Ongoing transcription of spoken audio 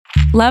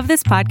Love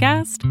this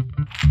podcast?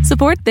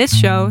 Support this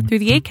show through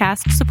the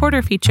Acast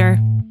supporter feature.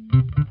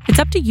 It's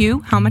up to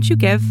you how much you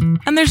give,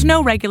 and there's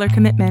no regular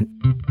commitment.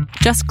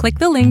 Just click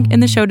the link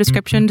in the show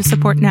description to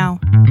support now.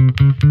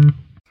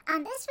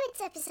 On this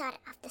week's episode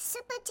of the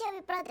Super Cherry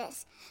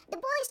Brothers, the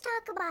boys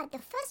talk about the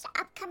first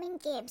upcoming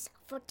games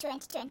for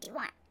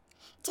 2021.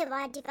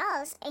 Cheval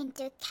delves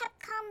into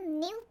Capcom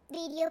new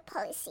video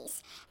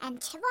policies,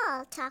 and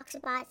Cheval talks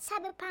about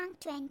Cyberpunk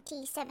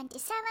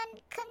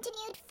 2077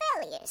 continued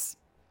failures.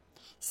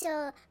 So put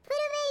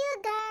away your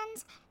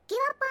guns, give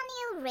up on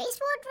your race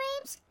war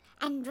dreams,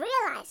 and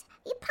realize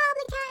you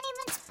probably can't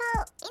even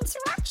spell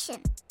insurrection.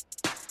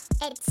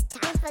 It's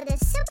time for the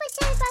Super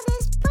Cherry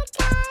Brothers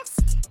podcast.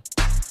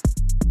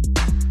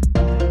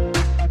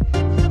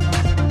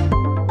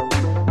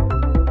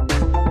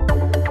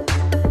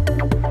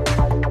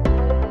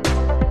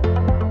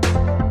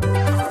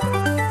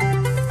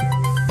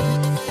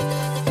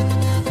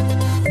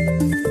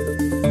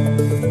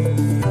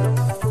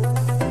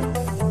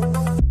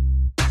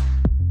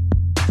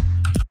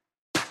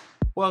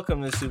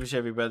 Welcome to Super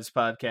Chevy Brothers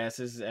Podcast.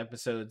 This is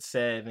episode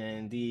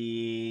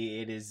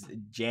 70. It is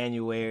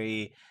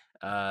January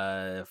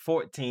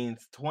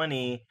 14th,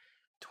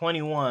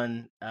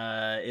 2021.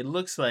 It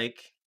looks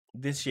like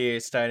this year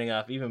is starting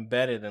off even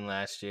better than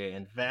last year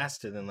and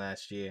faster than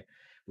last year.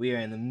 We are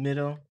in the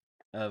middle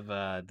of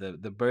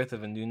the birth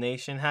of a new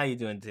nation. How are you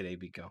doing today,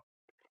 Biko?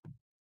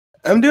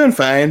 I'm doing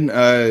fine.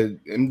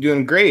 I'm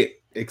doing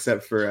great,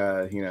 except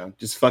for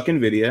just fuck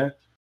NVIDIA.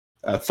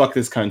 Fuck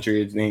this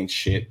country. It ain't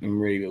shit.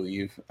 I'm ready to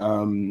leave.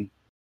 I'm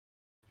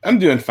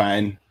doing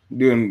fine.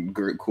 Doing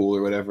cool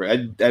or whatever.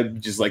 I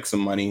just like some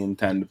money and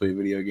time to play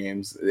video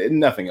games.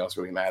 Nothing else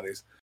really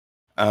matters.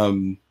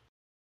 It's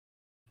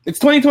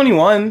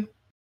 2021.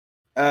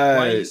 Why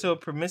are you so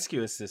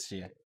promiscuous this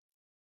year?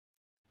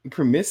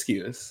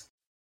 Promiscuous?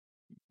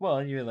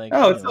 Well, you're like,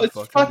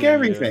 it's fuck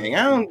everything.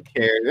 I don't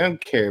care. I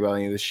don't care about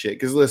any of this shit.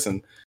 Because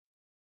listen.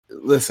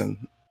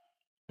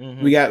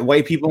 Mm-hmm. We got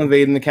white people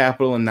invading the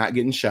Capitol and not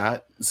getting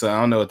shot, so I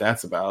don't know what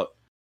that's about.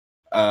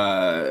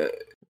 I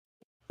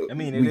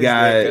mean, it is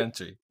their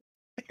country.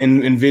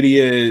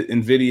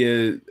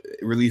 NVIDIA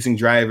releasing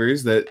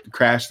drivers that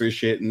crash their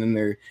shit, and then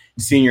their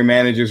senior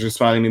managers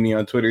responding to me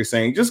on Twitter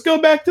saying, "Just go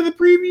back to the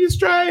previous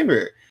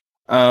driver,"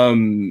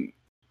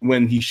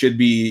 when he should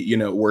be,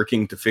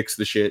 working to fix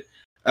the shit.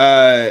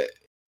 I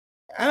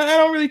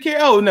don't really care.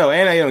 Oh no,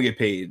 and I don't get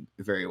paid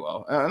very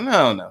well.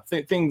 No.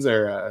 Things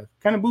are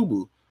kind of boo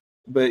boo.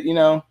 But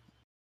no,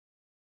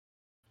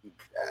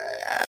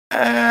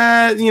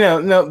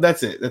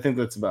 that's it. I think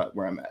that's about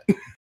where I'm at.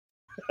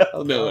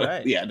 No,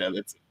 right. Yeah, no,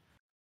 that's it.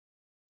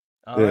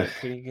 All right,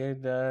 pretty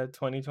good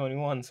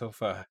 2021 so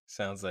far,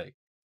 sounds like.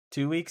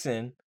 2 weeks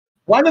in.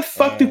 Why the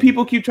fuck do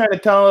people keep trying to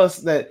tell us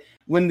that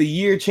when the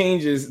year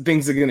changes,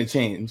 things are going to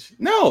change?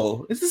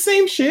 No, it's the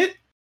same shit.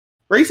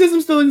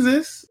 Racism still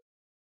exists.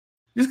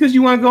 Just because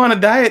you want to go on a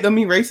diet don't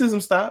mean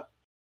racism stop.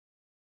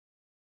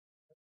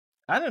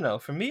 I don't know.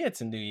 For me, it's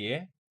a new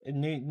year. A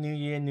new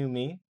year, new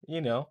me.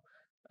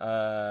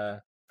 I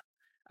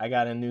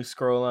got a new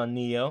scroll on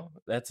Neo.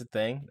 That's a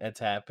thing. That's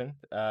happened.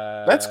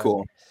 That's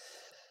cool.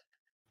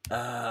 You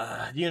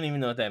don't even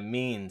know what that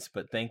means,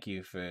 but thank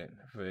you for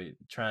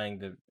trying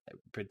to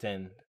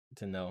pretend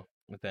to know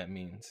what that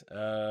means.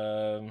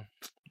 I'm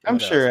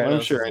sure I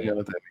know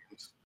what that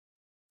means.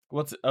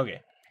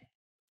 Okay?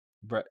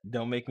 Bro,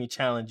 don't make me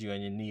challenge you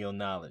on your Neo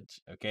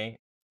knowledge, okay?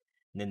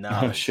 The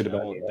knowledge. Oh, shit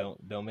about Neo.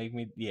 Don't make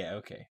me. Yeah,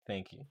 okay.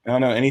 Thank you. I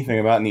don't know anything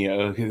about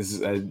Neo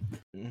because I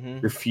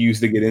refuse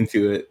to get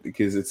into it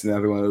because it's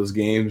another one of those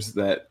games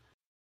that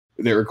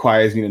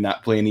requires me to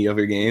not play any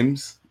other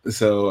games.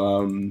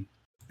 So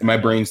my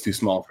brain's too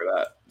small for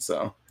that.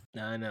 So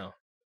I know.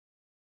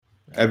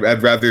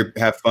 I'd rather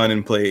have fun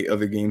and play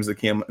other games that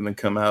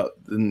come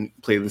out than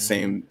play the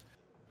same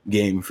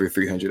game for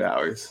 300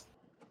 hours.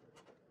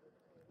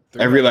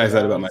 I realize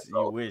that about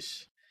myself.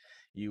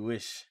 You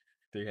wish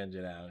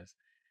 300 hours.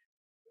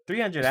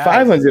 300 hours.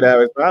 500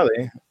 hours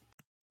probably.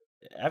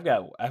 I've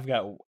got.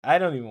 I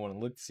don't even want to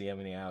look to see how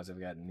many hours I've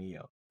got in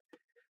Neo.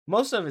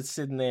 Most of it's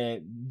sitting there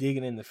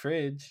digging in the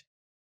fridge,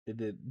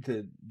 the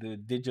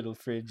digital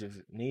fridge of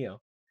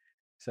Neo.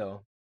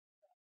 So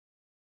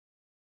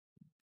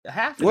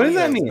half. What does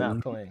that mean?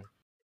 Not playing.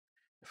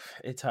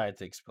 It's hard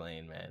to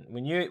explain, man.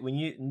 When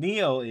you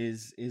Neo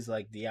is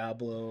like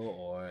Diablo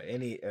or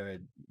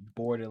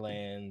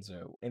Borderlands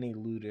or any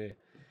looter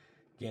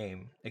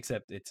game,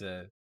 except it's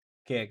a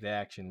character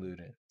action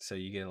looter, so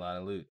you get a lot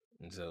of loot,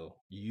 and so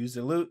you use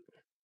the loot,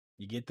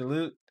 you get the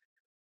loot,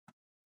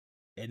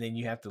 and then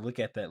you have to look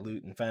at that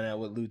loot and find out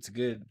what loot's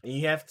good.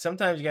 And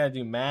sometimes you got to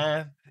do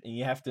math, and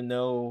you have to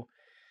know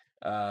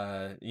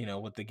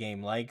what the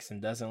game likes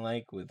and doesn't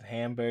like with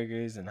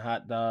hamburgers and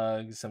hot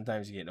dogs.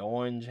 Sometimes you get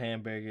orange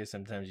hamburgers,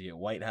 sometimes you get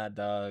white hot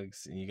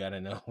dogs, and you got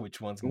to know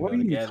which one's going to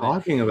go together. What are you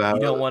talking about?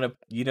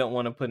 You don't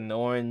want to put an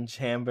orange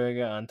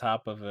hamburger on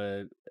top of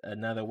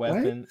another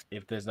weapon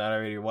if there's not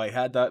already a white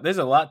hot dog. There's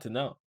a lot to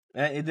know.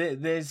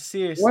 There's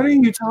serious. What are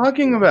you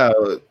talking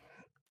about?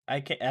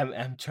 I can't.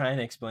 I'm trying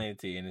to explain it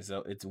to you, and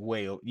it's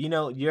way. You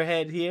know, your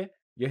head's here.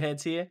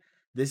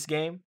 This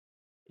game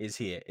is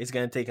here. It's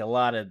gonna take a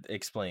lot of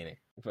explaining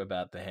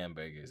about the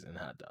hamburgers and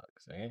hot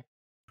dogs. Okay.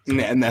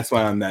 And that's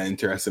why I'm not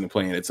interested in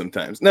playing it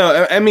sometimes.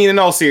 No, I mean, in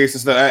all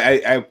seriousness,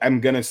 though, I'm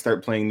gonna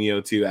start playing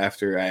Neo 2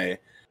 after I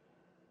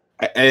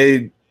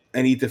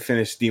need to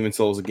finish Demon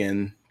Souls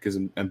again because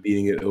I'm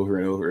beating it over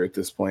and over at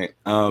this point.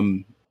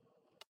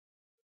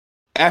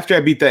 After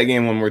I beat that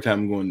game one more time,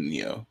 I'm going to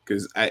Neo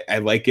because I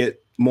like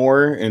it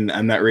more, and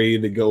I'm not ready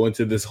to go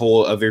into this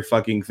whole other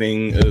fucking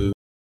thing of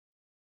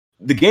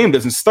the game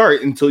doesn't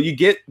start until you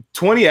get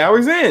 20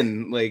 hours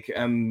in. Like,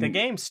 the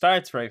game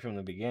starts right from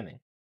the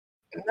beginning.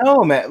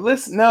 No, man.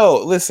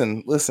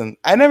 Listen.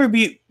 I never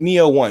beat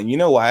Neo 1. You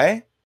know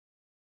why?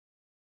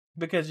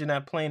 Because you're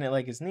not playing it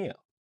like it's Neo.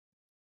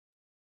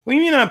 What do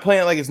you mean I'm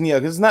playing it like it's Neo?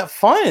 Because it's not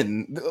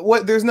fun.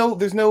 What? There's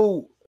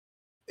no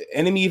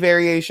enemy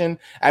variation.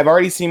 I've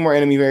already seen more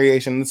enemy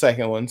variation in the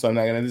second one, so I'm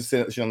not gonna just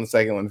sit on the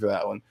second one for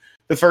that one.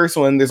 The first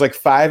one, there's like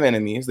 5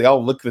 enemies. They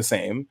all look the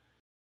same,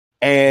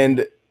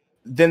 and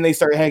then they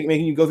start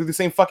making you go through the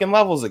same fucking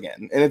levels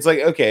again. And it's like,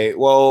 okay,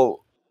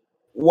 well,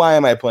 why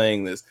am I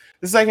playing this?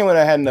 The second one,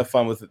 I had enough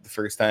fun with it the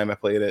first time I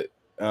played it,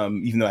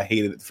 even though I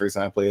hated it the first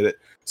time I played it.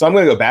 So I'm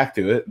gonna go back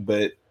to it,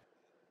 but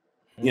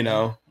you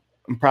know,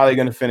 I'm probably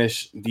gonna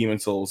finish Demon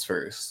Souls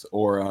first,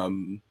 or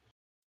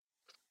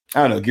I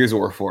don't know, Gears of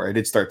War 4. I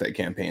did start that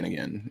campaign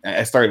again.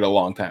 I started a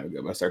long time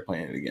ago, but I started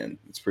playing it again.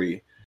 It's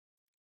pretty.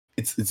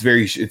 I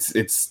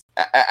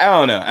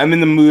don't know. I'm in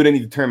the mood. I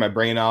need to turn my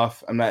brain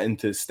off. I'm not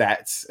into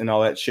stats and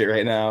all that shit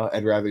right now.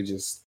 I'd rather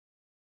just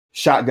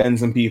shotgun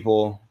some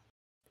people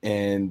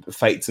and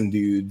fight some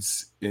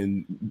dudes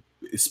and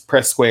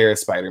press square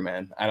as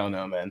Spider-Man. I don't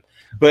know, man.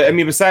 But I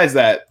mean, besides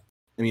that,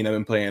 I mean, I've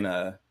been playing.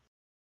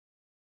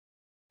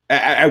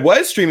 I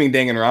was streaming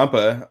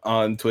Danganronpa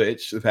on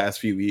Twitch the past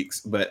few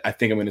weeks, but I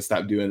think I'm going to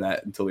stop doing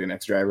that until their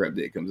next driver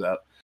update comes out.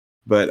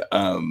 But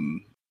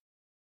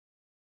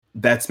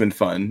that's been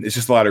fun. It's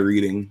just a lot of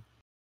reading,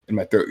 and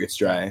my throat gets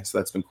dry, so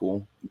that's been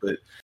cool. But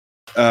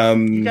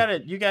you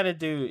gotta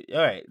do.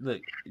 All right,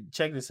 look,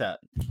 check this out.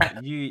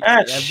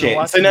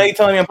 Shit. So now you're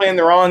telling me I'm playing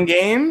the wrong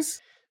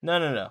games?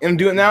 No. I'm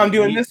doing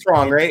this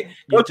wrong, right?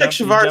 Go check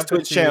Shavar's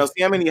Twitch channel.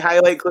 See how many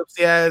highlight clips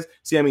he has.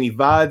 See how many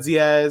VODs he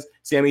has.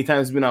 See how many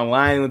times he's been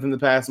online within the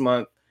past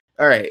month.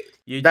 All right,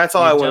 that's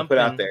all I want to put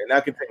out there. Now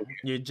continue.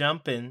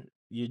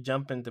 You're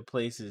jumping to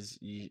places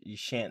you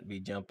shan't be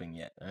jumping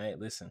yet. All right,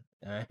 listen.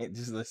 All right,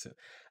 just listen.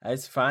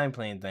 It's fine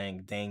playing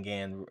Dangan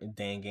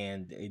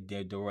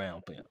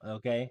Durant.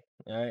 Okay,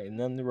 all right,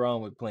 nothing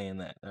wrong with playing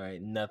that. All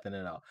right, nothing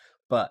at all.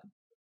 But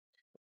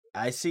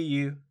I see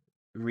you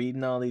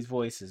reading all these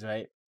voices,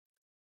 right?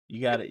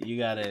 You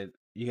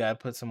gotta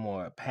put some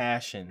more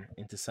passion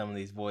into some of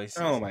these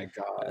voices. Oh my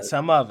god!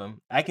 Some of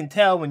them, I can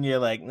tell when you're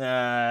like,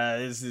 nah,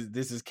 this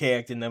is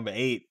character number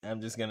 8.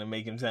 I'm just gonna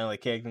make him sound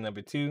like character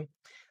number 2.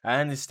 I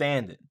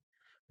understand it,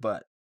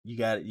 but you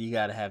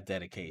gotta have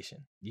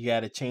dedication. You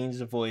gotta change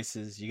the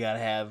voices. You gotta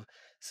have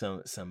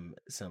some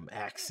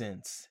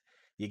accents.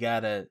 You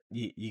gotta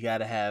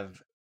have.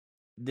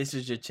 This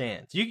is your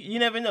chance. You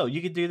never know.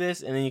 You could do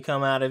this, and then you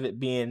come out of it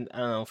being, I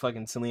don't know,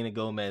 fucking Selena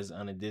Gomez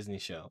on a Disney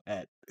show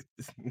at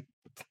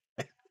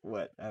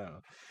what, I don't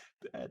know,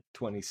 at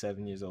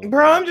 27 years old.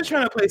 Bro, I'm just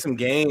trying to play some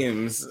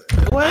games.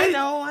 What?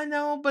 I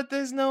know, but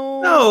there's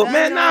no.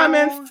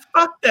 Man.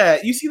 Fuck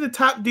that. You see the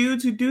top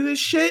dudes who do this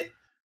shit?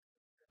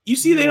 You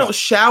see they don't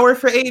shower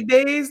for 8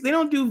 days. They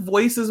don't do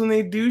voices when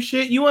they do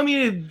shit. You want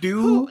me to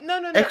do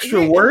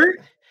extra work?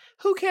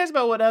 Who cares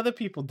about what other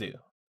people do?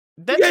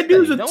 You got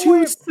dudes with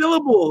 2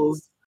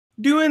 syllables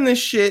doing this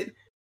shit,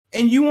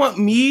 and you want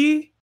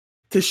me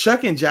to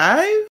shuck and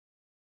jive?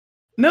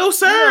 No,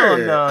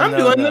 sir. I'm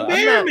doing the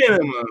bare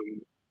minimum.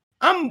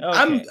 I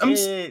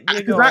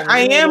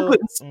am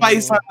putting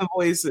spice on the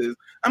voices.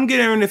 I'm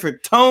getting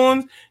different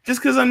tones just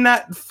because I'm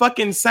not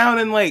fucking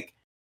sounding like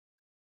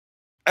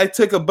I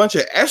took a bunch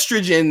of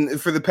estrogen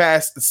for the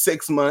past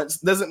 6 months.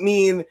 Doesn't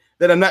mean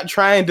that I'm not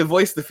trying to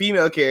voice the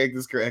female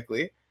characters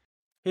correctly.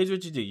 Here's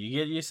what you do. You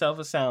get yourself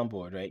a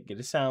soundboard, right? Get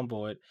a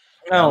soundboard.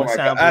 Oh my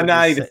god. I'm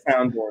not even a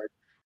soundboard.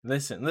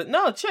 Listen.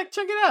 No, check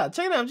it out.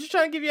 I'm just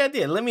trying to give you an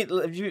idea.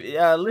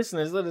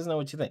 Listeners, let us know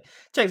what you think.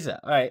 Check this out.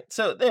 All right.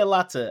 So there are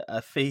lots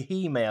of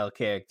female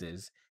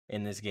characters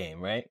in this game,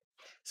 right?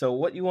 So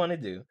what you want to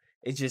do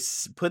is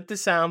just put the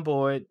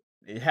soundboard,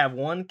 have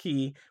one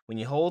key. When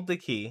you hold the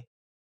key,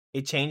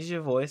 it changes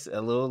your voice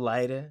a little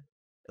lighter,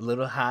 a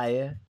little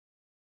higher,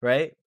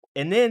 right?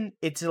 And then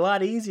it's a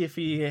lot easier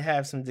for you to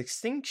have some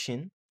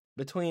distinction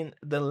between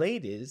the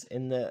ladies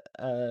and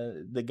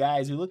the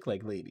guys who look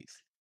like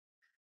ladies.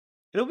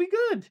 It'll be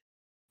good.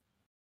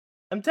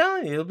 I'm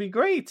telling you, it'll be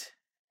great.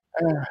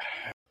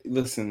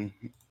 Listen.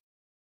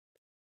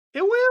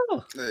 It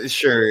will.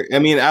 Sure. I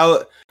mean,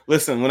 I'll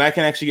listen when I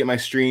can actually get my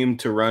stream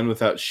to run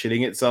without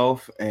shitting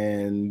itself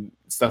and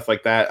stuff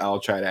like that.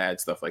 I'll try to add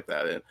stuff like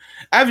that in.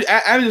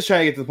 I'm just trying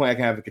to get to the point I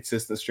can have a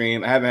consistent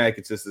stream. I haven't had a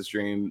consistent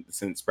stream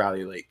since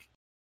probably like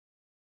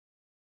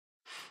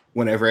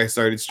whenever I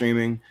started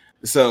streaming.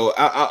 So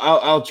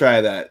I'll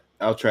try that.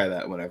 I'll try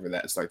that whenever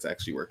that starts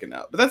actually working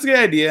out. But that's a good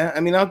idea. I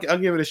mean, I'll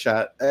give it a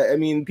shot. I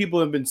mean, people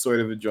have been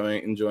sort of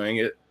enjoying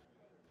it.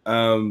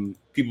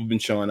 People have been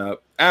showing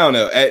up. I don't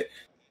know.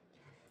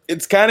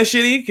 It's kind of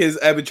shitty because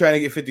I've been trying to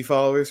get 50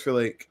 followers for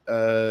like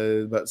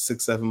about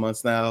 6-7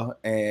 months now,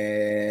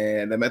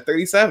 and I'm at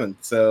 37.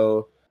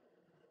 So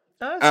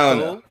That's I don't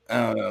cool. know.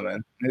 I don't know,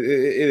 man.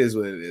 It is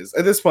what it is.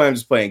 At this point, I'm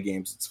just playing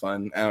games. It's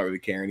fun. I don't really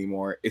care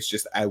anymore. It's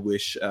just I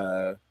wish.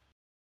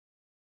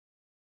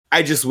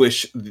 I just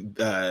wish,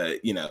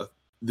 you know,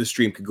 the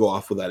stream could go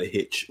off without a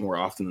hitch more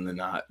often than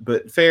not.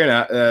 But fear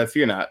not.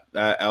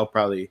 I'll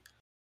probably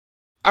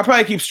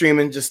keep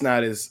streaming, just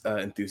not as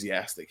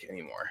enthusiastic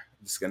anymore.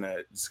 Just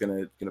gonna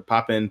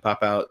pop in,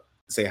 pop out,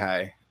 say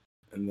hi,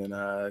 and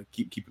then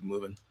keep it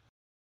moving.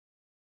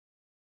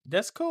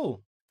 That's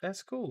cool.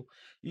 That's cool.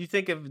 You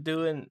think of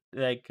doing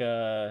like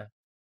I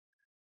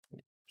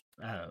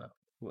don't know.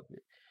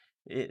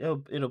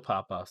 It'll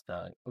pop off,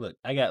 dog. Look,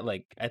 I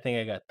think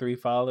I got 3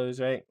 followers,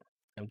 right?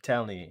 I'm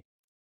telling you.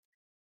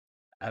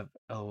 I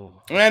know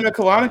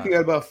Kalana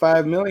got about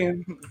 5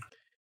 million.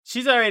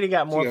 She's already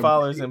got more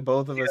followers than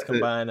both of us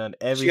combined on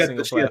every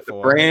single platform. She got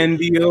the brand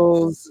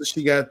deals.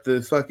 She got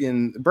the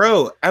fucking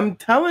bro. I'm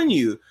telling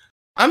you,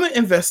 I'm gonna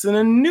invest in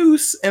a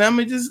noose, and I'm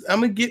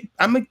gonna get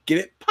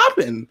it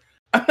popping.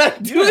 I'm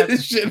not doing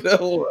this shit no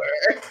more.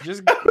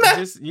 Just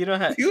you don't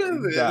have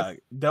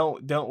dog.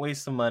 Don't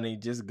waste the money.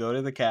 Just go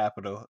to the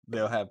Capitol.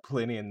 They'll have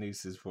plenty of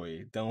nooses for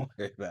you. Don't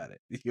worry about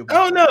it.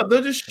 Oh no,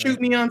 they'll just shoot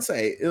me on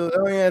site. I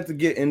don't even have to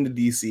get into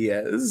DC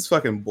yet. This is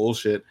fucking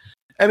bullshit.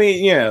 I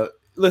mean, you know,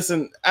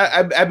 listen,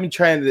 I've been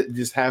trying to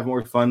just have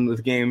more fun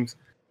with games.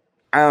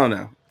 I don't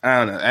know.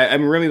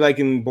 I'm really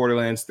liking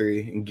Borderlands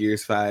 3 and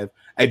Gears 5.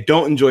 I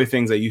don't enjoy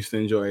things I used to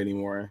enjoy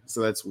anymore, so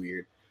that's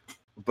weird.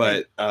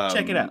 But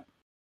check it out.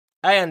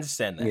 I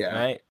understand that,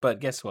 right?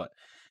 But guess what?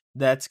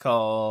 That's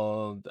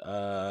called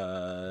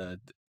the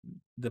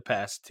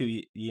past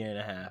 2 year and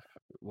a half.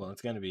 Well,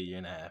 it's gonna be a year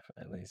and a half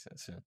at least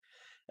soon.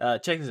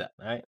 Check this out,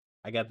 all right?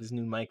 I got this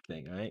new mic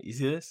thing, all right? You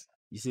see this?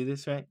 You see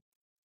this, right?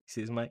 You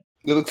see this mic?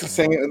 It looks the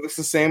same. It looks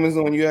the same as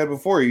the one you had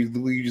before.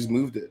 You just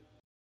moved it.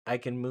 I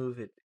can move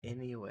it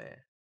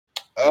anywhere.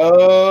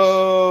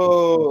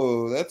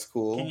 Oh, that's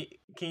cool.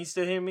 Can you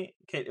still hear me?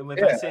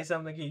 If I say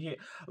something, can you hear?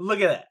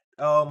 Look at that.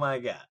 Oh my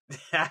god.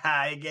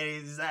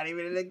 It's not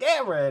even in the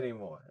camera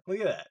anymore. Look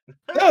at that.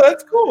 No,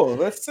 that's cool.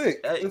 That's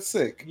sick. That's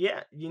sick.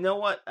 Yeah, you know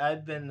what?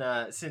 I've been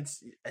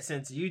since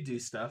you do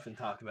stuff and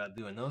talk about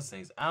doing those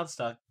things, I'll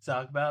talk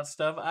about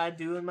stuff I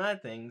do in my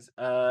things.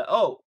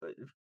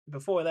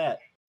 Before that,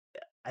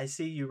 I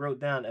see you wrote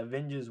down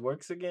Avengers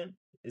Works again.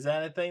 Is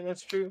that a thing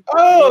that's true?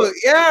 Oh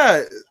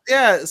yeah.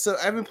 So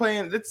I've been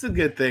playing. That's a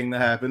good thing that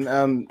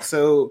happened.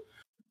 So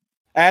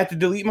I had to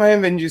delete my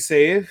Avengers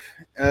save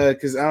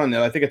because I don't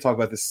know. I think I talked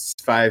about this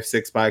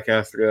 5-6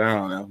 podcasts ago. I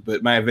don't know,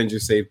 but my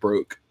Avengers save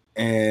broke,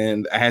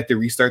 and I had to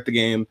restart the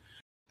game.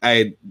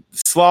 I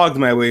slogged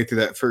my way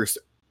through that first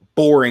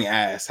boring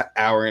ass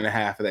hour and a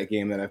half of that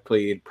game that I've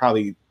played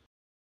probably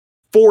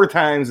 4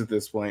 times at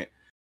this point.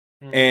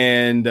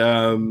 And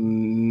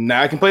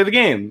now I can play the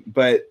game,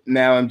 but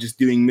now I'm just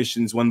doing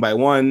missions one by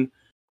one.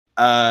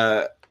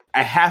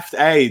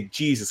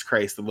 Jesus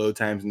Christ, the load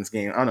times in this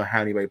game. I don't know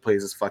how anybody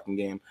plays this fucking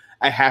game.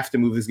 I have to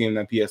move this game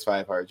on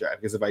PS5 hard drive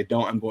because if I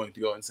don't, I'm going to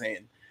go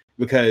insane.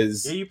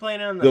 Because are you playing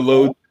on the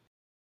load?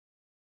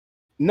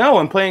 No,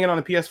 I'm playing it on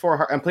the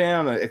PS4. I'm playing it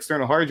on an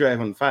external hard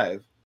drive on the 5.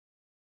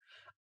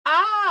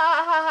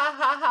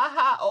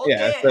 Okay,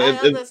 yeah, so I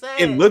understand.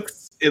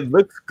 It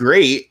looks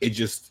great. It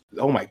just,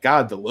 oh my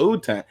god, the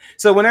load time.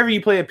 So whenever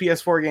you play a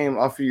PS4 game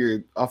off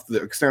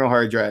the external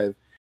hard drive,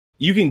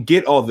 you can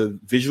get all the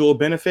visual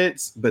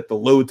benefits, but the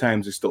load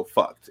times are still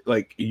fucked.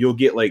 Like you'll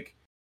get like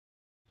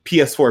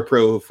PS4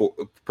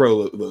 Pro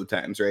load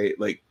times, right?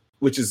 Like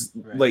which is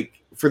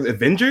like for the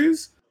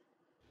Avengers,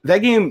 that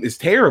game is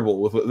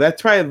terrible.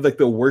 That's probably like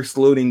the worst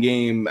loading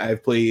game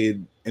I've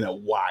played in a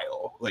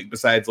while. Like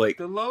besides like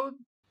the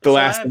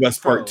Last of Us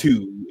Part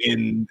 2.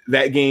 In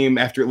that game,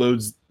 after it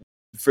loads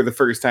for the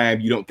first time,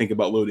 you don't think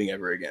about loading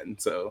ever again.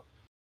 So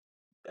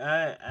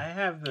I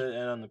have it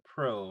on the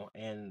Pro,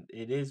 and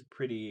it is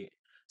pretty.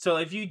 So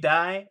if you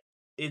die,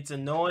 it's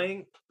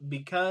annoying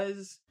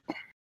because,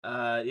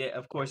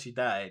 of course you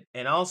died,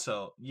 and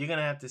also you're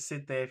gonna have to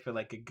sit there for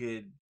like a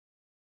good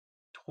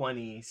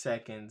 20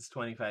 seconds,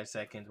 25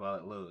 seconds while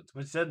it loads,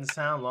 which doesn't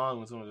sound long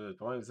with some of the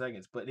 20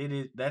 seconds, but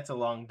that's a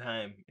long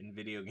time in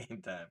video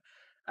game time.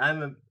 I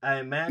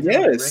imagine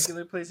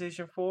regular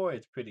PlayStation 4,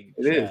 it's pretty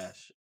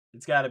trash.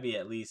 It's got to be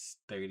at least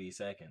 30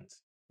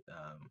 seconds.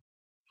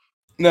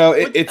 No,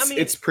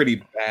 it's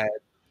pretty bad.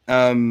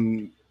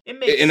 It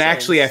makes sense.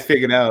 Actually, I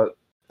figured out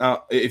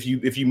if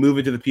you move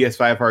it to the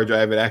PS5 hard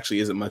drive, it actually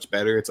isn't much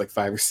better. It's like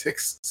 5 or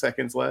 6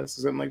 seconds less,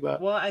 or something like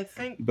that. Well, I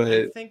think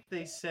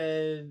they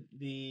said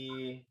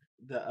the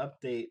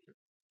update.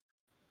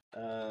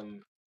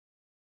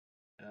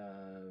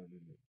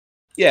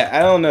 Yeah, I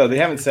don't know. They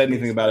haven't said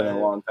anything about it in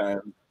a long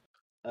time.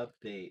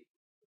 Update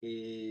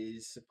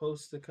is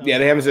supposed to come. Yeah,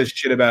 they haven't said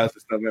shit about it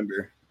since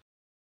November.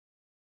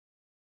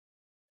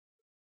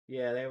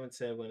 Yeah, they haven't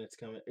said when it's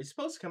coming. It's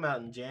supposed to come out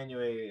in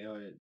January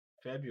or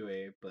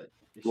February, but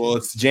Well,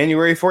 it's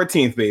January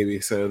 14th, baby.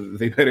 So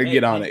they better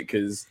get on it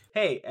because.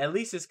 Hey, at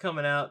least it's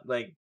coming out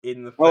like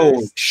in the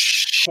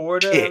first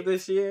quarter of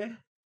this year.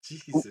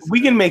 Jesus, we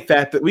can make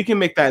that. We can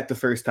make that the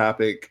first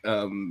topic.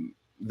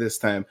 This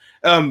time.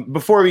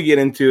 Before we get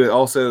into it,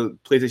 also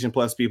PlayStation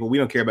Plus people, we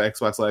don't care about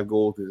Xbox Live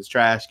Gold because it's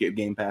trash. Get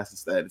Game Pass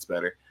instead; it's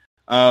better.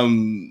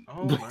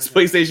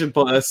 PlayStation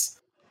Plus.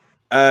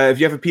 If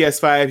you have a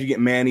PS5, you get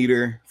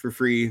Maneater for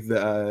free.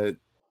 The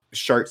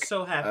shark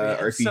so happy.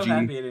 RPG. So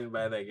happy I didn't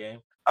buy that game.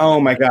 Oh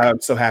my god, I'm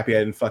so happy I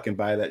didn't fucking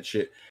buy that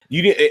shit.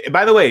 You didn't.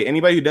 By the way,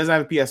 anybody who doesn't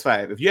have a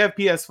PS5, if you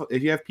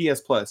have PS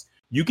Plus,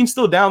 you can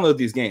still download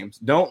these games.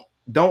 Don't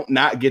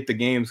not get the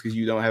games because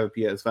you don't have a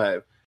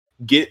PS5.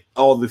 Get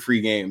all the free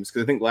games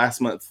because I think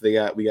last month we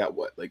got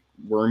what, like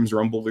Worms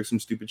Rumble or some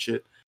stupid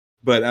shit.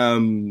 But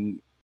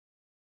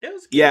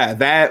yeah,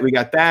 that we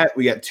got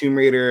Tomb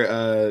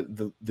Raider,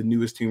 the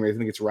newest Tomb Raider. I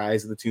think it's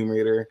Rise of the Tomb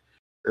Raider,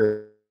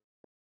 or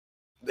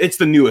it's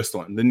the newest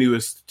one, the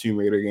newest Tomb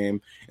Raider game,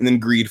 and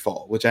then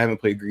Greedfall, which I haven't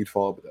played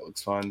Greedfall, but that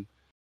looks fun.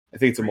 I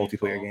think it's a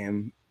multiplayer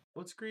game.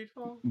 What's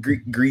Greedfall?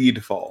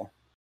 Greedfall.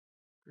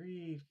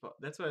 Greedfall.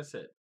 That's what I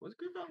said. What's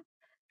Greedfall?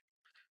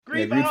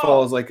 Yeah,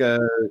 Greedfall is like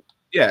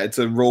it's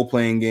a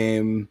role-playing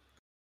game.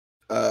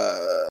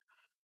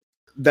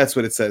 That's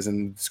what it says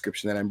in the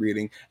description that I'm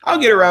reading. I'll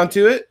get around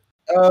to it.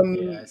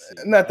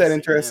 Not that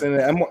interested in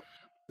it.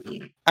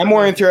 I'm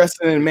more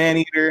interested in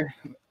Maneater.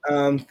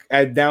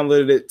 I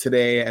downloaded it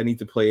today. I need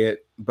to play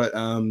it. But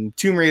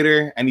Tomb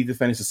Raider, I need to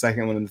finish the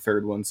second one and the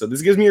third one. So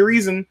this gives me a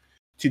reason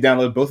to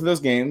download both of those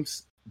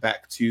games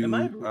back to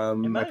my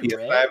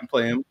PS5 and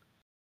play them.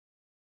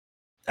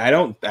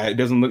 It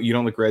doesn't look. You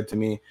don't look red to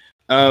me.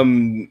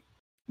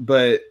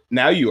 But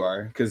now you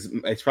are, because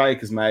it's probably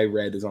because my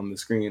red is on the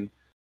screen.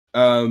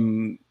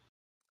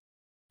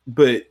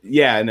 But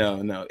yeah,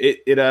 no.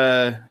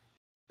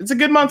 It's a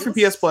good month for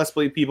PS Plus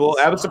people.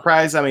 I was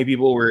surprised how many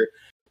people were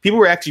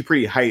actually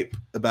pretty hype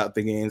about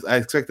the games. I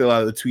expected a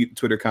lot of the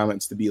Twitter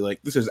comments to be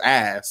like, "This is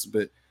ass,"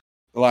 but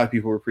a lot of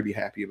people were pretty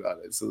happy about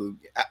it. So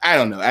I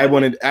don't know. I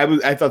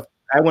thought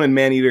I wanted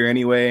Maneater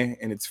anyway,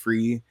 and it's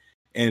free,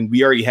 and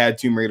we already had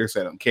Tomb Raider,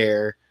 so I don't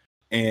care.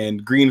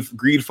 And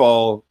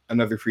Greedfall,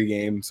 another free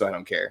game, so I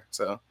don't care.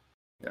 So,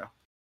 yeah.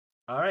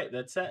 All right,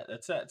 that's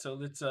that. So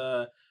let's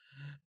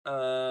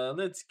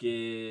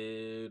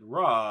get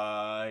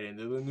right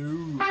into the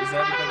news. Is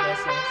that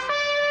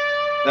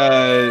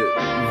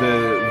what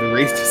the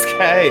racist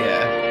guy?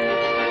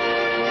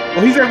 Yeah.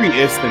 Well, he's every Nick.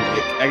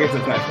 I guess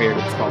it's not fair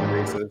to just call him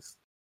racist.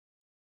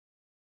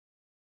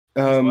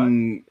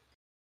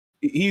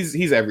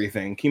 He's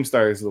everything.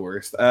 Keemstar is the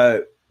worst.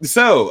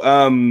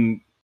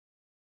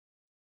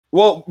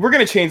 Well, we're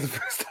going to change the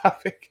first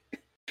topic.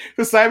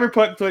 So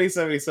Cyberpunk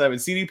 2077,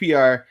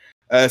 CDPR,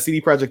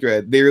 CD Projekt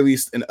Red, they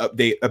released an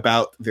update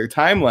about their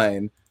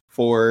timeline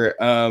for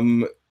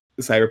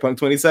Cyberpunk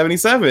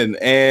 2077.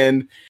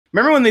 And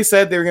remember when they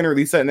said they were going to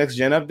release that next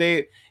gen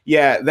update?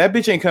 Yeah, that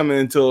bitch ain't coming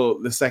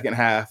until the second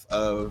half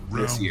of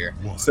this year.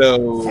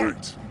 So,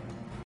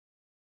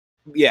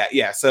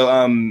 yeah. So,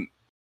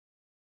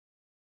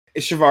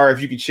 Shavar,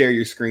 if you could share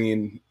your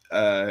screen,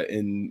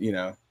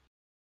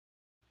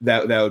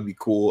 that would be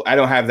cool. I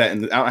don't have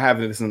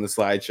this in the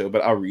slideshow,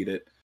 but I'll read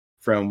it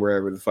from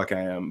wherever the fuck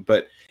I am.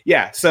 But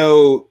yeah,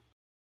 so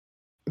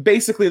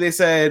basically they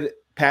said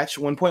patch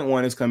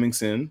 1.1 is coming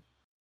soon.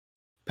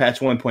 Patch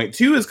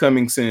 1.2 is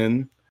coming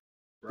soon.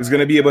 There's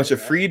going to be a bunch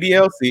of free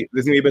DLC.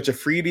 There's going to be a bunch of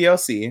free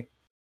DLC,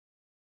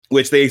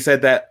 which they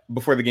said that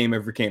before the game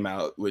ever came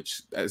out,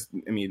 which I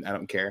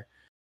don't care.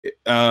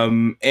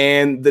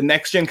 And the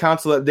next gen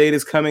console update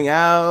is coming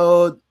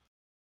out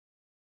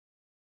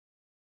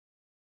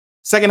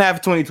second half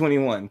of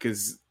 2021,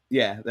 because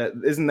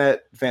isn't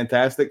that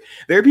fantastic?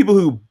 There are people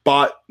who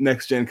bought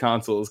next gen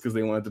consoles because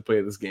they wanted to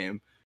play this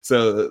game.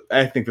 So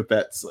I think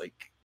that's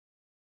like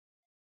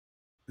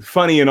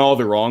funny in all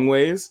the wrong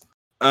ways.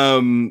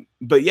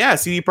 But yeah,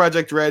 CD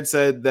Projekt Red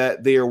said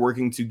that they are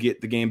working to get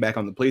the game back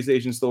on the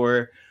PlayStation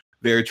Store.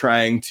 They're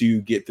trying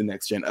to get the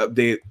next gen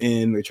update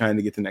in. They're trying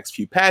to get the next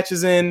few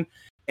patches in.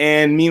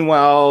 And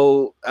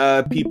meanwhile,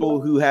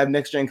 people who have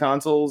next gen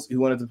consoles who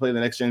wanted to play the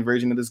next gen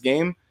version of this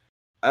game,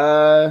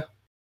 we're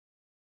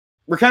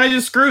kind of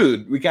just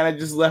screwed. We kind of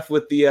just left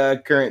with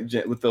the current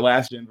gen, with the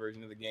last gen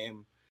version of the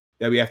game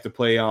that we have to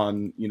play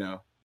on,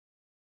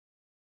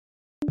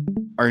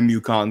 our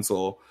new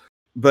console.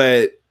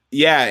 But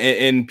yeah,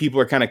 and people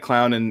are kind of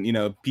clowning,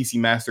 PC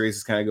Master Race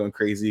is kind of going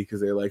crazy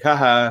because they're like,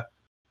 haha,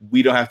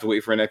 we don't have to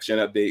wait for a next gen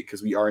update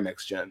because we are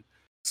next gen.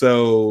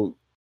 So,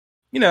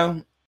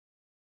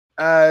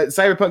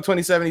 Cyberpunk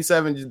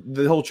 2077,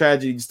 the whole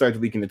tragedy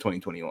started leaking to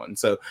 2021.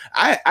 So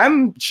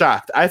I'm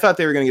shocked. I thought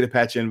they were going to get a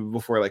patch in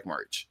before like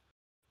March.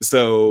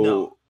 So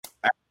no.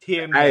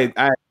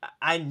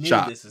 I knew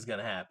shocked. This was going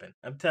to happen.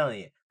 I'm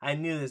telling you, I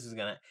knew this was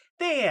going to.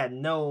 They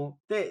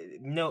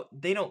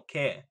don't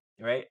care,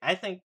 right? I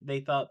think they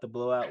thought the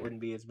blowout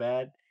wouldn't be as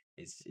bad.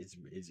 It's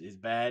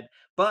bad,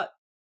 but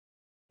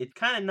it's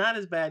kind of not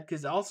as bad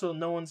because also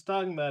no one's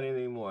talking about it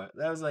anymore.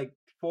 That was like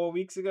 4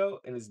 weeks ago,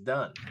 and it's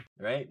done.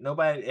 Right?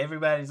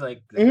 Everybody's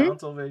like the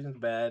console version's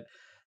bad.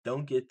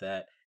 Don't get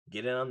that.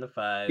 Get it on the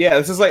 5. Yeah,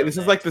 this is like the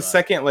Xbox.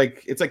 second,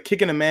 like it's like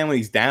kicking a man when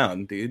he's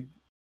down, dude.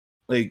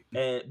 Like,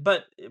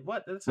 but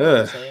what? That's not what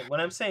I'm saying. What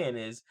I'm saying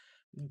is,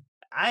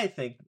 I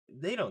think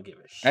they don't give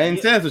a shit. I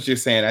didn't say that's what you're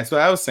saying. That's what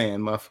I was saying,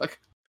 motherfucker.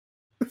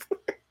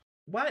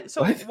 Why?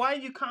 So why are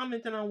you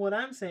commenting on what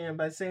I'm saying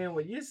by saying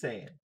what you're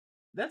saying?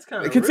 That's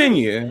kind of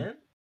continue, rude, man.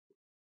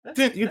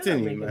 Continue, that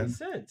doesn't make man. any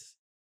sense.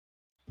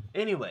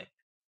 Anyway,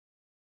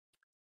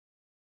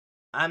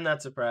 I'm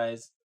not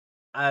surprised.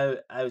 I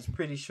was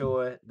pretty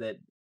sure that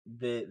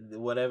the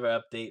whatever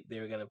update they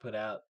were gonna put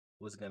out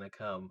was gonna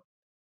come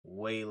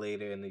way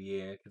later in the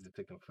year because it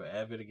took them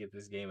forever to get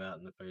this game out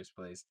in the first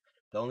place.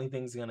 The only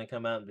thing's gonna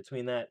come out in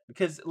between that,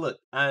 because look,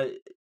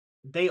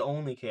 they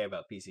only care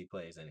about PC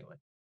players anyway.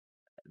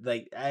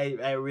 Like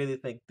I really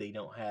think they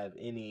don't have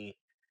any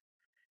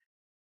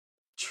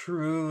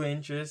true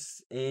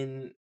interest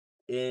in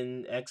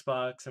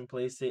Xbox and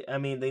PlayStation. I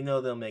mean, they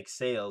know they'll make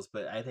sales,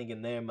 but I think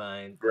in their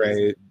mind,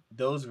 right,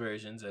 those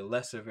versions are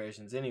lesser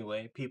versions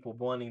anyway. People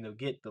wanting to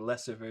get the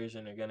lesser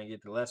version are gonna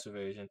get the lesser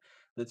version.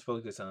 Let's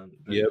focus on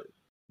the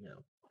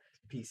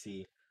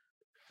PC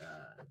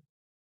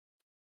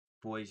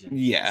version.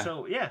 Yeah.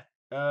 So yeah,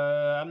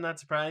 I'm not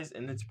surprised,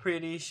 and it's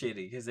pretty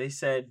shitty because they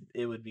said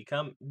it would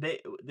become.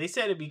 They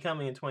said it'd be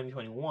coming in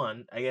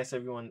 2021. I guess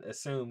everyone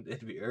assumed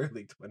it'd be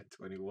early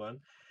 2021.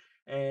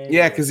 And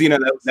yeah, because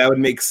that would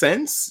make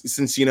sense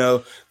since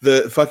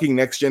the fucking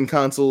next gen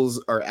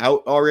consoles are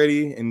out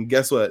already, and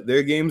guess what? There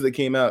are games that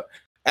came out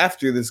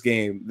after this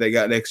game that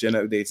got next gen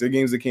updates. There are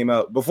games that came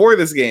out before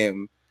this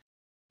game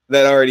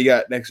that already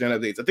got next gen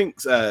updates.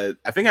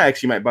 I think I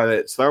actually might buy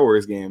that Star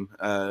Wars game,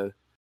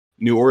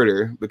 New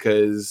Order,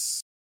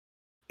 because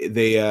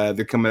they're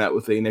coming out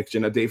with a next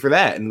gen update for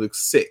that, and it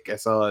looks sick. I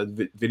saw a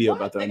video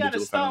about that. They got a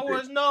Star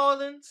Wars New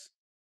Orleans.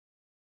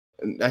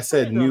 I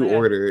said New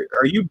Order.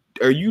 Are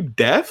you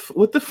deaf?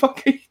 What the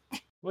fuck?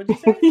 What'd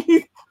you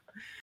say?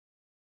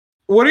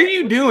 What are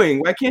you doing?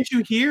 Why can't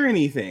you hear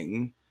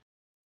anything?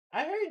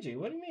 I heard you.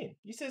 What do you mean?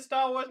 You said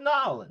Star Wars New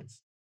Orleans.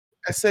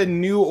 I said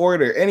New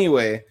Order.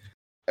 Anyway,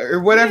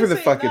 or whatever the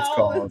fuck it's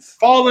called.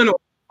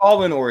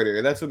 Fallen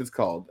Order. That's what it's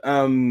called.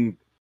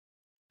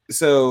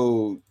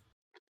 So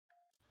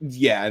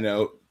yeah, I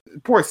know.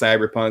 Poor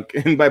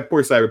Cyberpunk, and by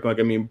poor Cyberpunk,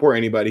 I mean poor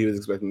anybody who was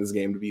expecting this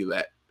game to be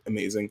that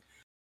amazing.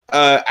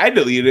 I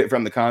deleted it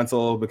from the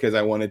console because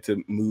I wanted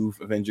to move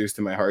Avengers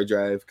to my hard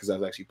drive because I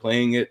was actually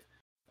playing it.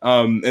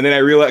 And then I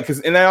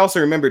realized, and I also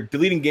remember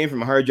deleting game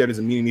from a hard drive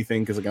doesn't mean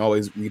anything because I can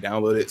always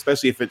re-download it,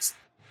 especially if it's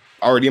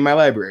already in my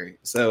library.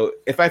 So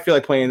if I feel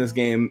like playing this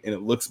game and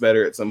it looks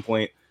better at some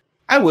point,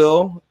 I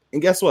will.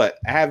 And guess what?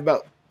 I have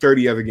about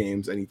 30 other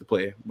games I need to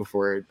play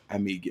before I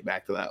may get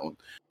back to that one.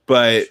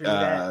 But true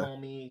that,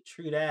 homie.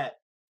 True that.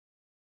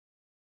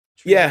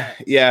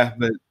 Yeah,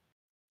 but.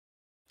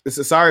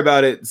 So sorry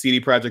about it,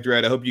 CD Projekt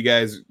Red. I hope you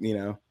guys,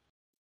 you're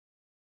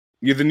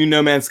the new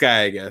No Man's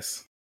Sky, I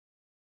guess.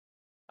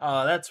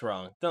 Oh, that's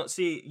wrong. Don't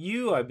see,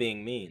 you are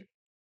being mean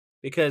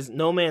because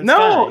No Man's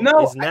Sky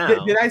is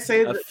now did I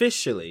say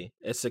officially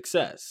a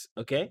success?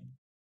 Okay.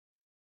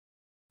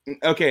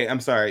 Okay, I'm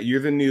sorry. You're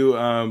the new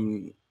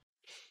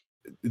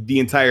the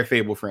entire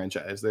Fable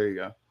franchise. There you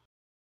go.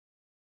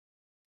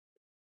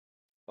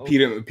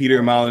 Okay.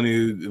 Peter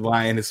Molyneux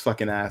lying his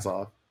fucking ass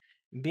off.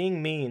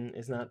 Being mean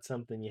is not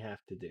something you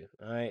have to do.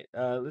 All right,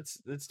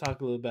 let's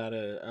talk a little about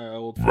our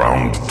old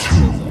round 2.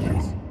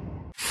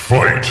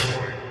 Fight.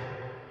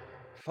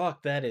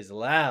 Fuck, that is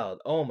loud.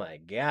 Oh my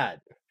god.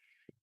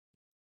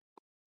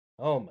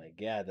 Oh my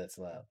god, that's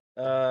loud.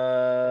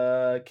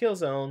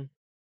 Killzone.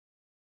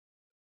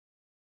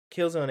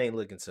 Killzone ain't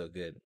looking so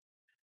good.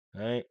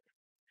 All right.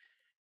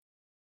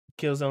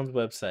 Killzone's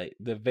website,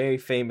 the very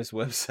famous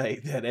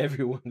website that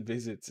everyone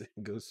visits and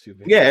goes to.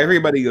 Yeah,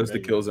 everybody goes to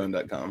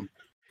Killzone.com.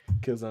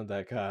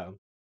 Killzone.com.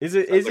 Is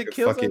it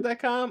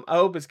Killzone.com? I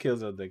hope it's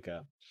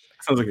Killzone.com.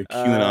 Sounds like a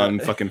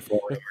QAnon fucking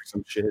forum or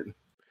some shit.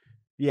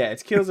 Yeah,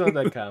 it's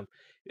Killzone.com.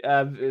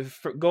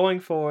 Going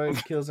forward,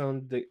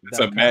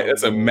 Killzone.com.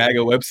 That's a MAGA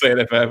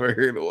website if I ever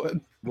heard of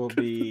one.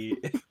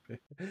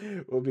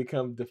 will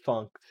become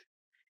defunct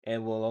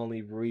and will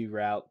only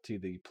reroute to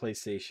the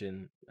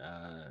PlayStation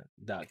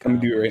 .com. I'm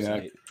do it right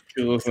now.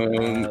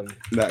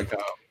 Killzone.com.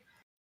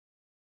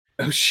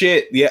 Oh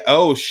shit! Yeah.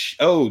 Oh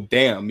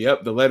damn!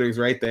 Yep, the letter's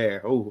right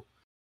there. Oh,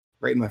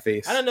 right in my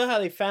face. I don't know how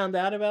they found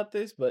out about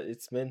this, but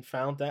it's been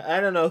found out. I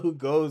don't know who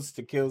goes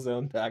to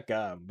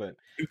Killzone.com, but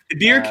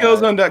dear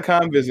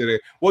Killzone.com visitor.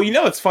 Well,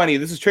 it's funny.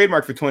 This is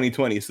trademarked for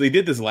 2020, so they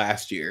did this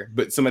last year,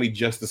 but somebody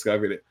just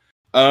discovered it.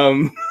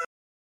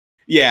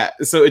 Yeah.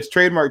 So it's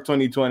trademarked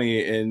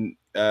 2020 in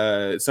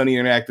Sony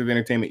Interactive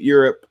Entertainment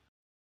Europe.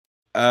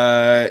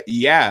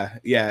 Yeah.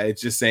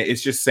 It's just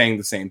saying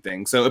the same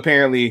thing. So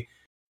apparently.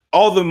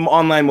 All the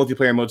online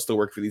multiplayer modes still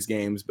work for these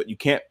games, but you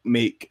can't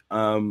make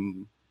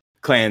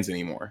clans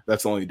anymore.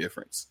 That's the only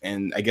difference.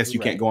 And I guess you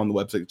can't go on the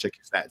website to check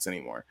your stats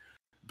anymore.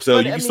 So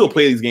But, you I can still mean,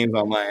 play these games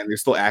online. They're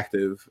still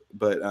active.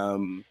 But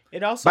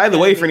it also by the kinda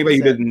way, for anybody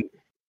means who that didn't,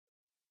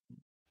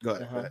 go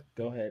ahead. Uh-huh.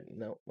 Go ahead.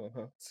 No.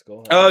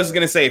 Go I ahead. was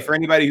gonna say, for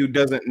anybody who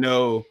doesn't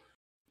know,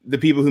 the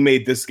people who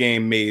made this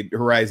game made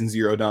Horizon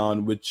Zero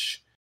Dawn,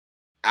 which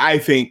I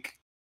think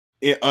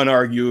it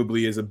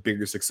unarguably is a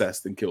bigger success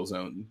than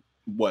Killzone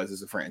was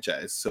as a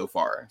franchise so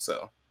far.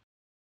 So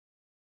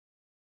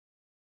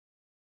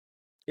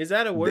Is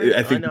that a word?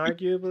 I think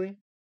Unarguably?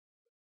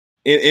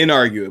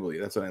 inarguably,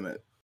 that's what I meant.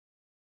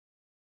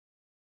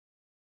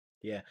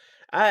 Yeah.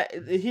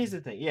 Here's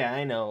the thing. Yeah,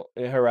 I know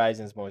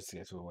Horizon's more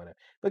successful or whatever.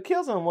 But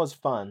Killzone was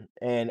fun.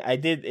 And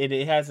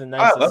it has a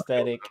nice I love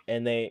aesthetic,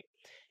 and they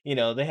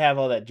they have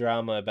all that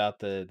drama about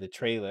the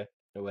trailer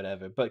or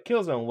whatever. But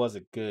Killzone was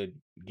a good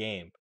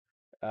game.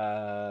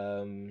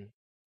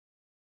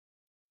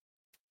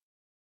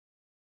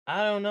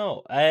 I don't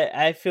know.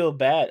 I feel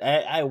bad.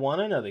 I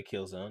want another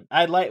Killzone.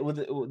 I like with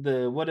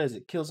the what is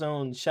it?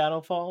 Killzone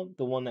Shadowfall,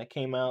 the one that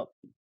came out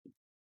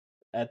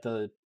at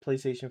the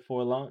PlayStation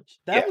 4 launch.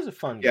 That was a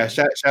fun Yeah,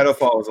 game.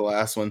 Shadowfall was the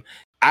last one.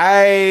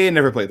 I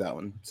never played that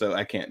one, so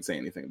I can't say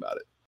anything about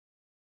it.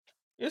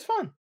 It's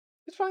fun.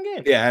 It's a fun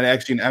game. Yeah, and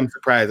actually, I'm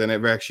surprised I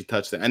never actually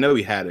touched it. I know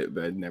we had it,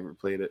 but I never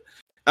played it.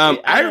 I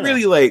I don't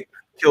really like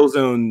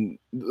Killzone.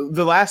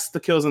 The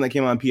Killzone that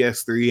came on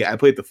PS3, I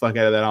played the fuck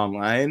out of that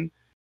online.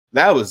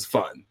 That was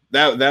fun.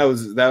 That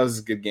was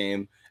a good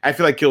game. I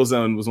feel like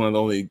Killzone was one of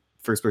the only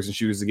first person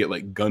shooters to get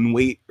like gun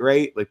weight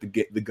right. Like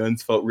the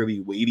guns felt really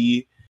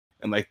weighty,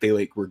 and like they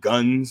like were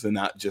guns and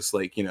not just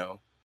like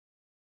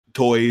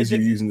toys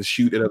you're using to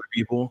shoot at other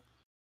people.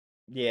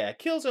 Yeah,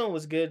 Killzone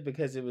was good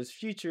because it was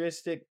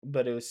futuristic,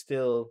 but it was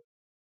still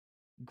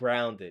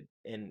grounded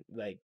and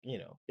like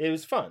it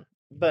was fun.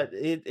 But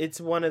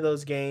it's one of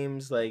those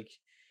games like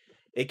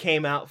it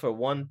came out for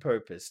one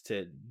purpose,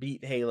 to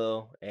beat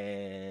Halo,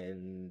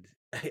 and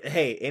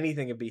hey,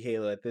 anything can beat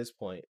Halo at this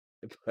point.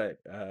 But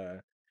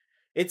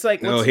it's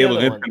like what's the Halo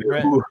other one?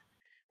 Infinite.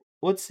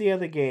 What's the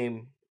other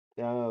game?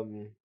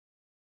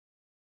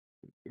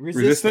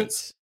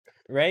 Resistance?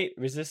 Right?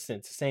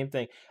 Resistance, same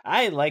thing.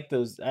 I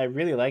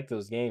really like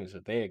those games,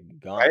 but they're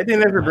gone. Why did they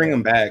never bring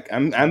them back?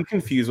 I'm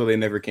confused why they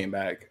never came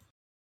back.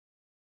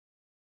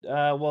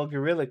 Well,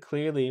 Guerrilla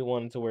clearly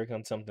wanted to work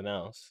on something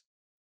else.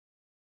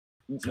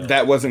 So.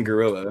 That wasn't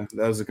Guerrilla.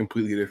 That was a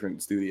completely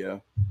different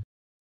studio.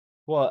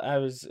 Well, I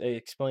was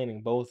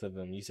explaining both of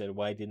them. You said,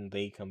 why didn't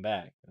they come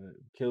back?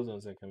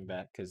 Killzone's not coming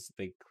back because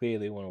they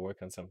clearly want to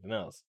work on something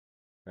else,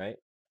 right?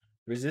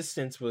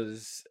 Resistance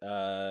was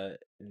who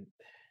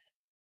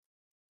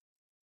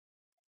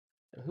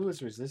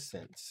was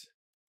Resistance?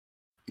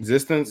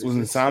 Resistance was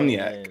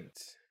Insomniac.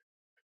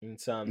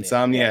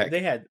 Insomniac.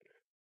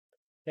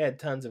 They had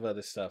tons of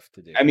other stuff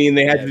to do. I mean,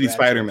 they had to do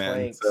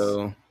Spider-Man,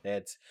 so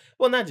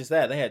well, not just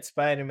that. They had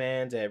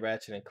Spider-Man, they had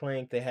Ratchet and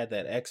Clank, they had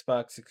that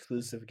Xbox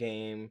exclusive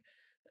game.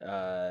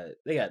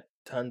 They got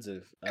tons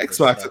of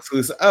Xbox stuff.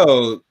 exclusive.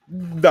 Oh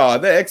no,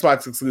 the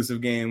Xbox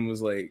exclusive game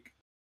was like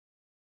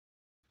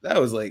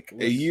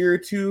a year or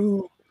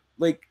two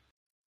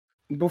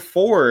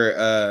before.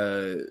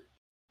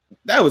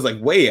 That was like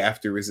way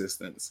after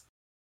Resistance.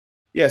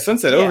 Yeah,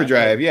 Sunset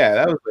Overdrive. Yeah,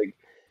 that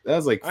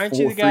was like 3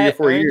 or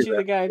 4 years.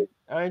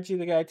 Aren't you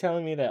the guy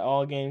telling me that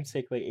all games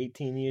take like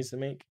 18 years to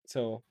make?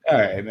 So all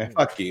right, man,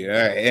 fuck you. All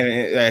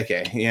right,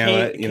 okay,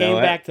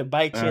 came back to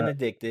bite you in the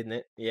dick, didn't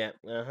it? Yeah.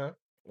 All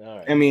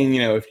right. I mean,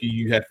 if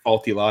you had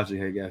faulty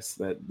logic, I guess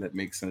that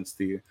makes sense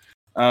to you.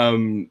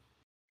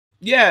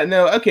 Yeah,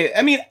 no, okay.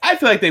 I mean, I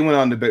feel like they went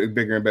on to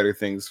bigger and better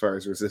things as far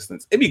as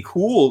Resistance. It'd be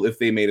cool if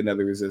they made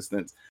another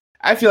Resistance.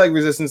 I feel like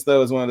Resistance,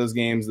 though, is one of those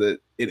games that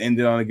it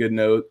ended on a good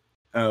note.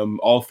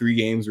 All 3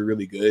 games were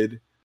really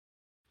good.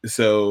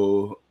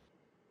 So,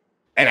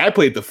 and I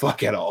played the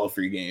fuck out of all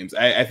 3 games.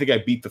 I think I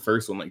beat the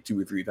first one like 2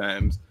 or 3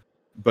 times.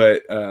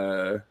 But,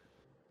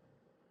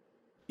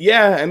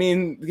 yeah, I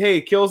mean,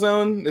 hey,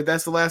 Killzone, if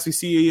that's the last we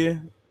see of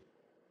you,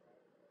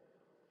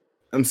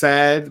 I'm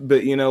sad,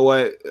 but you know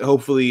what?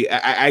 Hopefully,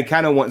 I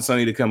kind of want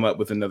Sony to come up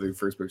with another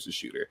first-person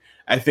shooter.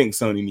 I think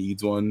Sony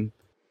needs one.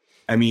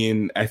 I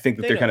mean, I think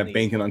that they're kind of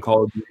banking on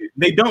Call of Duty.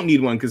 They don't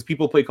need one because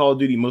people play Call of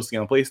Duty mostly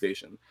on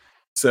PlayStation.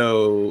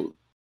 So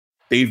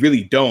they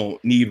really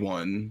don't need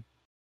one.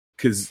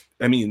 Because,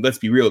 I mean, let's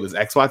be real. Does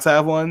Xbox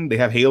have one? They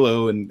have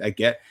Halo, and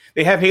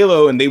they have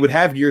Halo, and they would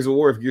have Gears of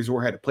War if Gears of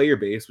War had a player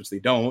base, which they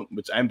don't,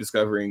 which I'm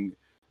discovering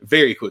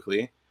very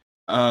quickly.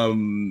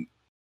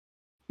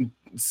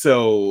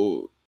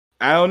 So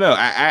I don't know.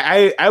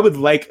 I would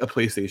like a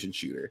PlayStation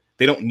shooter.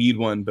 They don't need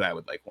one, but I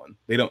would like one.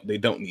 They don't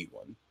need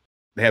one.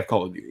 They have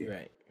Call of Duty.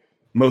 Right.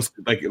 Most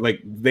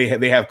like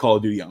they have Call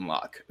of Duty on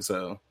lock.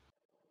 So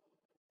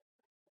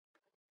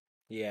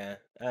yeah.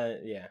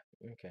 Yeah.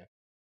 Okay.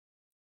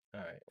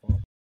 All right.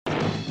 Well.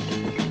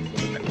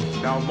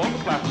 Now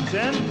multiply from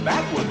 10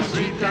 backwards.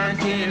 3 times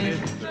 10 is.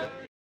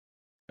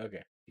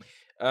 Okay.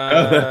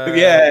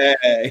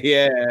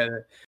 Yeah.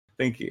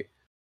 Thank you.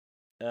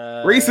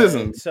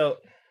 Racism. So,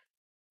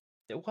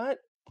 what?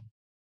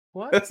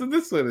 That's what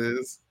this one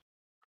is.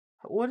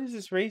 What is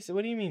this race?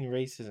 What do you mean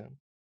racism?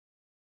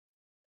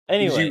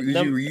 Anyway,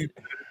 did you read?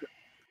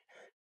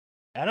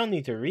 I don't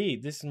need to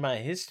read. This is my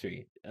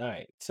history. All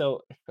right.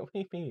 So, what do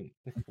you mean?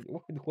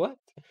 What?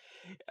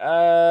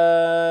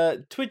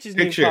 Twitch's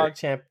new Picture.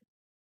 PogChamp.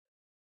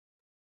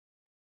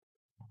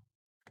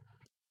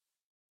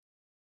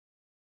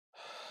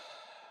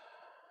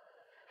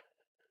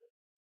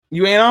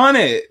 You ain't on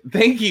it.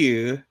 Thank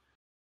you.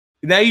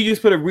 Now you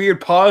just put a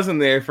weird pause in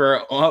there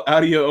for our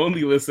audio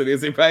only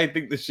listeners. They probably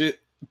think the shit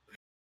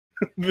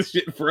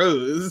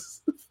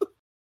froze.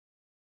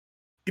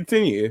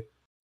 Continue.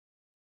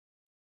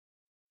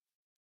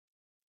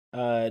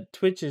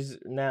 Twitch is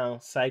now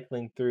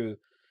cycling through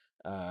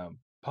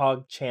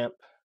PogChamp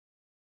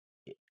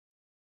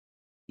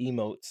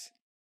emotes.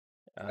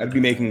 I'd be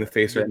making the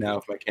face right now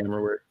if my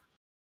camera worked.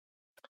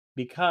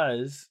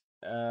 Because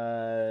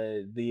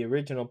the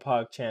original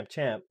PogChamp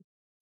champ,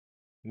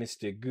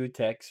 Mr.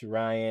 Gutex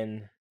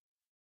Ryan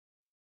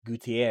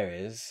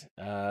Gutierrez,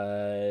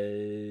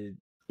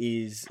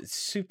 is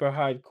super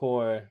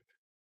hardcore,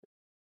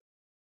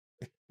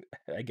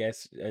 I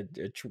guess, a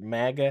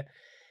MAGA,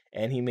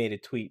 and he made a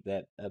tweet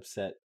that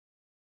upset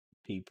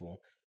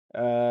people.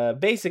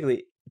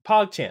 Basically,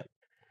 PogChamp.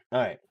 All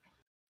right.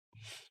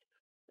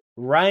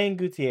 Ryan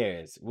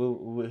Gutierrez,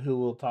 who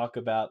we'll talk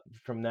about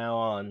from now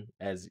on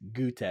as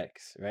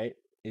Gutex, right,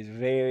 is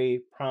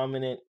very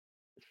prominent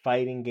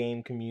fighting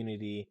game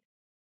community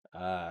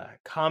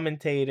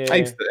commentator,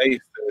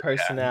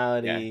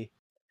 personality,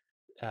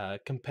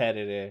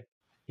 competitor.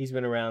 He's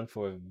been around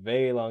for a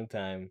very long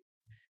time,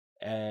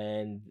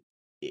 and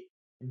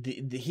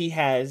he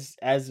has,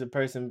 as a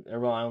person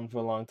around for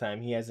a long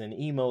time, he has an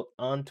emote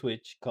on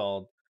Twitch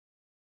called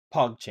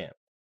PogChamp.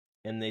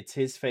 And it's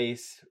his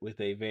face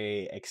with a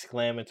very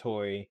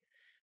exclamatory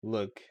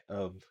look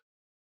of.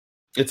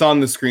 It's on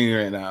the screen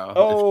right now.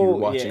 Oh, if you're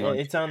watching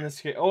it's on the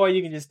screen. Or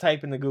you can just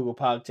type in the Google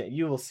PogChamp.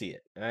 You will see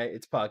it. All right,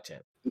 it's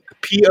PogChamp.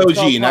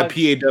 POG, not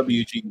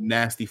PAWG.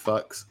 Nasty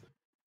fucks.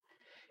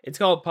 It's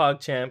called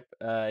PogChamp.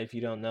 If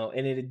you don't know,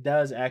 and it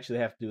does actually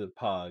have to do with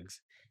Pogs.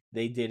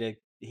 They did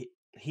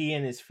he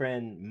and his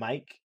friend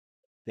Mike.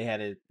 They had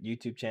a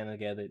YouTube channel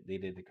together. They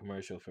did a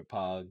commercial for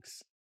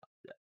Pogs.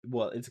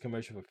 Well, it's a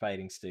commercial for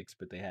fighting sticks,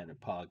 but they had a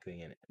Pog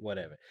thing in it.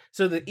 Whatever.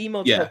 So the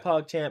emote's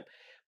called PogChamp.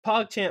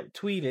 PogChamp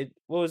tweeted.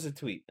 What was the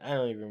tweet? I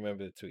don't even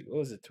remember the tweet. What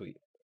was the tweet?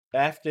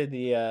 After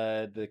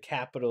the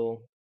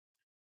Capitol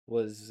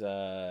was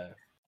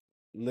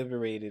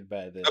liberated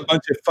by a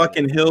bunch of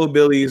fucking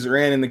hillbillies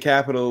ran in the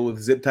Capitol with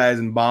zip ties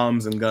and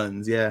bombs and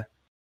guns. Yeah.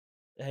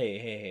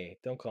 Hey!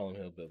 Don't call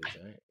them hillbillies,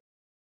 all right?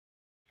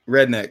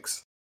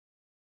 Rednecks.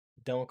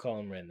 Don't call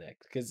them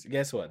rednecks, because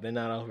guess what? They're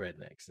not all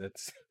rednecks.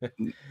 That's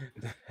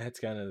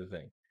kind of the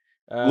thing.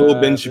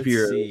 Little Ben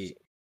Shapiro.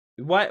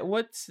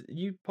 What's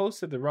you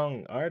posted the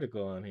wrong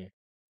article on here?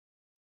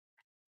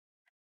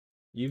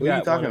 What are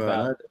you talking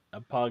about?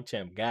 A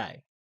PogChamp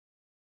guy.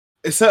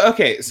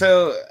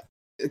 So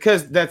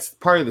because that's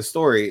part of the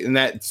story, and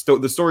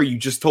the story you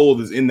just told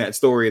is in that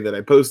story that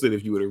I posted.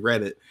 If you would have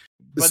read it,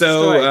 but the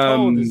story I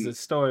told is the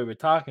story we're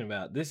talking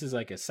about. This is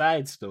like a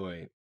side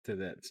story to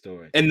that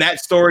story, and that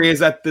story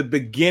is at the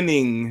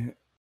beginning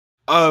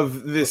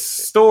of this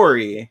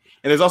story,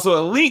 and there's also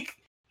a link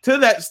to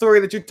that story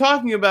that you're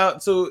talking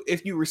about. So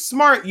if you were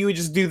smart, you would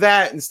just do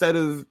that instead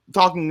of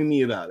talking to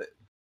me about it,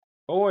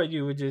 or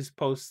you would just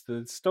post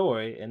the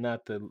story and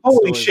not the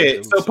holy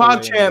shit. So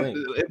PogChamp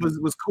it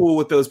was cool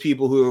with those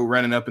people who were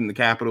running up in the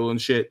Capitol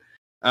and shit,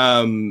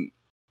 and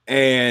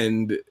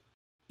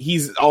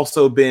he's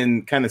also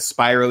been kind of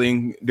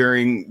spiraling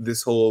during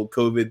this whole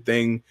COVID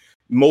thing.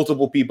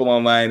 Multiple people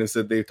online have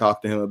said they've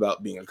talked to him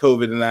about being a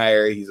COVID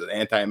denier. He's an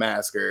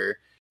anti-masker.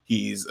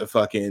 He's a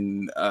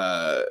fucking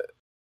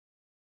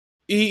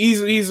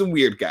he's a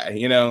weird guy,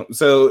 you know.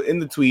 So in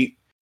the tweet,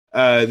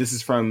 this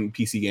is from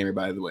PC Gamer,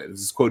 by the way.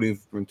 This is quoting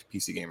from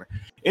PC Gamer.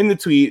 In the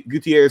tweet,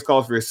 Gutierrez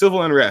called for a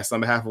civil unrest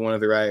on behalf of one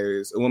of the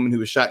rioters, a woman who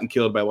was shot and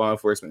killed by law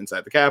enforcement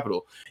inside the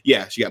Capitol.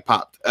 Yeah, she got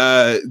popped.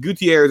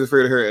 Gutierrez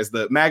referred to her as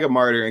the MAGA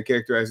martyr and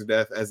characterized her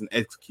death as an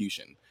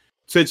execution.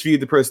 Twitch viewed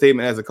the pro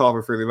statement as a call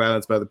for further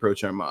violence by the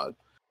PogChamp mod.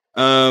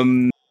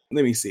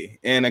 Let me see.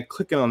 And I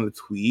click on the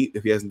tweet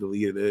if he hasn't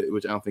deleted it,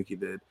 which I don't think he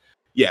did.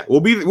 Yeah, will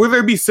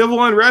there be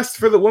civil unrest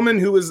for the woman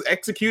who was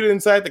executed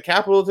inside the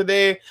Capitol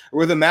today,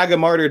 or will the MAGA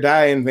martyr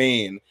die in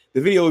vain?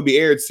 The video will be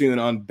aired soon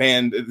on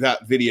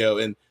band.video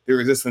and the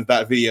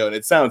resistance.video, and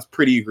it sounds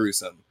pretty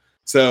gruesome.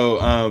 So,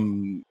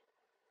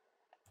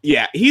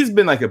 yeah, he's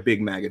been like a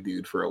big MAGA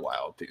dude for a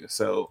while too.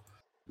 So,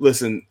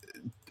 listen,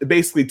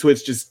 basically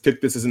Twitch just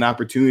took this as an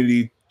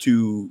opportunity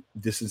to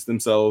distance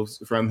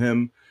themselves from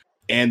him,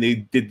 and they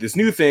did this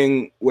new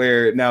thing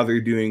where now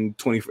they're doing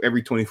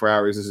every 24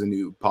 hours is a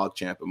new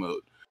PogChamp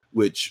emote,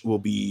 which will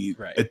be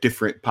a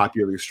different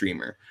popular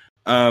streamer.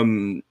 So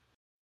and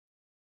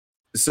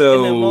the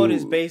emote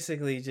is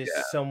basically just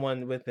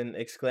someone with an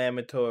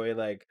exclamatory,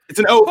 like, it's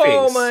an O face.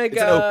 Oh my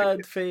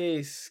god,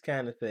 face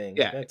kind of thing.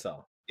 Yeah, that's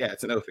all. Yeah,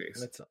 it's an O face.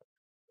 That's all.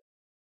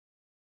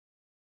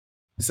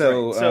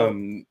 So,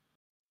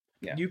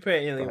 you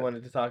apparently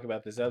wanted to talk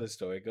about this other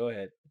story. Go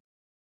ahead.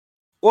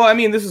 Well, I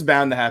mean, this is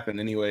bound to happen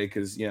anyway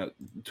because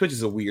Twitch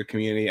is a weird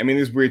community. I mean,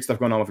 there's weird stuff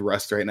going on with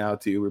Rust right now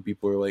too, where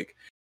people are like,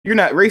 "You're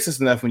not racist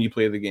enough when you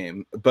play the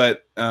game,"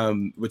 but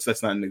which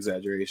that's not an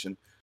exaggeration.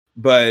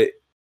 But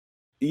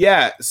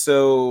yeah,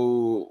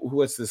 so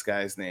what's this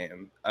guy's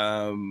name?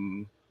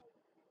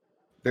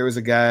 There was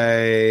a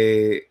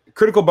guy,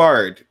 Critical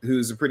Bard,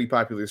 who's a pretty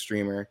popular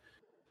streamer.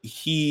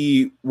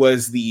 He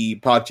was the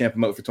PogChamp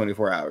emote for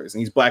 24 hours, and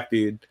he's black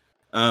dude.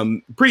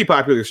 Pretty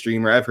popular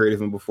streamer. I've heard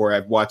of him before.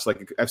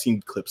 I've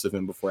seen clips of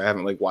him before. I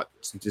haven't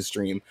watched his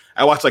stream.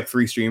 I watched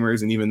 3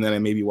 streamers, and even then I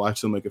maybe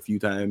watched them a few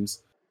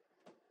times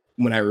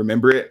when I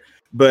remember it.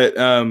 But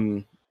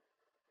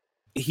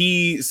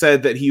he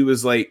said that he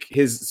was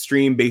his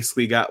stream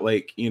basically got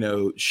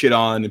shit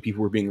on, and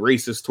people were being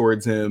racist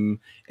towards him,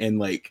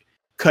 and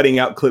cutting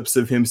out clips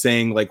of him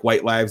saying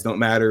white lives don't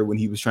matter when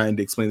he was trying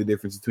to explain the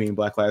difference between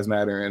Black Lives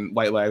Matter and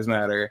White Lives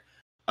Matter.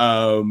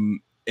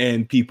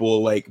 And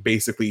people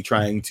basically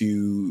trying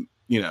to,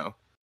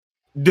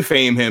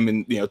 defame him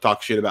and,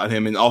 talk shit about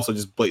him, and also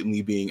just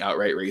blatantly being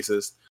outright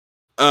racist.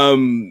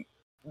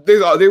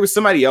 There was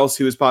somebody else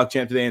who was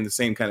PogChamp today, and the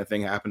same kind of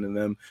thing happened to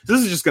them. So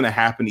this is just going to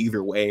happen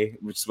either way,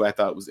 which is what I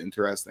thought was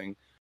interesting.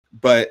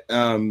 But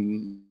I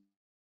don't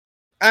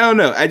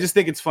know. I just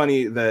think it's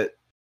funny that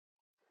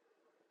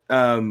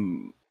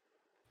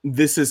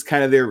this is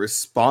kind of their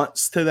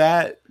response to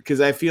that,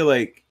 because I feel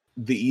like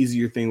the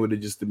easier thing would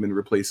have just been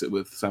replace it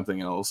with something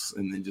else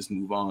and then just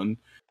move on.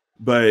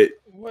 But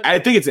I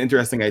think it's an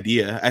interesting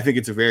idea. I think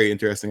it's a very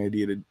interesting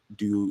idea to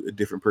do a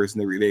different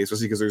person every day,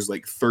 especially because there's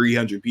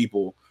 300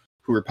 people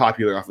who are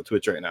popular off of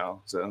Twitch right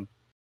now. So,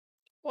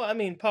 well, I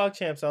mean,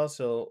 PogChamp's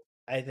also,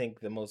 I think,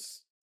 the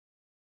most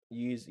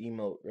used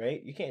emote,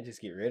 right? You can't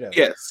just get rid of it.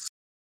 Yes.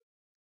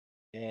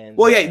 And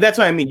well, yeah, that's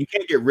what I mean. You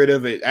can't get rid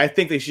of it. I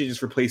think they should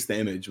just replace the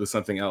image with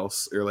something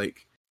else, or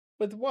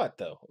with what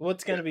though?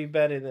 What's going to be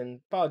better than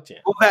PogChamp?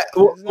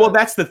 Well,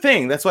 that's the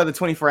thing. That's why the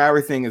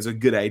 24-hour thing is a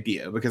good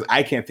idea, because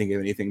I can't think of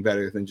anything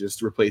better than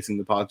just replacing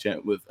the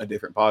PogChamp with a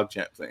different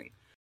PogChamp thing.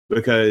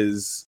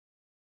 Because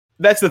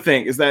that's the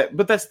thing.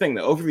 But that's the thing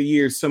though. Over the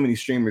years, so many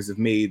streamers have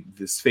made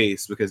this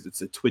face because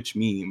it's a Twitch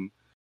meme.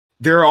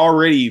 There are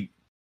already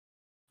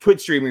Twitch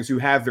streamers who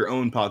have their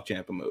own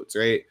PogChamp emotes,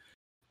 right?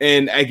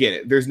 And I get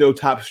it. There's no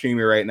top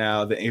streamer right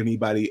now that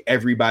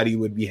everybody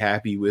would be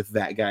happy with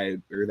that guy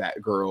or that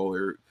girl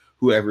or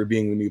whoever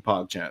being the new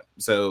PogChamp.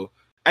 So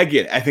I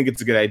get it. I think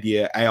it's a good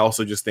idea. I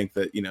also just think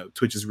that,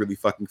 Twitch is really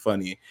fucking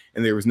funny,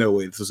 and there was no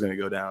way this was going to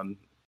go down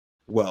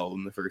well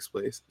in the first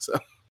place. So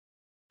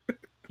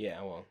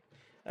yeah, well,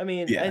 I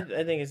mean, yeah.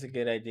 I think it's a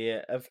good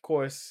idea. Of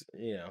course,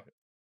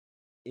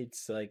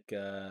 it's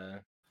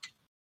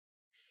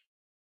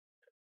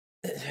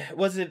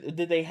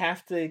did they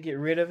have to get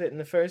rid of it in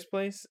the first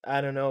place?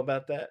 I don't know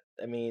about that.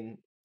 I mean,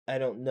 I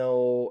don't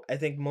know. I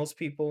think most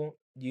people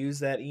use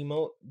that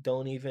emote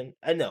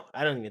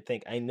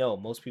I know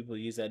most people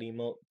use that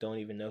emote don't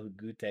even know who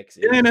Gootecks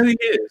is. They don't know who he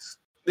is.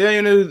 They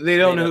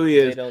don't know who he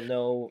is. They don't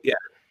know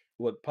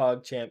what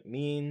PogChamp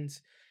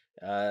means.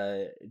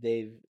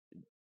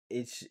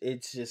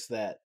 It's just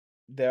that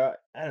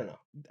I don't know.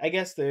 I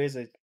guess there is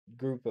a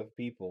group of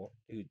people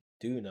who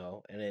do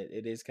know, and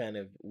it is kind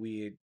of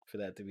weird for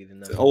that to be the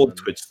number. It's an old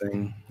Twitch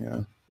thing.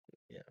 Yeah,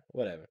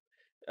 whatever.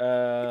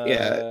 I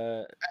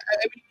mean,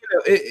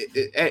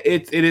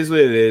 it is what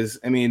it is.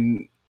 I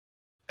mean,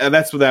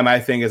 that's what my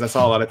thing is. I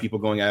saw a lot of people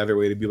going out of their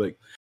way to be like,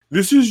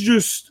 this is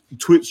just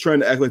Twitch trying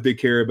to act like they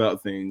care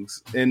about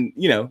things, and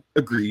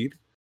agreed.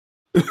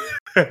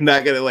 I'm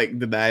not gonna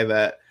deny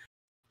that,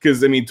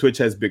 because I mean, Twitch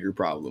has bigger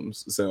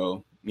problems.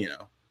 So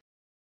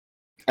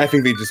I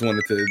think they just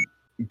wanted to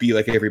be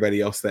like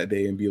everybody else that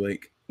day and be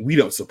like, we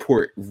don't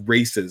support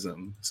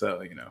racism.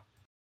 So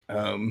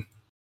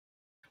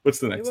what's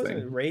the next thing?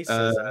 It wasn't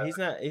racism.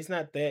 He's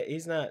not that.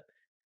 He's not.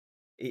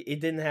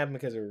 It didn't happen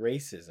because of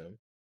racism.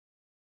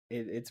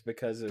 It's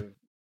because of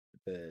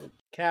the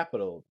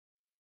Capitol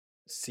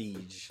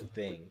siege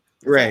thing.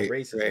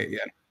 It's right.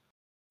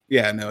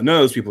 Yeah. No, none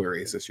of those people are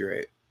racist. You're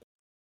right.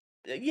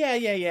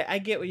 Yeah. I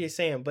get what you're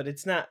saying, but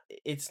it's not.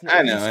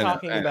 I know. He's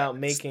talking about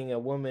making a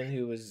woman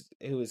who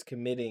was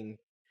committing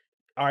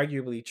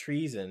arguably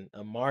treason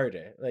a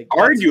martyr.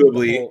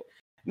 Arguably.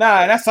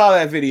 Nah, and I saw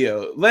that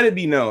video. Let it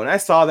be known, I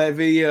saw that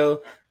video.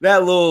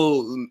 That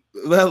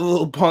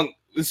little punk,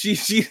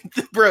 she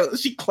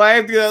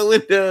climbed through that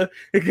window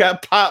and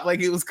got popped like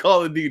it was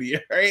Call of Duty.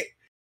 Right?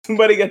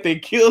 Somebody got their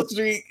kill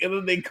streak, and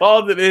then they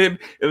called it in,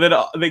 and then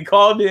they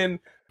called in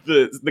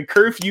the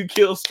curfew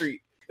kill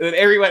streak, and then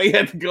everybody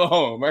had to go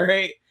home. All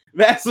right,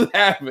 that's what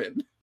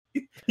happened.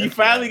 He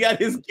finally got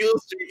his kill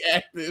streak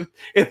active,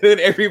 and then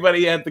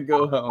everybody had to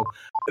go home.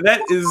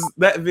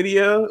 That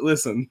video.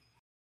 Listen,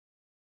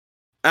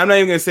 I'm not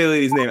even gonna say the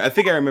lady's name. I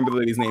think I remember the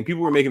lady's name.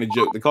 People were making a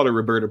joke. They called her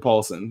Roberta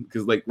Paulson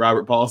because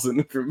Robert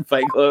Paulson from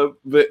Fight Club.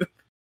 But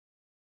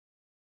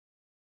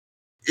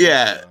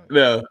yeah,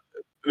 no,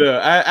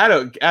 I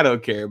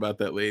don't care about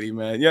that lady,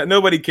 man. Yeah,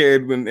 nobody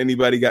cared when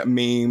anybody got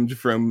maimed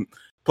from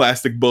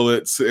plastic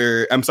bullets,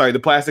 or I'm sorry, the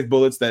plastic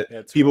bullets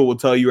that people will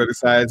tell you are the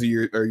size of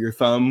your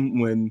thumb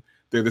when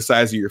They're the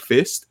size of your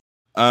fist.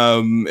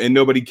 And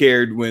nobody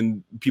cared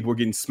when people were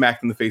getting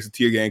smacked in the face with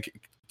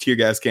tear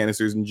gas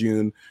canisters in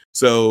June.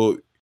 So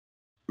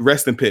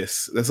rest in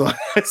piss. That's all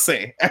I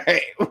say. All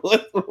right,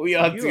 what we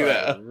on You to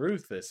are now?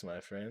 ruthless,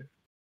 my friend.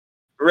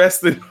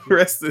 Rest in.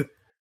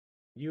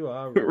 You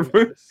are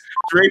ruthless.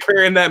 Drake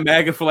her in that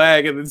MAGA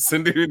flag and then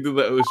send her into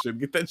the ocean.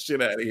 Get that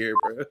shit out of here,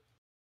 bro.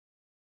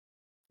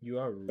 You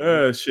are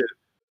Oh shit.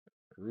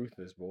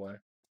 ruthless, boy.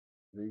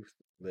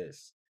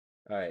 Ruthless.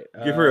 All right.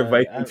 Give her a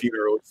Viking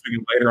funeral so we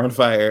can light her on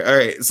fire. All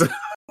right.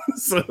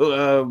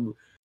 So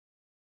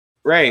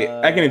right.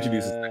 I can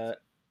introduce this.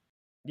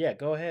 Yeah,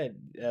 go ahead.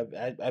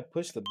 I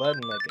pushed the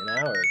button like an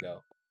hour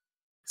ago.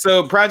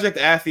 So Project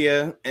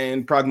Athia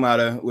and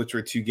Pragmata, which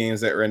were two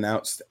games that were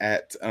announced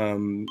at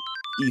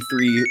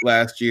E3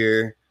 last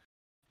year.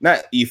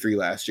 Not E3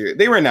 last year.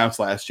 They were announced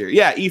last year.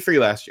 Yeah, E3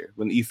 last year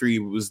when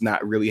E3 was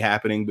not really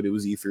happening, but it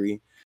was E3.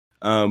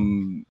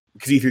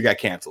 Because E3 got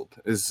canceled,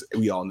 as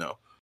we all know.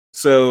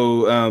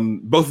 So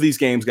both of these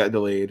games got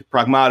delayed.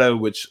 Pragmata,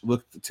 which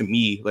looked to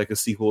me like a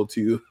sequel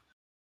to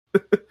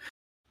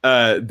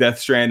Death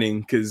Stranding,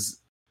 because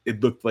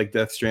it looked like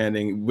Death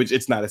Stranding, which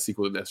it's not a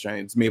sequel to Death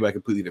Stranding. It's made by a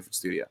completely different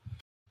studio.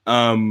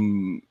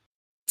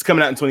 It's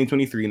coming out in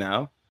 2023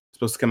 now. It's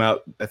supposed to come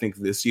out, I think,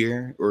 this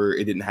year, or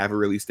it didn't have a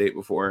release date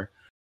before.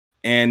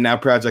 And now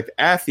Project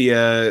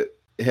Athia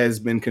has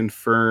been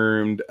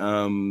confirmed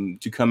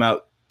to come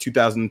out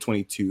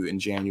 2022 in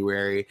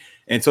January.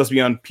 And it's supposed to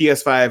be on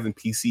PS5 and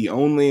PC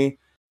only.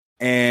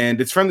 And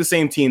it's from the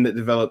same team that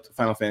developed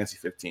Final Fantasy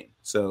 15.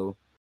 So,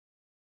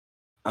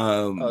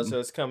 so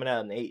it's coming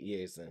out in 8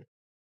 years then.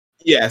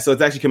 Yeah, so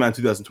it's actually coming out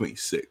in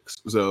 2026.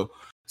 So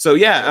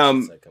yeah,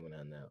 coming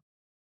out now.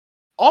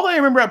 All I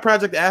remember about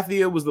Project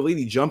Athia was the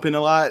lady jumping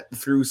a lot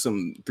through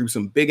some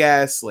big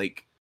ass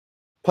like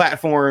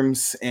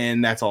platforms,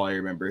 and that's all I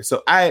remember.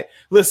 So I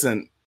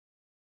haven't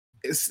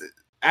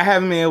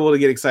been able to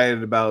get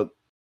excited about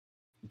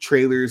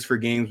trailers for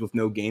games with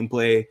no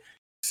gameplay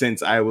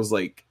since I was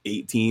like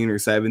 18 or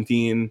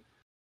 17.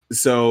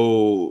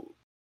 So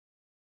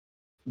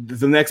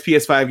the next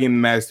PS5 game that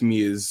matters to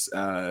me is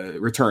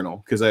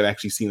Returnal, because I've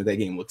actually seen what that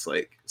game looks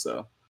like.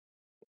 So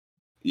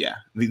yeah,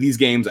 these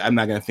games, I'm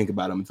not going to think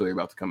about them until they're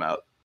about to come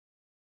out.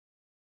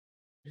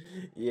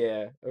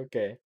 Yeah,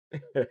 okay.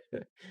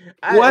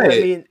 What? I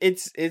mean,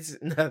 it's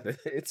nothing.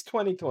 It's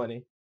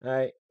 2020,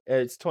 right?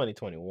 It's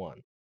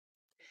 2021.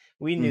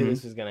 We knew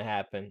this was going to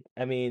happen.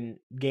 I mean,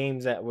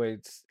 games that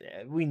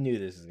we knew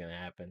this was going to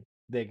happen.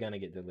 They're going to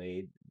get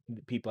delayed.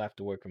 People have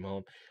to work from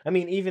home. I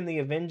mean, even the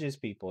Avengers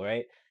people,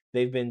 right?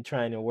 They've been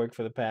trying to work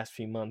for the past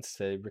few months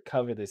to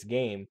recover this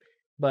game,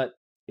 but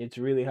it's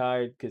really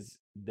hard because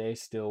they're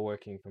still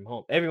working from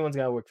home. Everyone's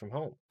got to work from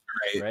home,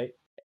 right?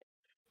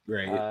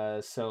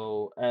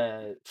 So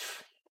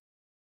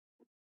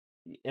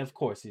of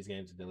course these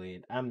games are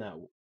delayed. I'm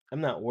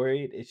not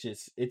worried. It's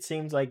just it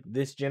seems like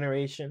this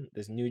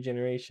new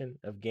generation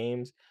of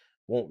games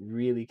won't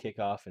really kick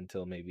off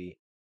until maybe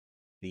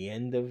the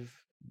end of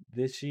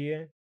this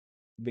year,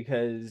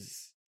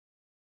 because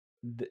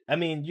I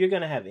mean, you're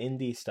gonna have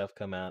indie stuff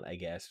come out, I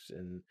guess,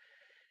 and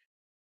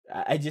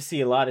I just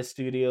see a lot of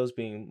studios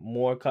being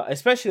more,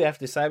 especially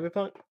after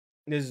Cyberpunk.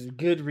 There's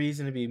good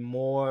reason to be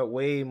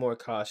way more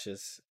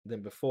cautious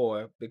than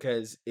before,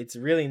 because it's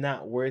really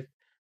not worth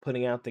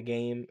putting out the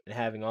game and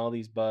having all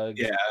these bugs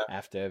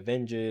after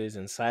Avengers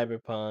and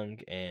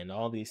Cyberpunk and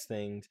all these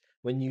things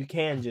when you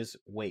can just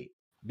wait,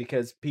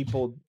 because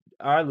people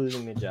are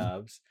losing their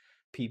jobs,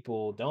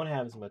 people don't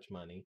have as much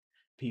money,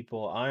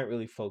 people aren't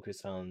really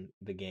focused on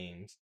the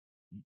games.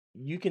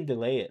 You can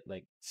delay it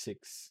like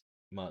 6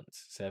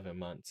 months, 7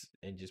 months,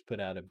 and just put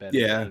out a better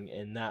thing,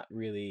 and not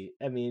really.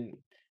 I mean,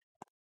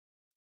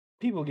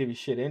 people give you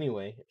shit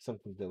anyway if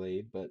something's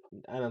delayed, but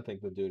I don't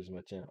think they'll do it as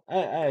much now.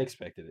 I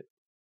expected it.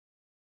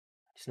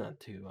 It's not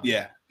too.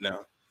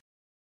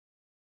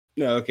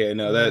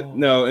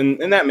 No,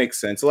 and that makes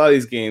sense. A lot of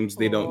these games,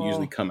 they don't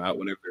usually come out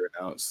whenever they're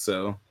announced.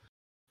 So,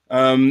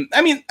 I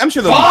mean, I'm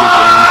sure they'll be good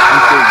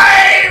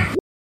games.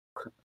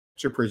 I'm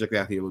sure Project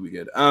Athia will be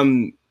good.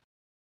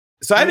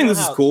 So I think this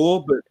is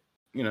cool, but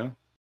you know,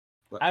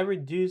 I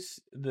reduced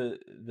the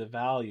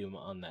volume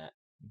on that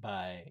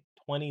by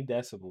 20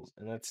 decibels,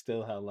 and that's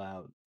still how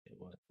loud it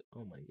was.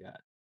 Oh my god!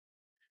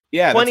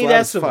 Yeah, 20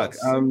 decibels. Fuck.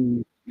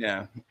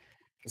 Yeah.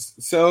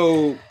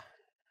 So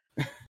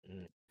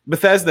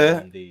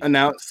Bethesda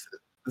announced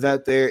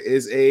that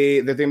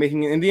they're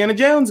making an Indiana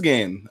Jones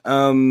game.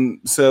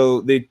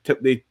 So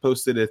they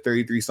posted a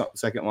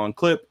 33-second long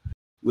clip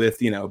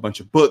with a bunch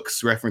of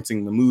books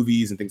referencing the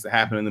movies and things that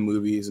happen in the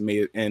movies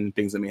and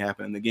things that may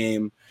happen in the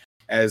game,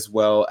 as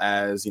well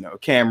as a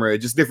camera,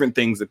 just different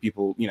things that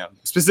people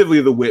specifically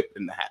the whip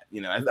and the hat.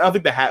 I don't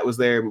think the hat was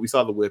there, but we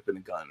saw the whip and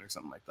a gun or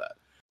something like that.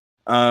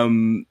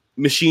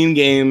 Machine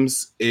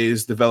Games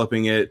is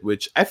developing it,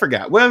 which I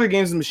forgot what other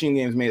games the Machine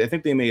Games made. I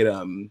think they made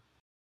I'm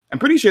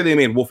pretty sure they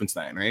made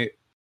Wolfenstein, right?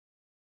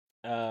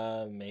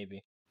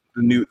 Maybe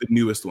the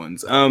newest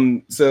ones.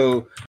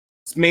 So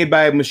it's made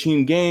by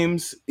Machine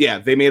Games. Yeah,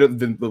 they made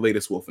the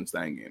latest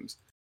Wolfenstein games.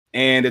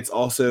 and it's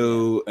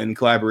also in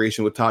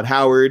collaboration with Todd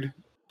Howard.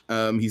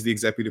 He's the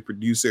executive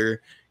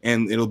producer,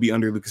 and it'll be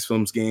under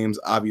Lucasfilms Games,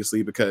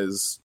 obviously,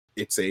 because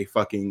it's a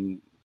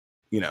fucking,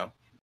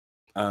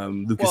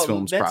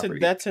 Lucasfilms property.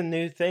 That's a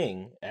new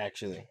thing,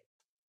 actually.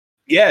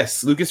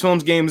 Yes,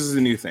 Lucasfilms Games is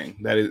a new thing.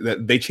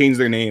 That they changed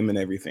their name and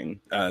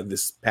everything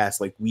this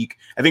past week.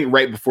 I think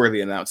right before they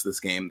announced this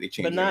game, they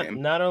changed their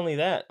name. Not only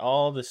that,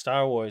 all the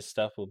Star Wars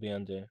stuff will be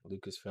under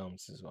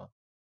Lucasfilms as well.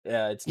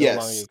 It's no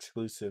longer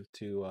exclusive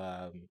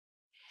to.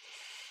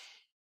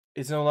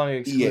 It's no longer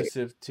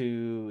exclusive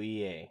to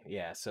EA.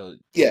 Yeah, so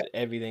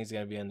everything's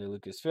gonna be under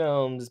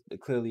Lucasfilms.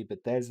 But clearly,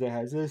 Bethesda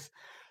has this.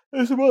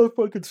 There's a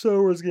motherfucking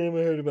Star Wars game I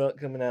heard about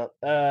coming out.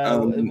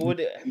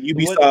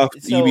 Ubisoft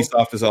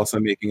is also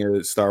making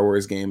a Star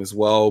Wars game as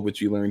well,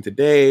 which you learned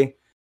today.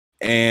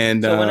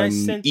 And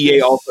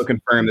EA also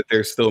confirmed that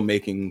they're still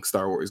making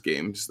Star Wars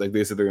games. Like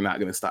they said, they're not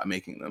going to stop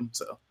making them.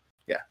 So,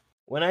 yeah.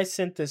 When I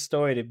sent this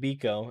story to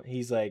Biko,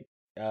 he's like,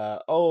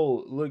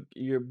 "Oh, look,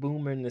 you're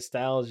boomer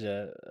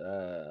nostalgia,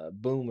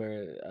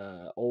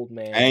 old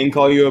man." I didn't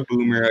call you a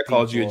boomer. I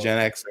called you a Gen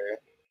Xer.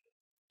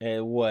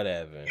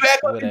 Whatever. You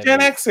act like a Gen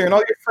Xer, and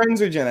all your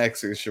friends are Gen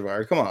Xers,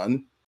 Shavar. Come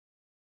on.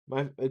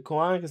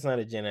 Kawanka's not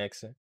a Gen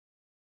Xer.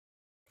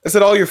 I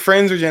said all your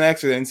friends are Gen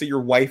Xer, and say your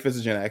wife is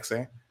a Gen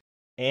Xer.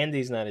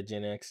 Andy's not a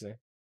Gen Xer.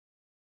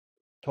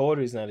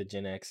 Toru's not a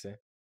Gen Xer.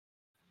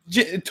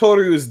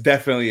 Toru is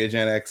definitely a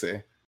Gen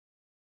Xer.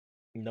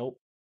 Nope.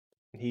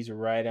 He's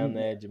right on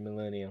the edge of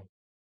millennial.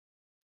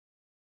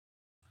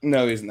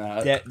 No, he's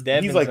not.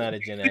 Devin's not a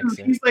Gen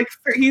Xer.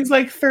 He's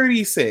like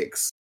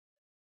 36.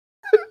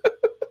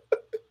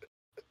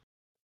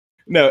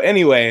 No,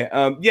 anyway,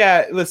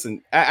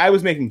 listen, I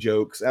was making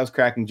jokes. I was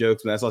cracking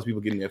jokes, and I saw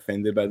people getting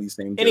offended by these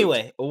same jokes.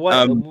 Anyway,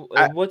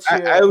 what's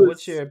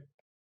your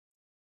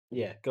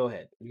Yeah, go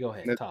ahead.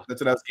 Talk.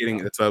 That's what I was getting.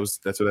 Talk.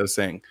 That's what I was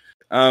saying.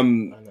 I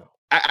know.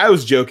 I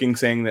was joking,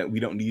 saying that we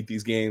don't need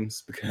these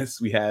games because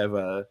we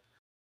have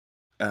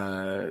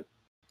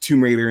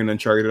Tomb Raider and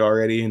Uncharted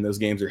already, and those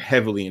games are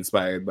heavily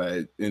inspired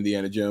by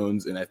Indiana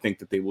Jones, and I think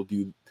that they will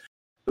do.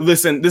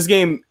 Listen, this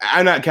game,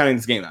 I'm not counting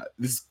this game out.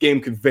 This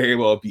game could very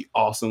well be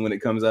awesome when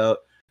it comes out,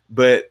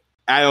 but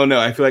I don't know.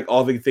 I feel like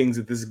all the things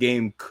that this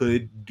game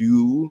could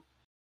do,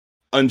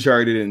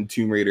 Uncharted and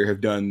Tomb Raider have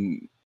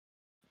done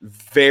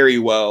very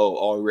well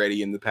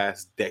already in the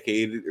past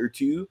decade or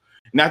two.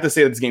 Not to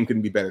say that this game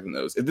couldn't be better than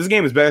those. If this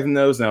game is better than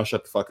those, then I'll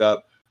shut the fuck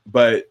up.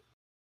 But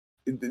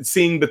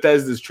seeing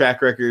Bethesda's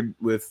track record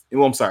with...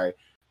 Well, I'm sorry.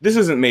 This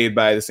isn't made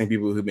by the same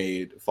people who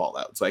made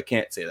Fallout, so I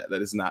can't say that.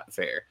 That is not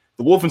fair.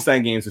 The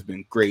Wolfenstein games have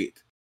been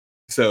great,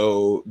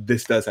 so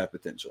this does have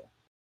potential.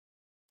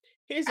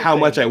 How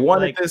much I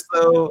wanted this,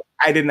 though,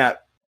 I did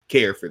not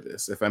care for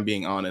this, if I'm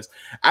being honest.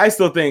 I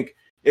still think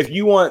if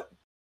you want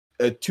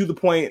a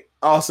to-the-point,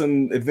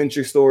 awesome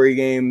adventure story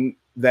game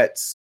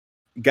that's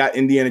got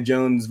Indiana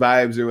Jones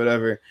vibes or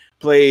whatever,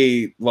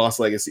 play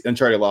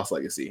Uncharted Lost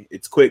Legacy.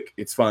 It's quick,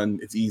 it's fun,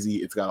 it's easy,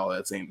 it's got all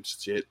that same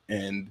shit,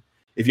 and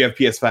if you have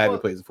PS5,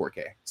 it plays in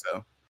 4K,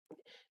 so...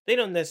 They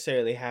don't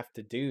necessarily have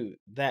to do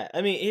that.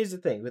 I mean, here's the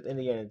thing with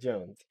Indiana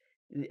Jones.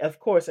 Of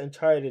course,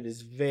 Uncharted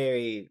is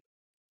very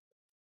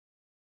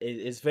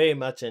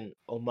much an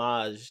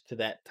homage to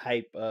that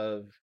type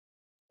of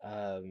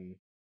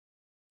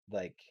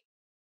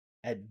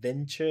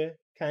adventure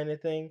kind of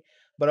thing.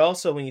 But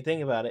also, when you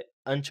think about it,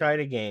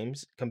 Uncharted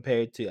games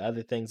compared to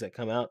other things that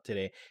come out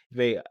today,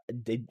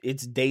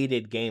 it's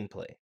dated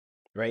gameplay,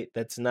 right?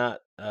 That's not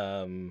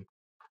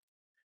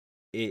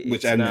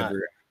which I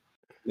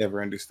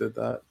never understood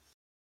that.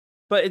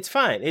 But it's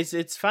fine.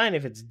 It's fine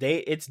if it's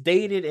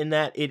dated in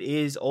that it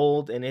is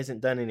old and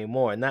isn't done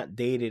anymore, not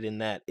dated in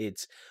that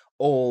it's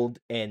old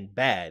and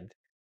bad.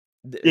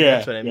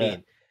 That's what I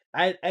mean.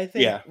 I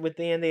think with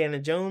the Indiana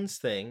Jones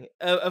thing,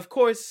 of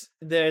course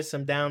there's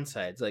some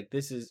downsides. Like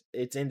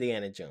it's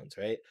Indiana Jones,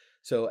 right?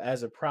 So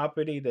as a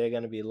property, there are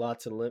going to be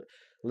lots of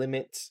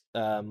limits,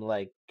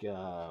 like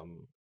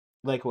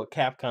what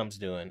Capcom's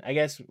doing. I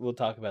guess we'll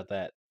talk about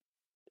that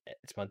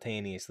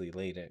spontaneously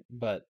later,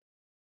 but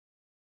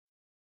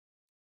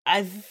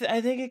I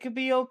think it could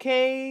be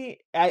okay.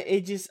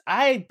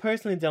 I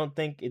personally don't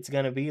think it's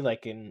gonna be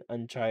like an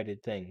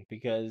Uncharted thing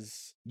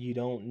because you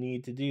don't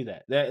need to do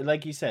that.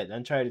 Like you said,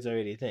 Uncharted's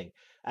already a thing.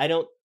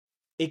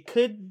 It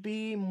could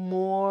be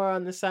more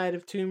on the side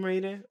of Tomb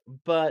Raider,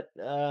 but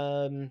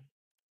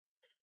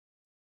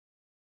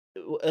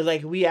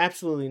we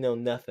absolutely know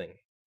nothing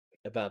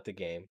about the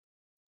game.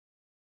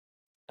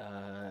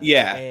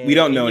 We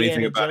don't know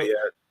anything about it yet.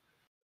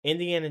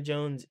 Indiana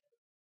Jones.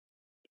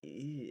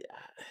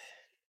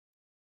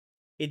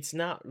 It's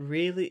not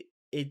really.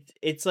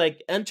 It's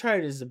like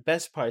Uncharted is the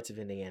best parts of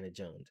Indiana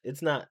Jones.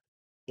 It's not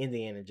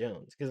Indiana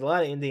Jones because a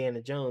lot of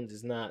Indiana Jones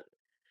is not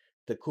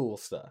the cool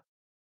stuff.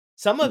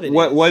 Some of it.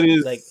 What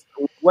is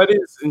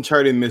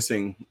Uncharted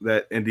missing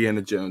that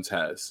Indiana Jones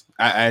has?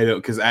 I don't,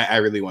 because I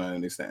really want to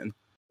understand.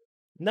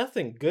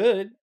 Nothing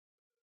good.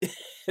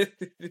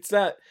 It's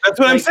not. That's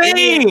what I'm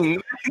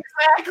saying.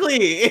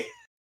 Exactly.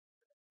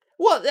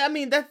 Well, I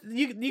mean that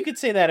you could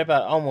say that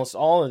about almost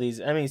all of these.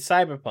 I mean,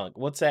 Cyberpunk.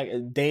 What's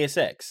that? Deus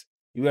Ex.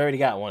 You already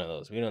got one of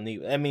those. We don't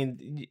need. I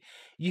mean,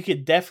 you could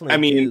I definitely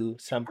mean, do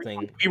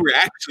something. we were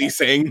actually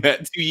saying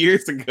that 2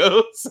 years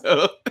ago.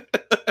 So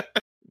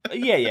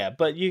Yeah,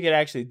 but you could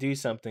actually do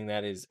something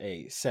that is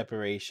a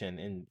separation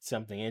and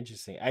something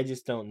interesting. I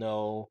just don't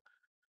know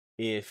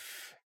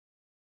if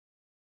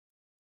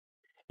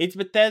it's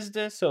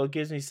Bethesda, so it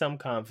gives me some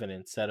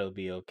confidence that it'll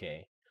be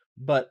okay.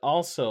 But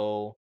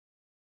also,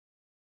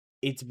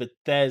 it's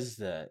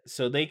Bethesda,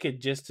 so they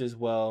could just as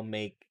well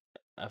make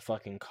a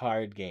fucking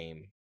card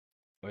game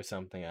or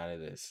something out of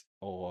this,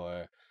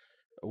 or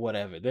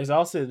whatever. There's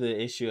also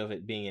the issue of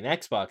it being an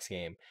Xbox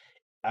game.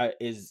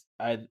 Is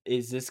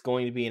this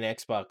going to be an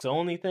Xbox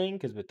only thing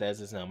because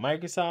Bethesda's now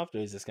Microsoft, or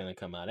is this going to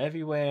come out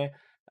everywhere?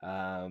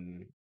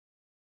 Um,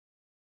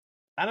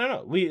 I don't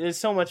know. There's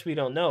so much we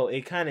don't know.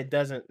 It kind of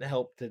doesn't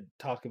help to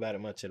talk about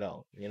it much at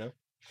all. You know,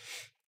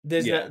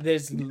 yeah,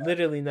 there's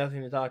literally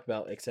nothing to talk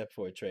about except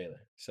for a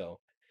trailer.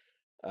 So,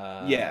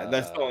 yeah,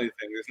 that's the only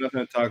thing. There's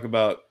nothing to talk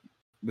about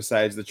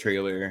besides the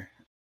trailer.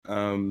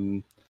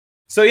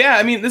 So yeah,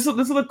 I mean, this will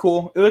look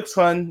cool. It looks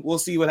fun. We'll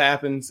see what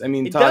happens. I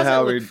mean, it Todd doesn't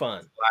Howard, look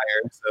fun.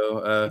 liar,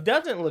 so It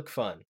doesn't look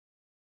fun.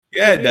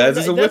 yeah, it does.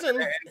 It's a It whip doesn't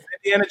look.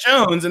 Indiana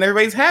Jones, and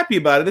everybody's happy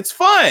about it. It's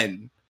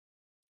fun.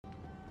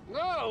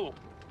 No,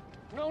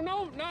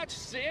 not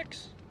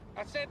 6.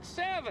 I said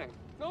 7.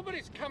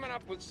 Nobody's coming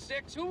up with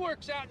 6. Who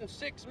works out in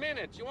 6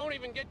 minutes? You won't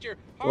even get your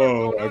heart.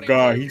 Oh going, my not even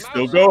God, your he's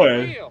still mouse on the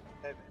going. wheel.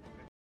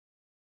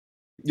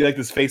 You like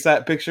this face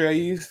app picture I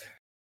used?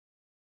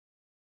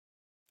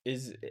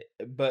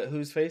 But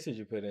whose face did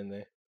you put in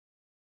there?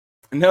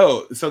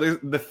 No, so there's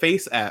the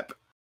face app.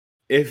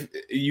 If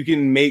you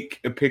can make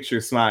a picture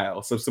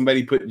smile, so if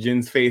somebody put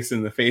Jin's face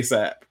in the face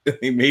app,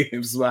 they made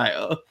him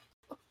smile.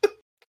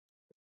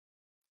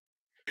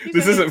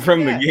 This isn't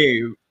from the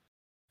game.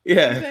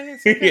 Yeah,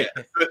 yeah.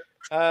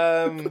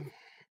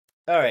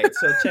 All right,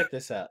 so check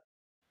this out.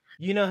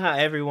 You know how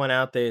everyone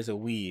out there is a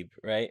weeb,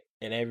 right?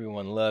 And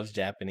everyone loves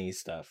Japanese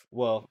stuff.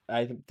 Well,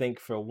 I think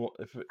for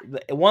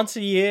once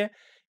a year,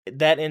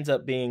 that ends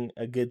up being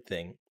a good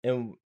thing.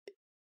 And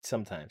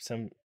sometimes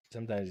it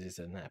just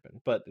doesn't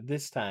happen. But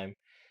this time,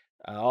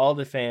 all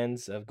the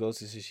fans of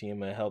Ghost of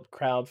Tsushima helped to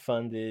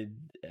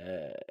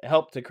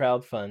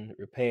crowdfund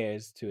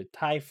repairs to a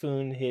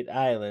typhoon hit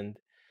island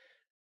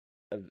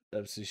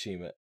of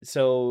Tsushima.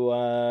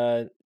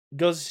 So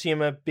Ghost of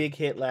Tsushima, big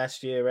hit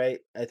last year, right?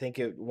 I think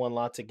it won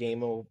lots of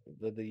Game of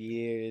the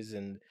Years,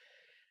 and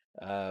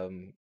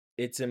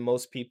it's in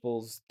most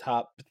people's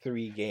top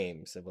 3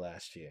 games of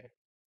last year.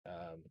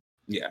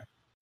 Yeah,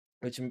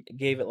 which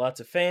gave it lots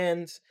of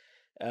fans.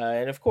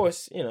 And of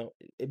course, you know,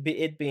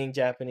 it being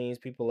Japanese,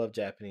 people love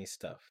Japanese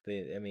stuff.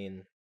 I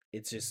mean,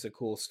 it's just a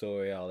cool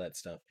story, all that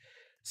stuff.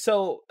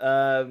 So,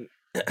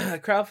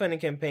 crowdfunding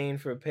campaign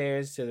for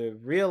repairs to the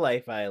real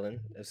life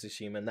island of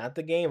Tsushima, not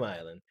the game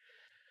island.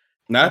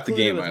 not the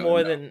Included game with island.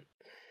 more no. than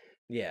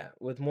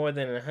with more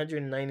than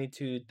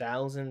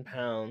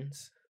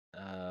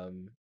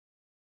 £192,000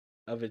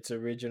 of its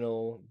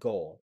original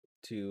goal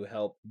to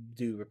help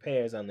do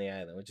repairs on the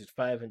island, which is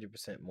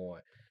 500%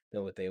 more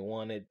than what they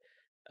wanted.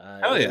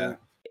 Hell yeah. It'll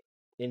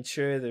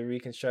ensure the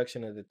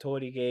reconstruction of the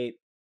Torii Gate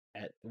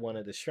at one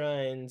of the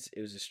shrines.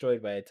 It was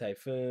destroyed by a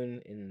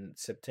typhoon in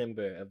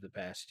September of the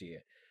past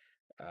year.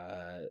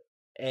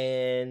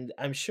 And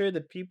I'm sure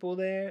the people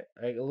there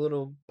are a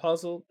little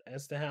puzzled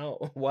as to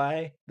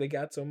why they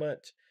got so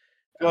much.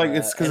 I feel like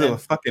it's because of a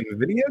fucking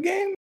video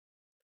game.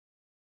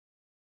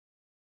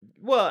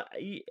 Well,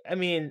 I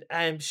mean,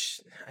 I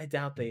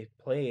doubt they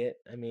play it.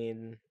 I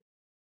mean,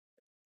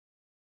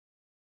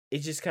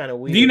 it's just kind of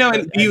weird. Do you know?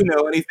 Do you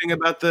know anything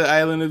about the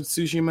island of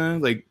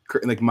Tsushima, like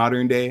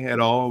modern day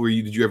at all?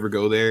 Did you ever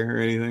go there or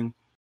anything?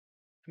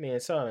 I mean, I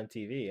saw it on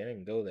TV. I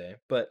didn't go there,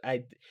 but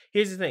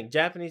here's the thing: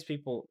 Japanese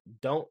people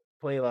don't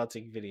play lots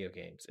of video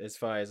games. As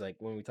far as like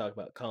when we talk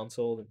about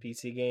console and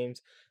PC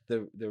games,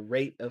 the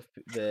rate of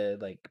the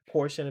like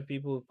portion of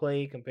people who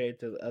play compared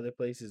to other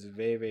places is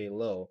very, very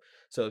low.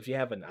 So if you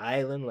have an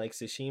island like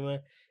Tsushima,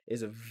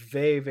 is a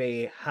very,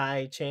 very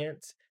high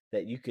chance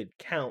that you could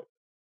count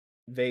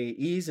very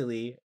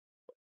easily,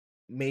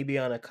 maybe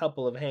on a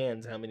couple of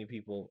hands, how many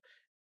people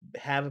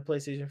have a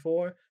PlayStation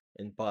 4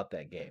 and bought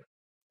that game.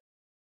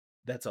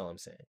 That's all I'm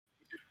saying.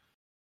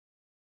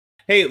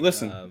 Hey,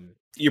 listen,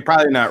 you're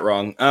probably not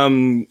wrong.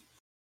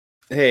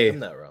 Hey, I'm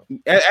not wrong.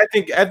 I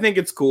think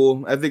it's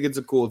cool. I think it's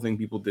a cool thing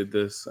people did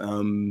this.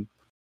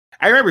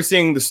 I remember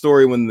seeing the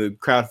story when the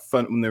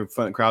crowdfunding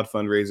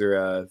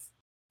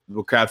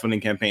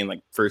campaign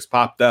like first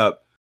popped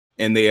up,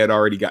 and they had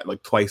already got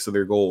like twice of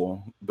their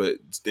goal. But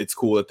it's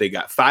cool that they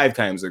got 5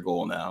 times their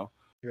goal now.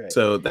 Right.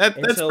 So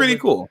that's pretty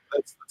cool.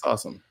 That's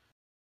awesome.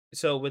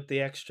 So with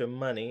the extra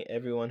money,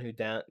 everyone who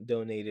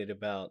donated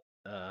about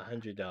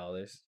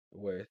 $100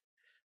 worth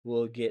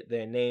will get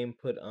their name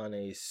put on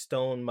a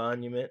stone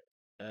monument.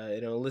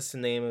 It'll list the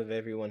name of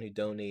everyone who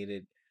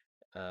donated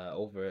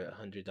over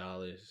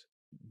 $100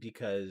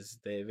 because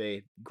they're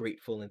very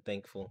grateful and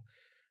thankful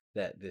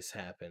that this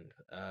happened.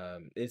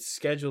 It's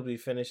scheduled to be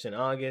finished in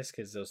August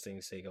because those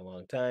things take a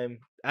long time.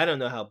 I don't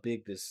know how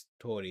big this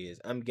story is.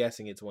 I'm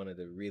guessing it's one of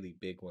the really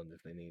big ones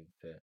if they need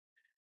to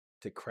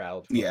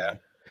crowdfund Yeah.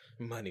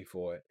 money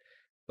for it.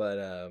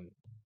 But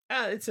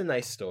it's a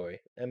nice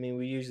story. I mean,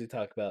 we usually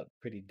talk about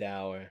pretty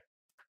dour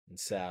and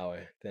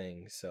sour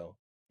things, so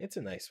it's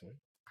a nice one.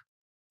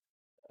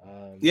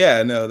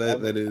 Yeah, no, I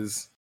that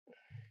is.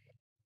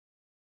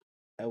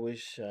 I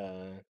wish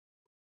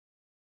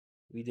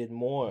we did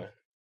more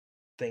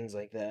things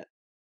like that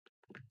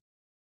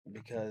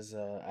because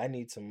I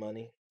need some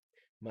money.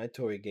 My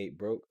Tory Gate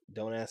broke.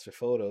 Don't ask for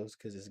photos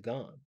because it's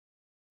gone.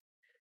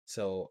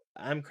 So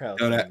I'm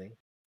Don't ha- crowdfunding.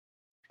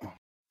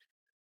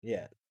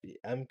 Yeah,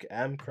 I'm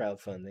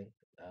crowdfunding.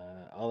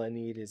 All I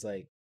need is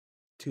like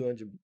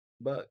 $200.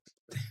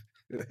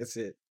 That's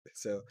it.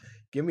 So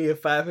give me a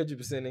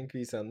 500%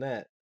 increase on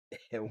that,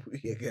 and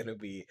we are gonna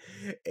be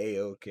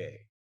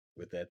a-okay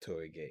with that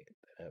Tory Gate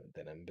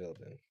that I'm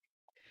building.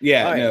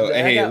 Yeah, All right, no.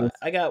 Hey,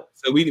 I got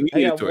so we I need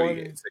a got Tory one.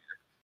 Gate.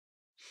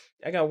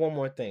 I got one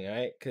more thing, all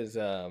right? Because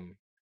I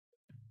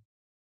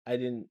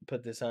didn't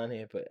put this on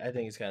here, but I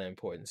think it's kind of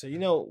important. So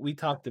we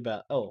talked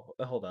about. Oh,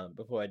 hold on.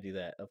 Before I do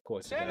that, of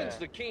course. Seven's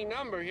the key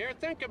number here.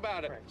 Think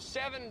about it.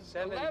 7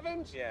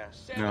 11s? Yeah.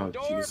 7 Oh,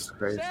 doors? Jesus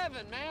Christ.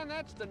 7, man,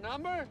 that's the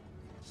number.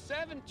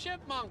 7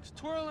 chipmunks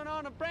twirling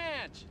on a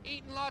branch,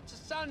 eating lots of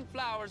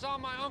sunflowers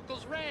on my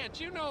uncle's ranch.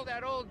 You know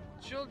that old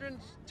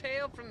children's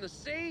tale from the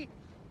sea?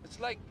 It's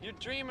like you're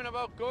dreaming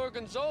about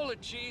gorgonzola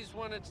cheese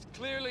when it's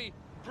clearly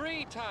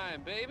brie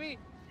time, baby.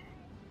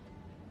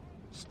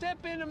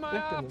 Step into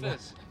my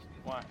office.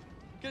 Why?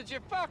 Because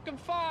you're fucking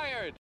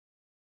fired.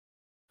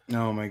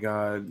 Oh my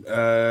God.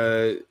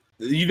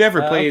 You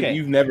never played. Okay.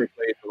 You've never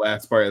played the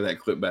last part of that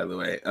clip, by the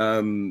way.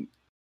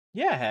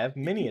 Yeah, I have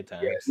many a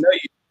times.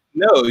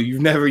 No,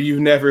 you've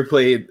never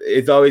played.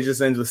 It always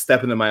just ends with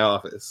 "step into my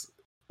office."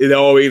 It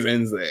always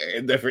ends there.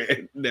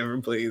 It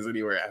never plays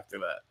anywhere after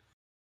that.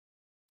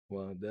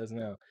 Well, it does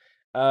now.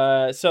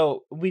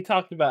 So we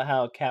talked about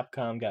how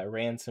Capcom got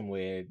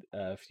ransomware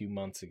a few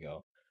months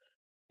ago,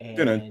 and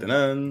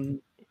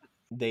Dun-dun-dun.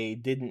 they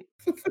didn't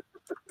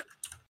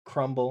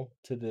crumble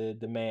to the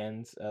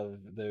demands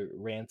of the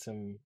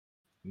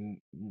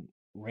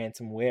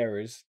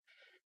ransomwarers.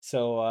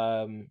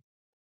 So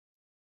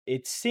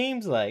it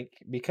seems like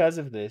because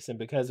of this and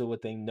because of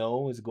what they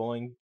know is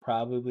going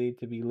probably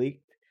to be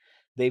leaked,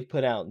 they've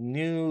put out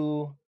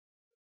new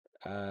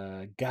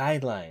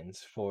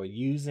guidelines for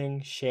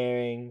using,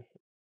 sharing,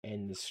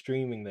 and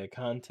streaming their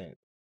content,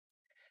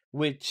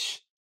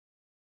 which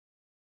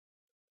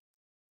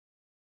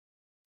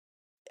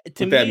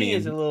to What that me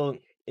is mean? a little.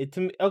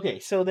 Okay,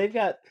 so they've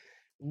got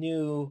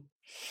new.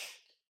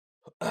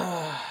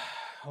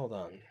 Hold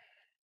on.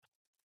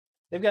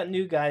 They've got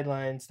new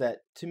guidelines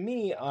that to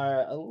me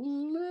are a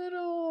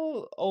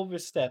little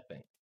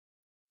overstepping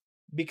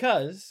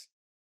because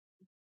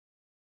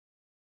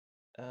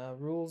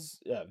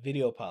rules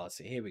video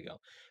policy, here we go,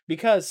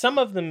 because some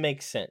of them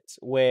make sense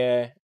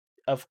where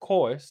of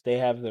course they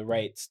have the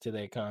rights to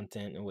their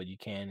content and what you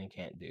can and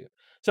can't do.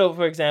 So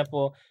for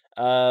example,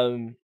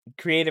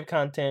 creative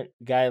content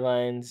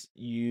guidelines,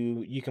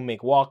 you can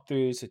make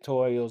walkthroughs,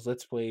 tutorials,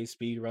 let's play,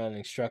 speed run,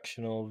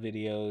 instructional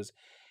videos,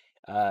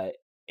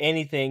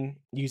 anything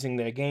using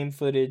their game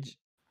footage.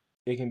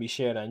 It can be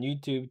shared on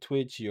YouTube,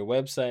 Twitch, your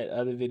website,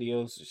 other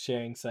videos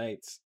sharing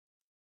sites.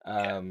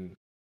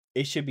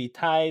 It should be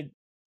tied.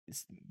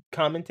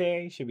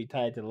 Commentary should be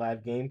tied to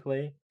live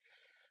gameplay,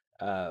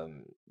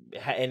 and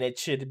it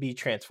should be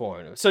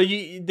transformative. So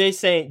they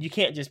say you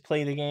can't just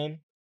play the game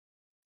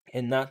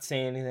and not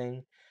say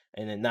anything,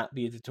 and then not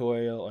be a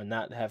tutorial or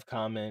not have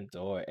comment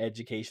or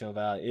educational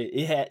value.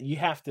 You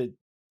have to.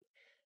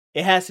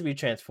 It has to be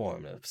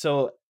transformative.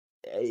 So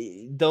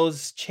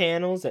those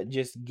channels that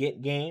just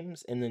get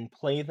games and then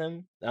play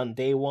them on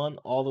day one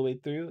all the way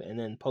through and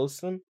then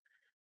post them,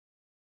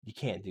 you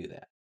can't do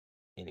that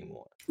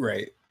anymore.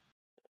 Right.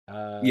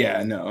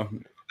 Yeah, no.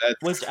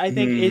 Which I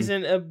think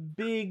isn't a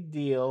big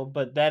deal,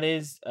 but that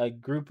is a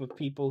group of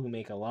people who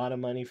make a lot of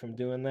money from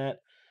doing that.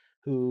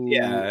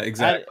 Yeah,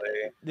 exactly.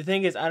 The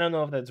thing is, I don't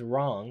know if that's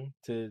wrong.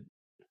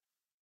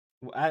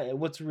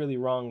 What's really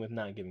wrong with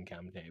not giving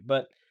commentary?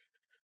 But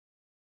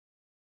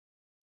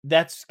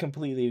that's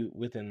completely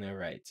within their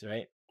rights,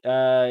 right?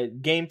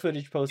 Game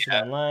footage posted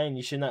online.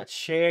 You should not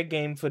share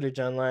game footage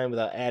online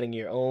without adding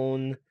your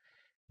own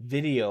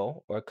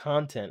video or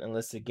content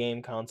unless the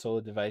game console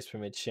or device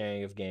permits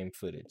sharing of game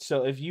footage.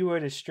 So if you were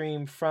to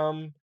stream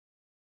from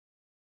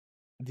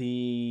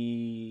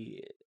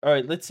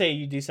let's say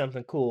you do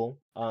something cool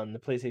on the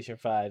PlayStation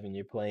 5 and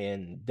you're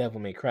playing Devil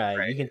May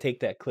Cry, you can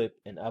take that clip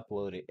and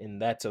upload it, and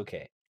that's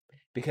okay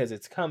because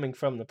it's coming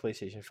from the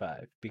PlayStation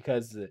 5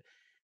 because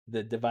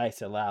the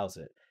device allows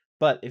it.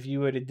 But if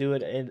you were to do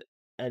it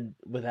and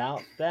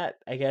without that,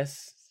 I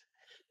guess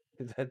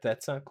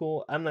that's not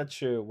cool. I'm not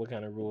sure what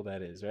kind of rule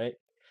that is, right?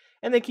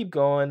 And they keep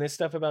going. There's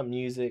stuff about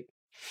music.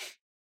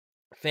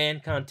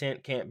 Fan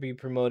content can't be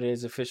promoted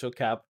as official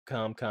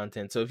Capcom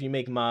content. So if you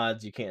make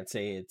mods, you can't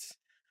say it's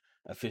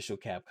official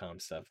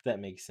Capcom stuff. That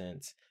makes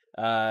sense.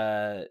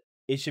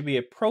 It should be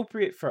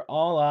appropriate for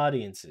all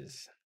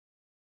audiences.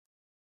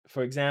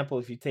 For example,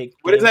 if you take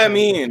What does game that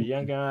content for mean?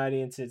 younger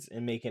audiences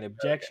and make it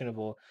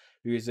objectionable,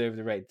 we reserve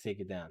the right to take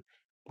it down.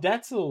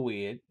 That's a little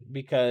weird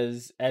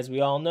because, as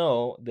we all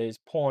know, there's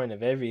porn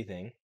of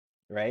everything,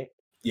 right?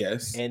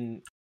 Yes.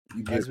 And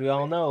as we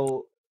all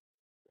know,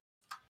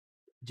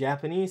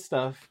 Japanese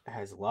stuff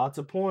has lots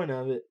of porn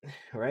of it,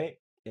 right?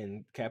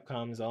 And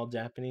Capcom is all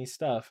Japanese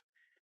stuff.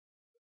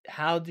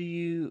 How do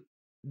you...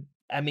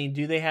 I mean,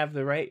 do they have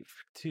the right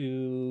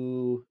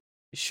to...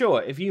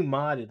 Sure, if you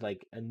modded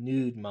like a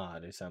nude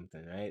mod or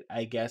something, right?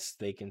 I guess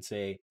they can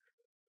say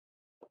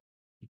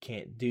you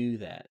can't do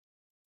that.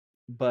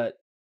 But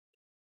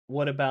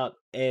what about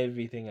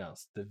everything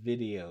else? The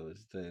videos,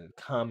 the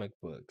comic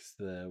books,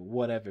 the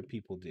whatever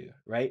people do,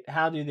 right?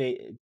 How do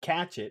they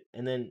catch it?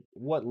 And then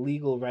what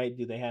legal right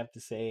do they have to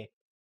say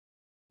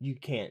you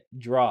can't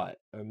draw it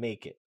or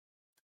make it?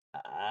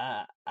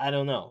 I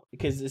don't know,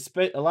 because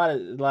a lot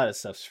of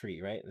stuff's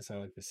free, right? It's not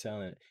like they're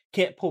selling it.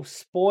 Can't post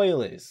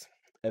spoilers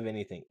of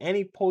anything.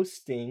 Any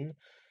posting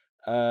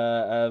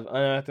of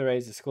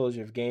unauthorized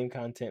disclosure of game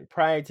content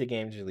prior to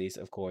game's release,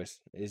 of course,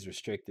 is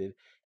restricted.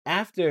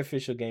 After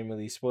official game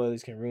release,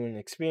 spoilers can ruin an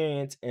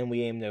experience, and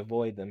we aim to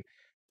avoid them.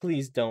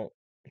 Please don't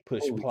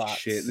push Holy plots.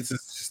 shit, this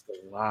is just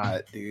a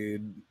lot,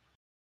 dude.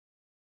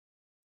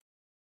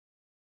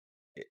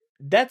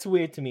 That's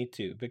weird to me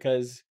too,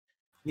 because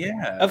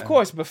Yeah. of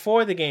course,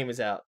 before the game is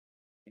out,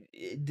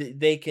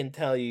 they can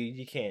tell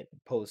you can't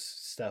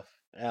post stuff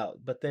out.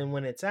 But then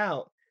when it's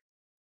out,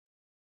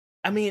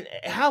 I mean,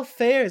 how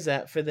fair is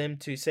that for them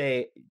to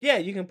say, yeah,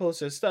 you can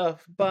post your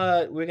stuff,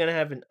 but we're going to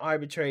have an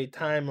arbitrary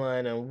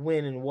timeline on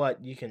when and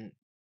what you can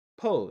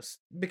post?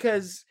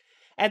 Because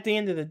at the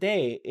end of the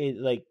day,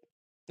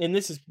 and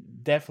this is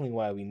definitely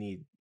why we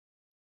need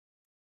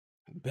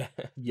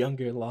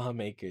younger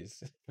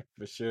lawmakers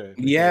for sure.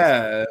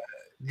 Yeah.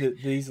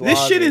 These This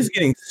laws shit is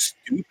getting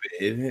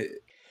stupid.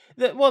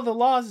 the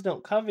laws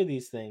don't cover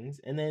these things,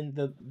 and then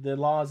the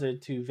laws are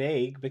too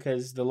vague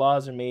because the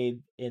laws are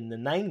made in the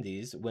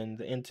 90s when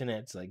the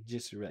internet's like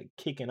just like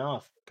kicking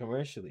off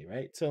commercially,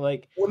 right? So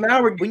like, Well,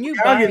 now we're when you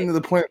now buy getting to the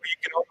point where you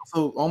can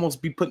also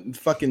almost be put in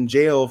fucking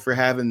jail for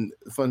having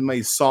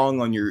somebody's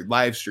song on your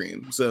live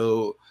stream.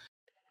 So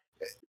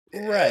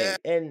right,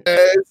 and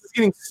it's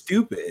getting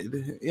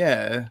stupid.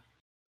 Yeah.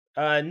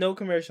 no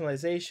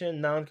commercialization,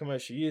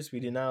 non-commercial use. We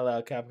do not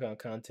allow Capcom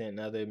content and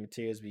other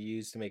materials be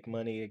used to make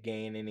money or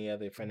gain any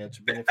other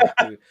financial benefit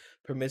through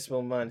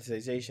permissible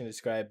monetization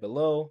described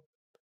below.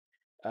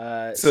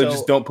 So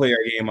just don't play our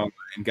game online.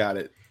 Got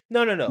it.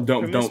 No.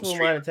 Don't Permissible stream.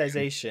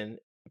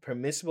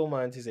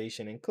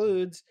 monetization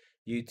includes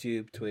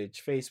YouTube,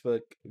 Twitch,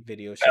 Facebook,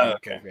 video sharing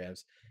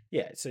programs.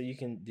 Yeah, so you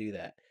can do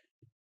that.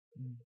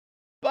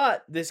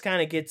 But this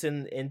kind of gets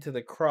into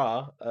the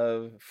craw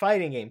of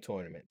fighting game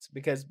tournaments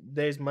because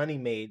there's money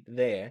made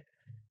there.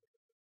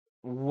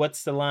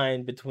 What's the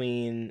line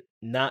between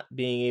not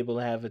being able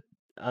to have an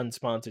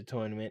unsponsored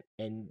tournament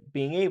and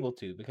being able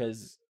to?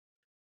 Because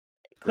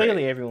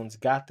clearly everyone's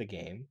got the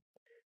game.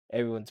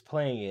 Everyone's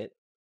playing it.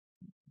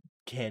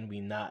 Can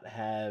we not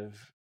have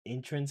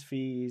entrance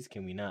fees?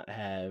 Can we not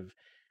have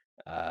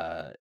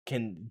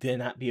can there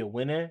not be a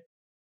winner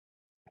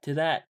to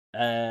that?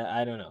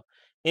 I don't know.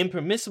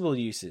 Impermissible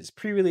uses.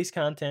 Pre-release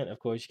content, of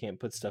course, you can't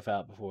put stuff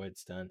out before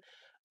it's done.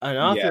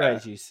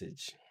 Unauthorized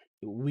usage.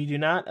 We do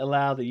not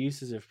allow the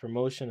uses of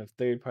promotion of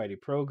third-party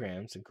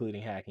programs,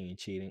 including hacking and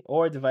cheating,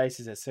 or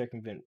devices that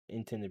circumvent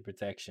intended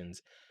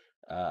protections,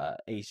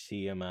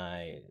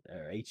 HDMI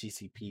or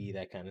HDCP,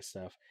 that kind of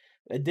stuff.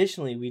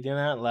 Additionally, we do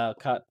not allow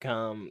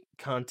Capcom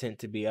content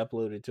to be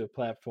uploaded to a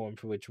platform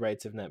for which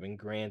rights have not been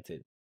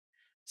granted,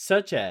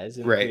 such as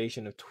in the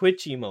creation of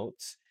Twitch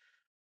emotes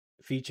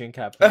featuring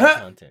Capcom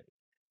content.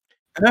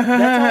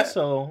 That's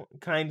also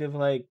kind of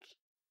like...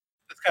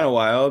 That's kind of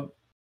wild.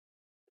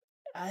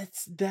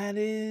 That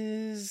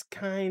is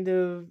kind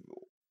of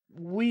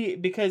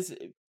weird because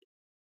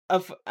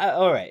of...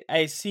 all right,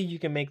 I see you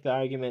can make the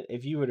argument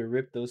if you were to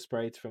rip those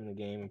sprites from the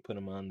game and put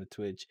them on the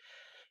Twitch,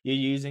 you're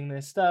using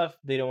their stuff,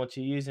 they don't want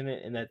you using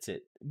it, and that's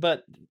it.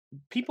 But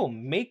people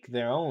make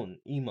their own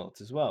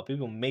emotes as well.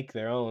 People make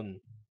their own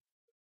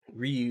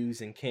Ryus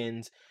and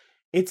Kens.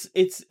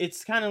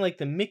 It's kind of like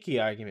the Mickey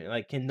argument.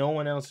 Like, can no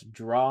one else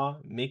draw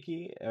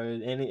Mickey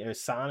or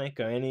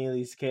Sonic or any of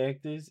these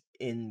characters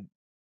and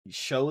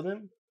show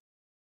them?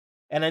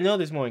 And I know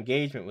there's more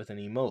engagement with an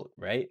emote,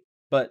 right?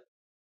 But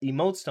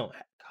emotes don't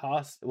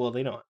cost... well,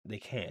 they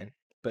can,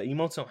 but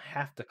emotes don't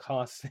have to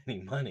cost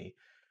any money.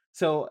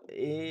 So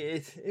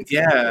it's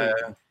yeah,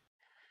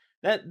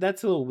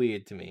 that's a little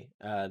weird to me.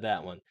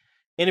 That one.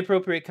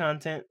 Inappropriate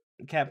content.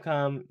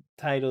 Capcom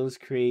titles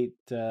create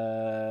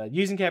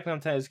using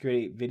Capcom titles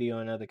create video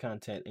and other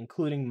content,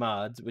 including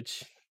mods,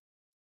 which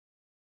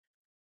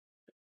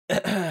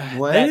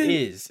what? That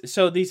is.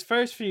 So these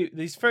first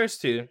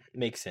two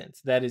make sense.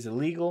 That is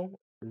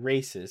illegal,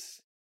 racist,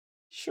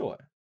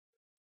 sure.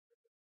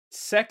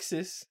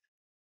 Sexist,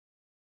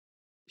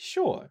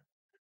 sure.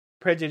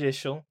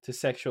 prejudicial to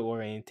sexual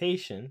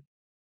orientation.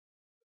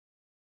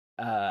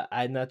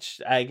 I'm not.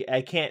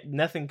 I can't.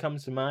 Nothing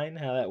comes to mind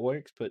how that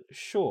works, but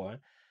sure.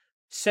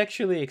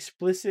 Sexually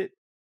explicit.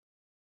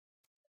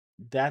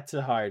 That's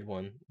a hard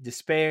one.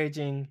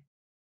 Disparaging.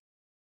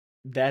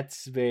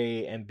 That's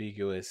very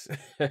ambiguous.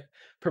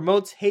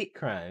 Promotes hate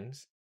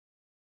crimes.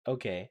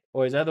 Okay,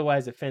 or is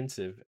otherwise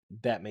offensive.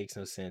 That makes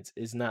no sense.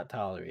 Is not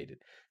tolerated.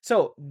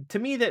 So to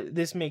me, that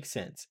this makes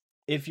sense.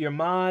 If your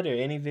mod or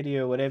any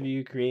video or whatever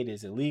you create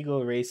is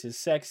illegal,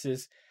 racist,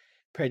 sexist,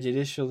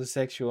 prejudicial to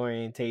sexual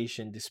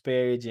orientation,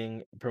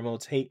 disparaging,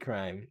 promotes hate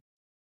crime,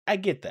 I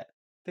get that.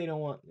 They don't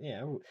want,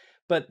 yeah,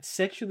 but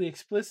sexually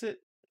explicit,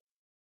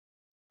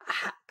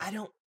 I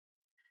don't.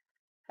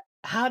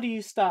 How do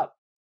you stop?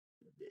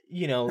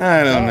 I don't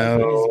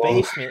Doug in his know.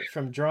 basement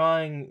from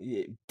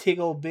drawing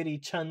Tiggle Bitty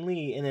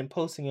Chun-Li and then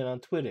posting it on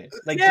Twitter.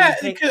 Like, Yeah,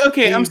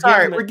 okay, do I'm you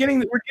sorry. give him We're getting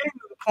to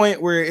the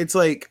point where it's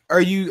like, are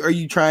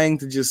you trying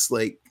to just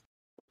like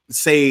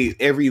say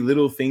every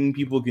little thing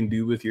people can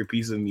do with your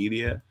piece of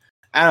media?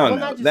 I don't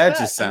know. not just That that.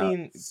 just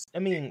sounds. I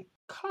mean,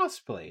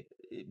 cosplay.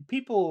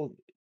 People,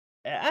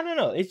 I don't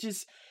know. It's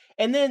just,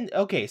 and then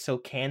okay, so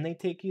can they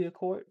take you to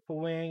court for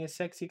wearing a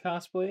sexy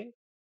cosplay?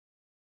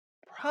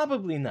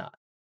 Probably not.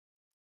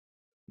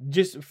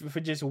 Just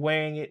for just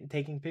wearing it and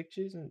taking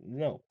pictures?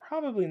 No,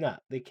 probably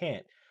not. They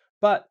can't.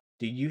 But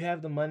do you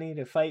have the money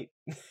to fight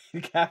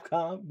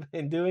Capcom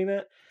in doing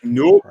that?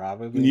 Nope.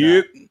 Probably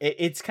Yep. not.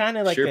 It's kind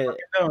of like Sure fucking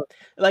don't.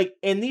 like,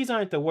 and these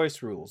aren't the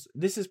worst rules.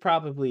 This is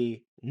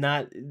probably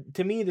not,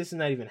 to me, this is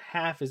not even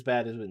half as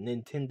bad as what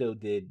Nintendo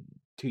did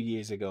 2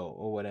 years ago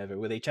or whatever,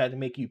 where they tried to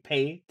make you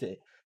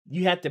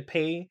you had to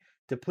pay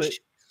to put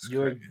Jesus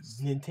your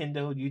Christ.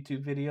 Nintendo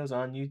YouTube videos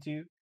on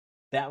YouTube.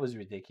 That was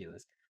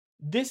ridiculous.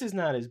 This is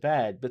not as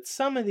bad, but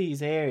some of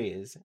these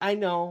areas, I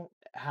know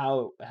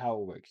how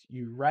it works.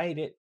 You write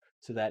it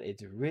so that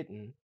it's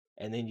written,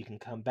 and then you can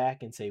come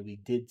back and say, we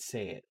did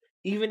say it.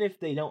 Even if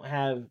they don't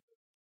have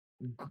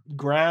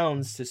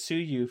grounds to sue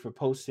you for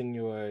posting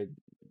your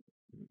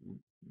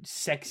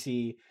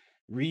sexy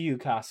Ryu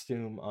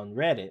costume on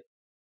Reddit,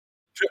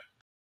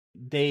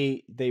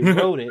 they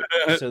wrote it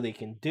so they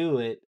can do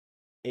it.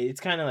 It's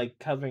kind of like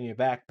covering your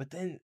back, but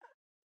then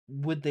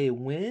would they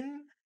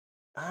win?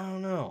 I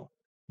don't know.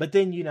 But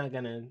then you're not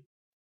gonna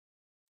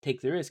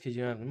take the risk because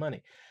you don't have the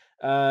money.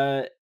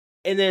 And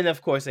then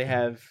of course they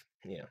have,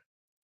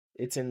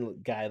 it's in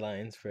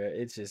guidelines for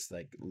it's just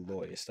like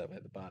lawyer stuff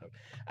at the bottom.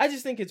 I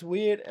just think it's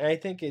weird, and I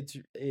think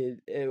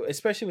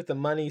especially with the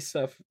money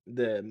stuff,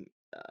 the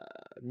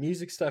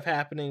music stuff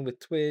happening with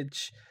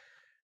Twitch.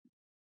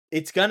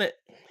 It's gonna.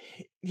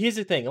 Here's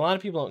the thing: a lot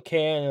of people don't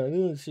care.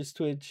 It's just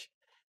Twitch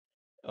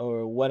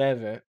or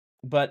whatever,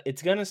 but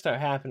it's gonna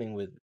start happening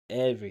with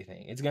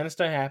everything. It's gonna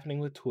start happening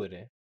with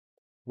Twitter,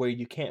 where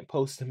you can't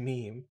post a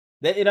meme.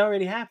 That it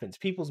already happens.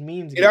 People's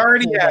memes It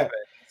already pulled up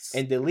happens.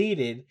 and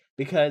deleted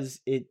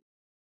because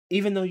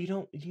even though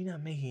you're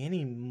not making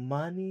any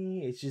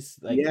money, it's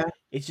just like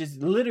it's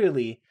just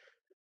literally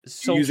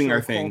Using our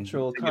social thing.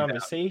 cultural Take it down.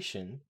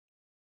 conversation,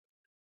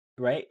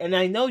 right? And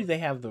I know they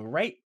have the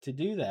right to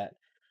do that,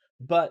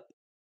 but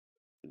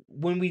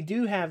when we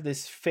do have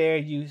this fair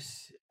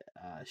use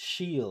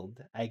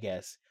shield, I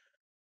guess,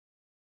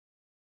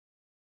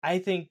 I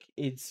think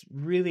it's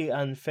really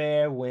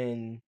unfair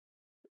when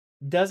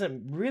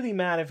doesn't really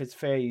matter if it's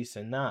fair use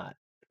or not,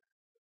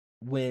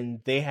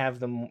 when they have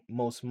the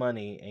most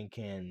money and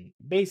can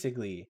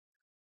basically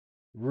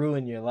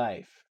ruin your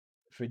life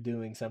for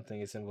doing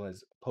something as simple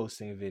as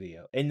posting a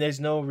video, and there's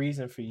no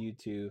reason for you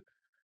to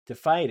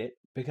fight it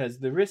because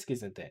the risk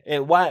isn't there.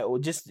 And why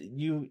just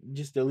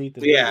delete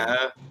the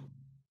video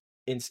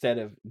instead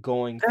of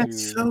going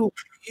That's through so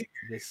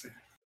this.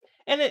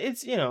 And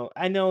it's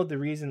I know the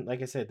reason,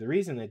 like I said, the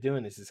reason they're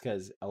doing this is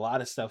because a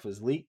lot of stuff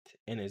was leaked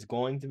and is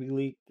going to be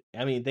leaked.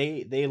 I mean,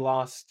 they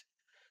lost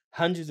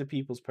hundreds of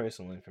people's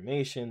personal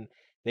information.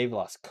 They've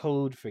lost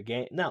code for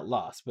game, not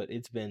lost, but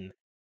it's been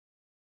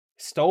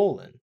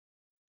stolen.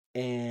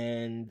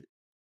 And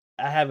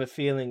I have a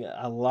feeling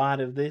a lot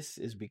of this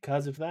is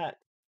because of that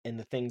and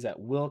the things that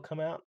will come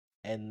out.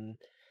 And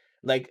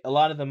like a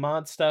lot of the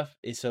mod stuff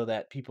is so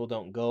that people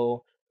don't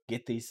go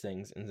get these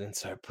things and then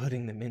start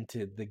putting them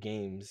into the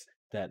games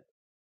that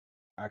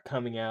are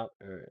coming out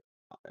or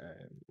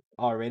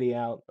already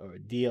out, or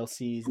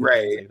DLCs and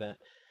things like that.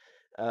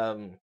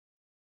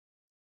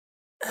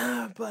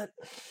 But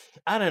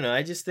I don't know.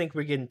 I just think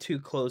we're getting too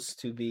close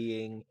to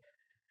being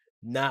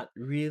not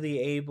really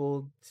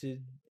able to,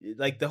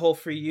 like, the whole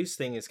free use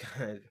thing is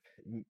kind of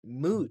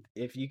moot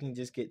if you can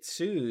just get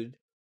sued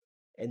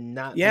and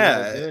not be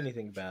able to do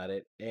anything about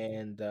it.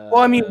 And well,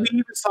 I mean, we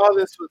even saw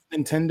this with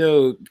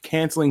Nintendo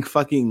canceling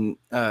fucking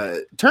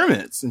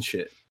tournaments and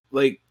shit.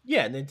 Like,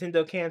 yeah,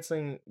 Nintendo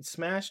canceling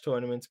Smash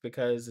tournaments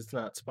because it's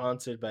not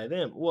sponsored by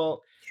them.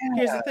 Well,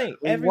 here's the thing: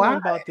 everyone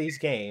bought these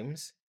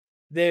games.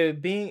 They're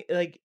being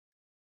like,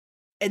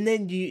 and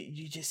then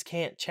you just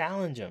can't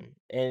challenge them.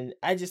 And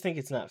I just think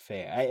it's not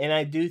fair.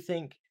 I do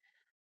think,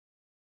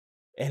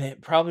 and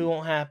it probably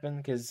won't happen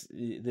because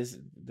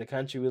the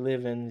country we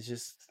live in is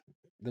just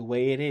the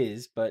way it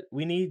is, but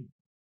we need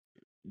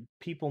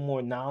people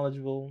more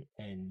knowledgeable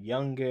and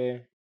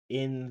younger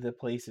in the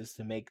places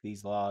to make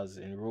these laws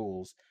and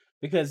rules,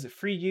 because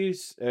free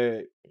use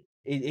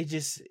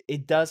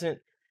it doesn't,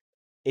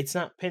 it's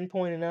not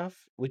pinpoint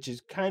enough, which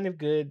is kind of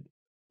good,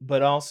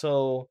 but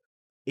also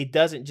it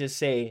doesn't just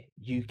say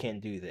you can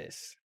do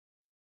this.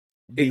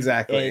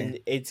 Exactly. And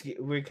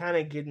we're kind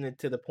of getting it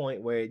to the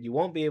point where you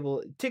won't be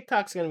able.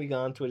 TikTok's going to be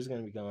gone, Twitter's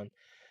going to be gone,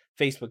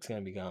 Facebook's going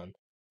to be gone.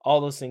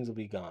 All those things will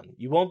be gone.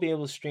 You won't be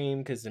able to stream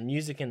because the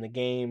music and the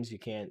games, you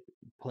can't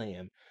play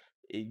them.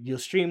 You'll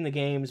stream the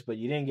games, but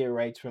you didn't get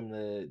rights from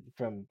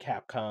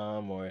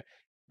Capcom or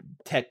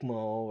Tecmo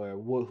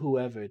or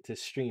whoever to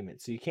stream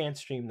it, so you can't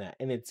stream that,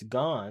 and it's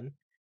gone.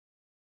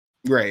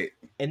 Right.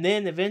 And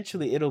then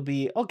eventually it'll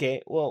be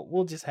okay. Well,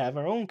 we'll just have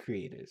our own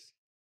creators.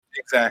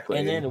 Exactly.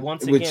 And then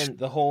once again,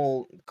 the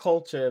whole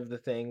culture of the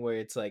thing where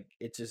it's like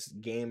it's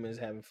just gamers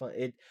having fun.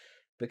 It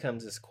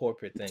becomes this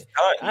corporate thing.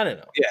 I don't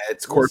know. Yeah,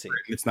 it's corporate.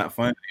 It's not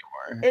fun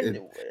anymore.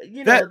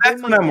 And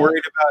that's what I'm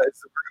worried about.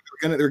 Is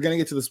they're gonna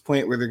get to this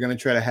point where they're gonna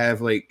try to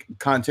have like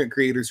content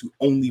creators who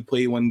only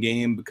play one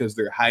game because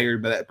they're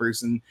hired by that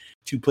person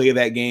to play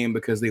that game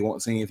because they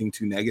won't say anything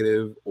too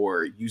negative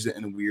or use it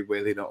in a weird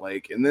way they don't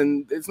like, and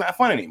then it's not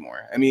fun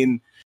anymore. I mean,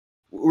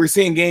 we're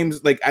seeing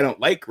games like, I don't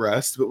like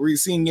Rust, but we're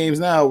seeing games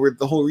now where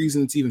the whole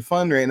reason it's even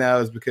fun right now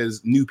is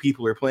because new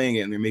people are playing it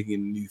and they're making a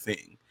new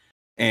thing.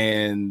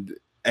 And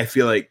I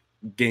feel like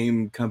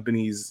game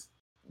companies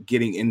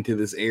getting into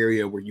this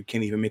area where you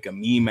can't even make a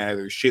meme out of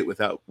their shit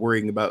without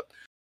worrying about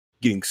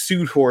getting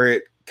sued for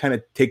it kind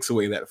of takes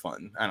away that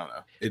fun. I don't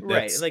know.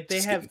 Right. Like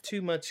they have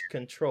too much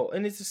control.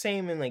 And it's the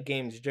same in like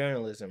games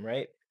journalism,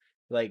 right?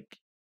 Like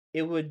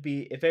it would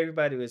be, if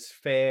everybody was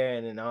fair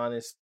and an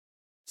honest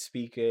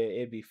speaker,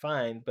 it'd be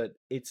fine, but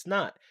it's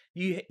not.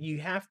 You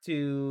have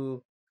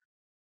to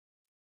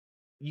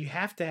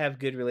have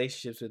good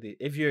relationships with it.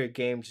 If you're a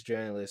games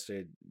journalist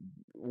or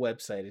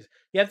website,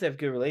 you have to have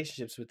good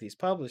relationships with these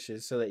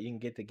publishers so that you can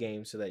get the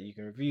games so that you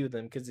can review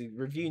them, because the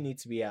review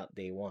needs to be out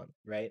day one,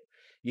 right?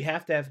 You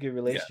have to have good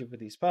relationship with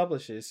these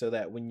publishers so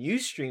that when you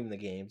stream the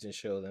games and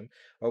show them,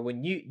 or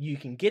when you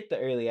can get the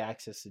early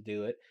access to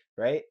do it,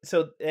 right?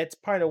 So that's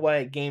part of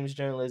why games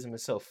journalism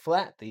is so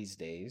flat these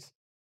days,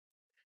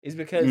 is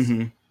because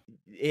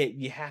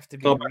you have to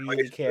be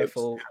really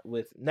careful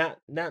with not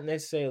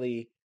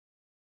necessarily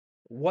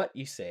what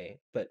you say,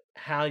 but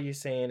how you're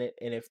saying it,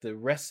 and if the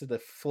rest of the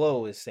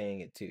flow is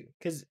saying it too.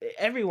 Because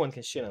everyone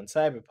can shit on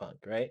Cyberpunk,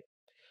 right?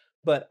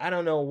 But I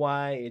don't know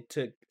why it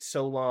took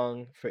so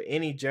long for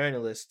any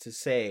journalist to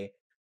say,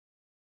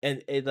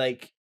 and it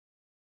like,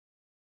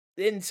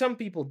 and some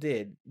people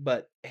did,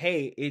 but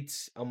hey,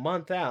 it's a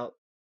month out.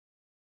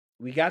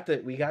 We got the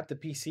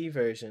PC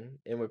version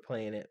and we're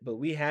playing it, but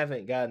we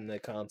haven't gotten the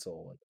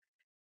console one.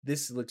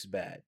 This looks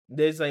bad.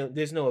 There's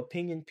no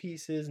opinion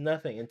pieces,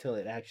 nothing until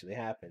it actually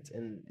happens,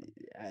 and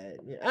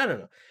I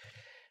don't know.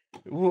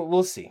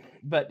 We'll see.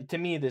 But to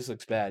me, this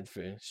looks bad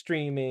for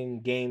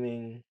streaming,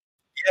 gaming.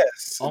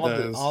 Yes, all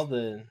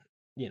the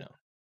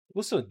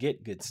we'll still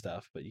get good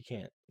stuff, but you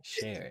can't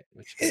share it.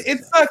 It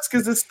sucks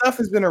because this stuff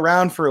has been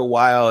around for a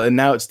while, and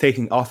now it's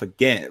taking off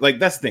again. Like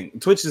that's the thing.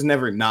 Twitch has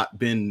never not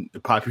been a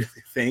popular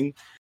thing.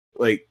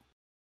 Like,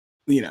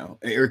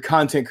 or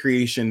content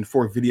creation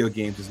for video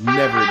games is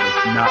never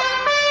not.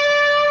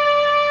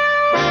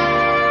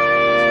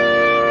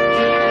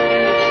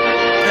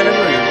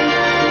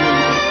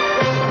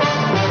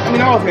 I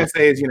mean, all I was gonna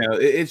say is,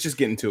 it's just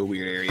getting to a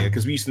weird area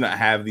because we used to not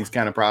have these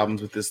kind of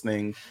problems with this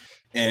thing,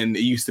 and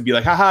it used to be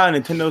like, haha,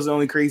 Nintendo's the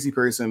only crazy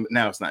person, but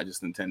now it's not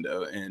just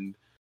Nintendo. And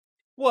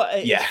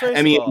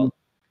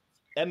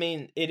I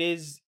mean, it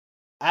is.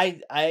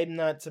 I'm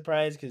not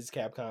surprised because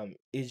Capcom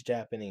is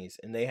Japanese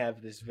and they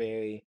have this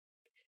very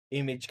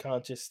image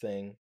conscious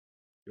thing,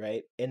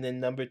 right? And then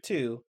number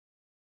two,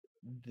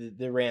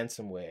 the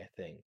ransomware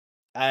thing.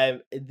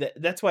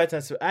 That's why it's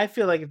not so. I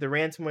feel like if the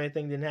ransomware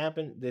thing didn't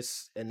happen,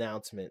 this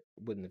announcement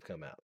wouldn't have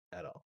come out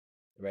at all,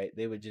 right?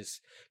 They would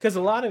just, because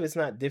a lot of it's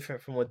not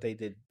different from what they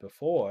did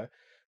before,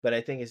 but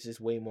I think it's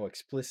just way more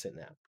explicit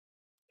now.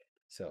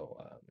 So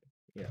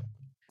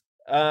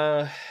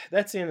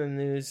that's the end of the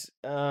news.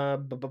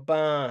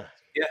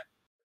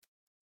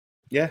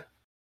 Yeah.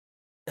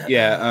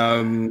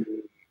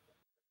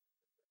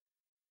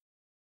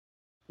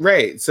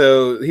 Right.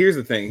 So here's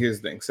the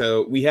thing.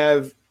 So we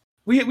don't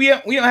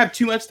have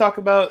too much to talk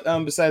about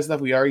besides stuff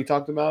we already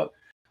talked about,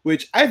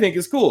 which I think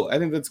is cool. I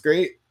think that's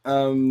great.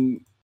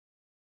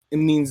 It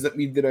means that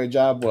we did our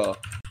job well.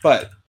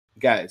 But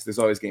guys, there's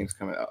always games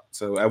coming out.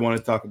 So I want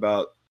to talk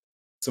about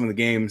some of the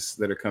games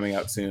that are coming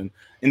out soon.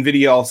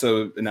 NVIDIA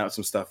also announced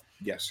some stuff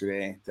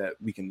yesterday that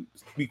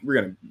we're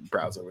gonna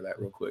browse over that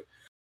real quick.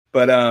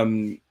 But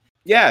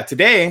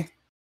today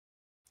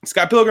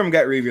Scott Pilgrim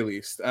got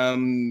re-released.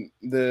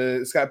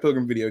 The Scott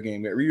Pilgrim video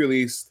game got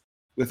re-released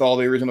with all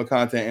the original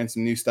content and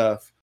some new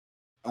stuff.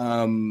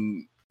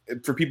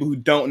 For people who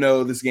don't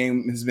know, this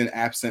game has been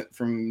absent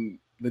from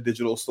the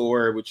digital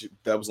store, which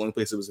that was the only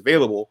place it was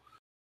available.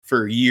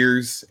 for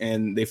years,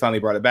 and they finally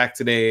brought it back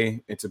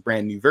today. It's a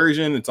brand new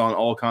version. It's on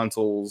all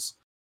consoles,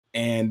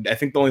 and I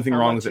think the only thing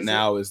wrong with it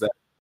now is that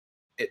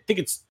I think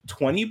it's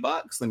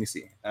 $20. Let me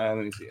see.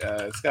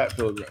 Scott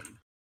Pilgrim.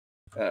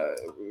 Blah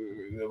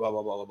blah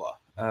blah blah blah.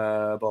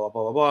 Blah blah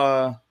blah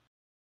blah.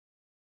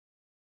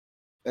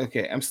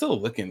 Okay, I'm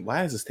still looking.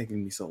 Why is this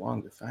taking me so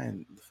long to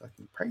find the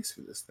fucking price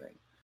for this thing?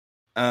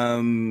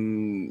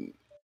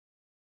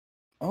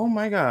 Oh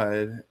my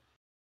god.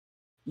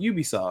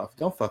 Ubisoft,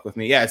 don't fuck with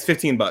me. Yeah, it's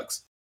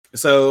 $15.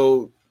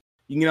 So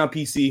you can get on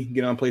PC,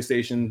 get on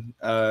PlayStation,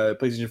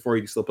 PlayStation 4,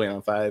 you can still play it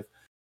on 5,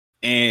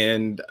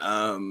 and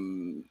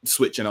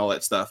Switch and all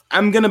that stuff.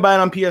 I'm gonna buy it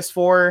on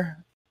PS4.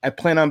 I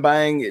plan on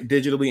buying it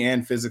digitally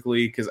and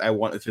physically because I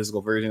want a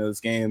physical version of this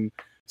game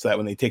so that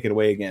when they take it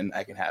away again,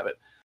 I can have it.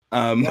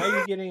 Why are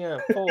you getting a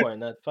 4 and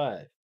not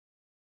 5?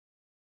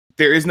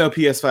 There is no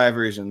PS5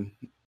 version.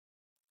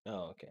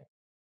 Oh, okay.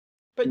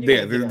 But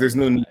yeah, there's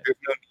no need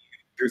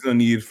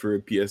for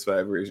a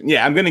PS5 version.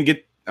 Yeah, I'm gonna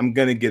get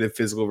a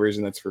physical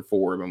version that's for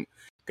 4, but I'm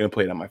gonna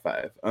play it on my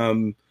 5.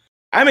 I'm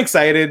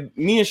excited.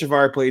 Me and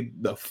Shavar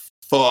played the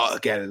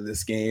fuck out of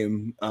this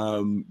game.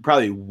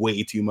 Probably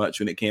way too much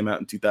when it came out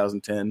in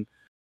 2010.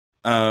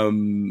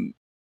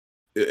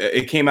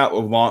 It came out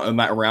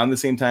around the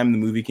same time the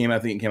movie came out. I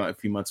think it came out a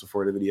few months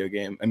before the video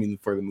game. I mean,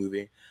 before the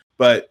movie.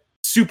 But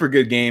super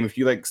good game. If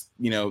you like,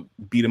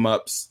 beat 'em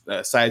ups,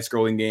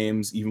 side-scrolling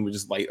games, even with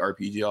just light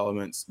RPG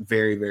elements,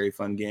 very, very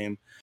fun game.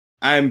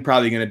 I'm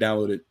probably gonna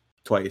download it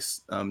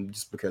twice,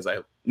 just because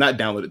not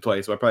download it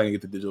twice, but I'm probably gonna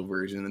get the digital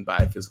version and buy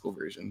a physical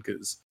version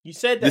because you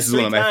said that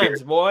 3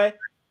 times, boy.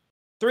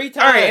 3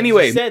 times. All right,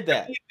 anyway, you said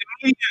that.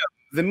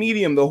 The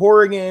medium, the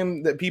horror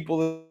game that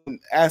people are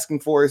asking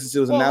for since it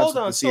was announced.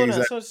 Hold on, slow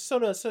down. Slow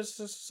down.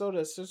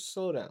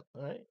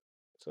 All right,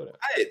 slow down.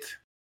 What?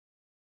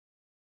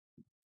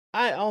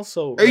 I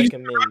also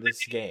recommend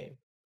this game.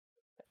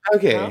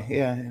 Okay, huh?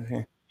 Yeah. Okay.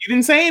 You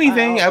didn't say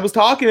anything. I was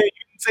talking and you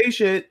didn't say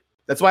shit.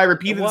 That's why I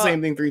repeated the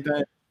same thing 3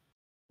 times.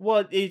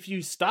 Well, if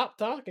you stop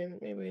talking,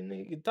 maybe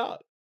you can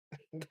talk.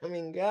 I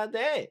mean,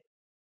 goddamn,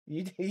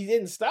 you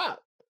didn't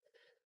stop.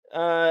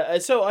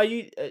 So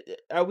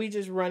are we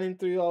just running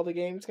through all the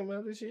games coming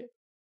out this year?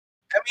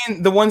 I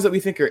mean, the ones that we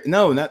think are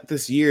not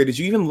this year.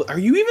 Are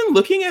you even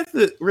looking at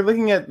we're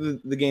looking at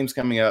the games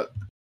coming out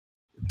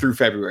through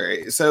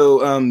February. So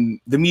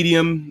the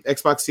medium,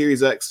 Xbox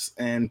Series X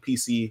and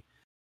PC,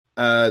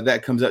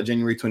 that comes out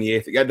January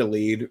 28th. It got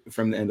delayed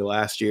from the end of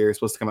last year. It's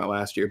supposed to come out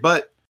last year,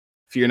 but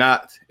if you're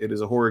not, it is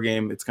a horror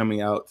game. It's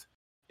coming out.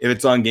 If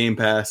it's on Game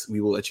Pass,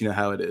 we will let you know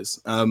how it is.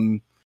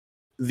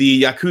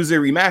 The Yakuza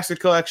Remastered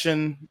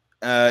Collection,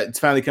 it's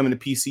finally coming to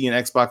PC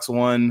and Xbox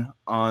One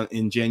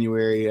in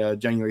January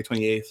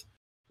 28th.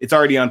 It's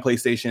already on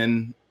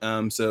PlayStation.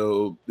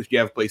 So if you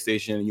have a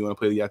PlayStation and you want to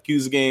play the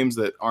Yakuza games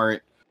that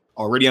aren't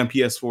already on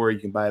PS4, you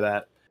can buy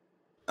that.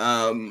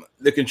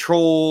 The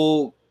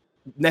Control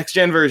next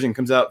gen version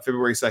comes out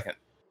February 2nd.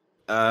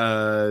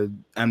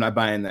 I'm not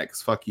buying that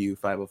because fuck you,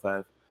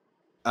 505.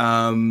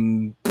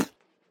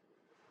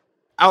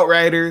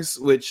 Outriders,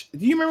 which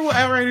do you remember what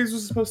Outriders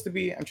was supposed to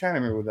be? I'm trying to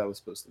remember what that was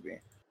supposed to be.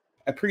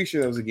 I'm pretty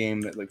sure that was a game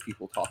that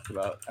people talked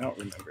about. I don't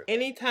remember.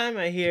 Anytime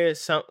I hear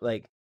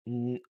something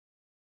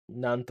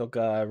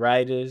Nantoka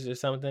Riders or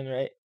something,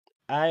 right?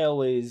 I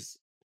always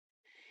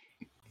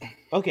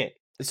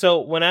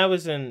So when I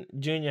was in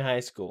junior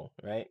high school,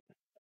 right?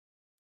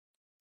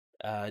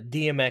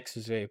 DMX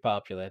was very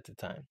popular at the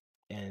time,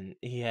 and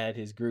he had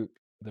his group,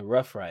 the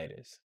Rough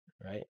Riders,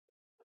 right?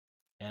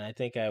 And I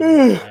think I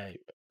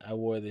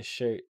wore this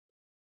shirt.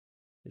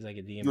 It's like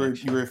a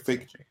DMX. You were a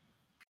fake.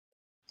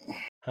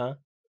 Huh?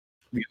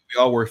 We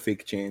all wore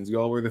fake chains. We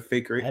all wore the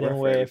fake. I didn't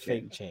wear a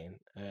fake chain.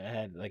 I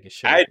had like a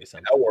shirt or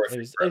something. I wore a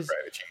fake Rough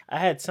Rider chain. I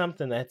had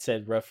something that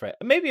said Rough Rider.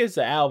 Maybe it was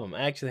the album.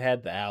 I actually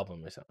had the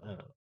album or something. I don't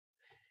know.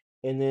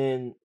 And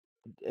then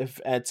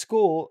at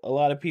school, a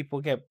lot of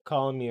people kept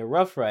calling me a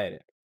Rough Rider,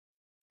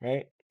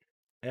 right?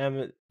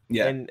 And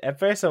at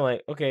first I'm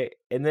like, okay.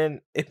 And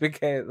then it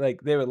became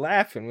like they were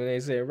laughing when they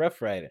said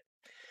Rough Rider.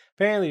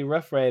 Apparently,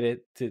 Rough Rider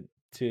to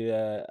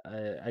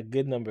a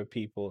good number of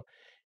people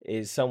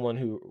is someone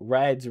who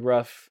rides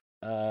rough.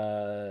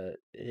 It's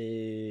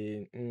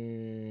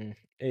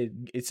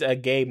a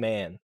gay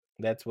man.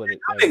 That's what it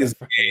is.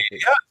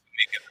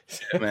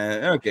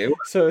 Man, okay.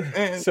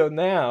 So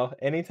now,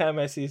 anytime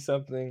I see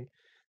something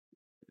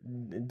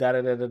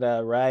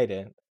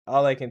riding,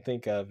 all I can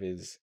think of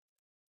is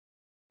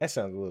that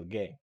sounds a little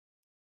gay.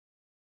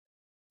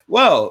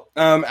 Well,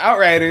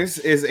 Outriders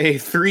is a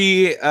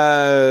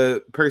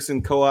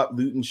 3-person co-op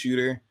loot and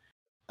shooter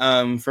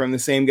from the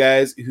same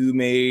guys who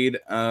made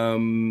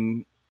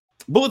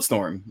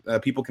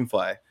Bulletstorm. People Can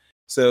Fly.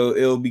 So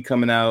it'll be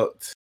coming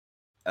out.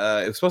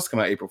 It was supposed to come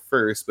out April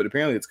 1st, but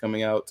apparently it's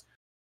coming out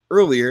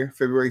earlier,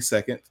 February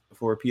 2nd,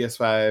 for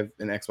PS5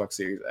 and Xbox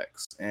Series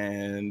X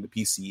and the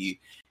PC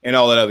and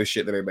all that other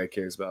shit that everybody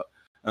cares about,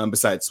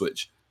 besides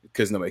Switch,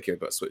 because nobody cares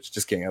about Switch.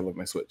 Just kidding, I love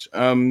my Switch.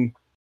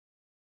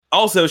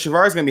 Also,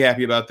 Shavar's going to be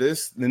happy about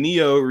this. The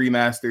Neo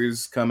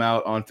remasters come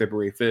out on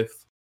February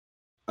 5th.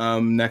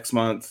 next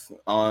month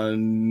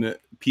on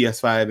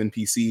PS5 and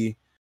PC.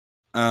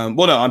 On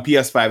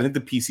PS5. I think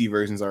the PC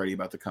version is already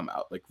about to come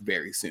out like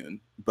very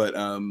soon. But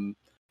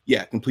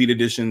yeah, complete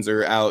editions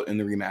are out and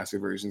the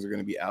remastered versions are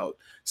going to be out.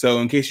 So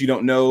in case you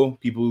don't know,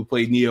 people who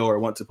played Neo or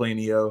want to play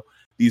Neo,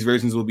 these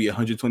versions will be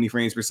 120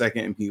 frames per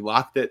second and be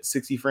locked at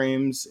 60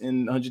 frames and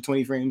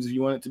 120 frames if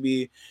you want it to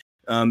be.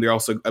 They're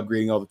also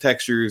upgrading all the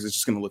textures. It's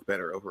just going to look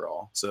better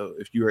overall. So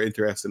if you are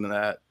interested in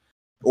that,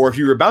 or if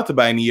you were about to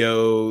buy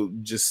Neo,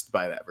 just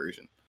buy that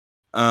version.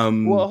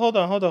 Well, hold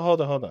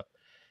on.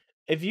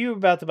 If you're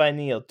about to buy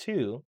Neo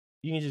 2,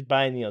 you can just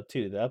buy Neo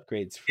 2. The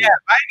upgrade's free. Yeah,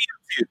 buy Neo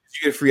 2.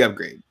 You get a free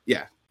upgrade.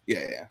 Yeah.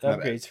 The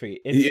upgrade's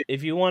free.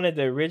 If you wanted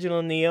the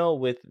original Neo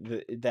with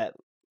that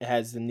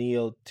has the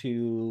Neo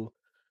 2,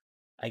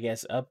 I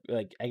guess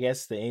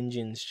the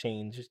engines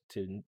changed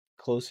to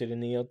closer to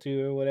Neo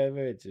 2 or whatever.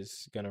 It's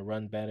just gonna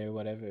run better,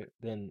 whatever.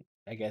 Then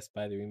I guess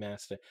buy the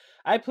remaster.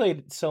 I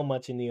played so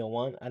much in Neo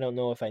 1. I don't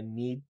know if I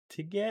need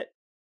to get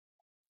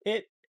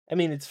it. I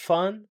mean, it's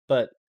fun,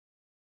 but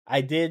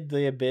I did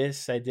the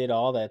Abyss. I did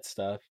all that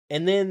stuff.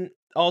 And then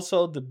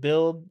also the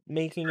build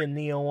making in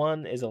Neo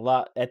 1 is a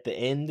lot at the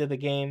end of the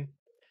game.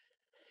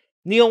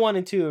 Neo 1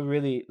 and 2 are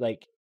really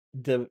like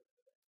the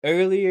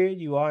earlier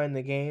you are in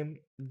the game,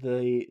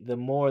 the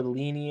more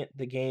lenient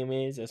the game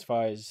is as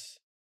far as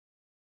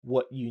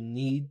what you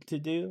need to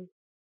do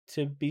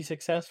to be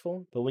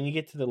successful. But when you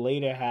get to the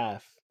later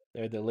half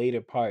or the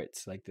later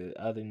parts, like the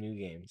other new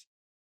games,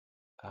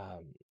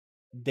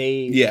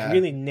 they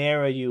really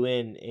narrow you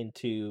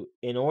into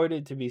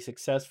order to be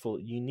successful,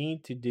 you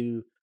need to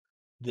do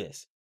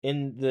this.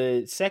 In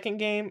the second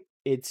game,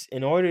 it's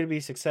in order to be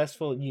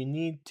successful, you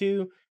need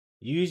to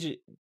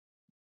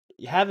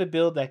have a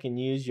build that can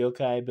use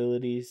yokai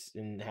abilities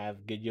and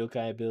have good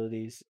yokai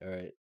abilities,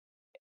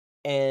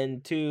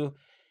 and to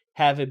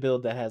have a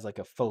build that has like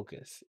a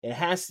focus.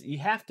 You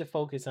have to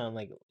focus on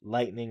like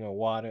lightning or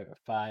water or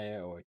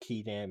fire or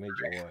key damage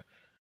or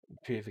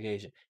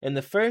purification. In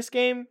the first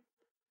game,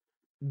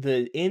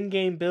 the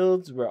in-game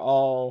builds were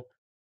all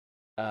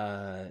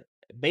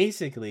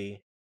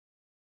basically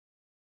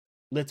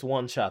let's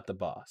one-shot the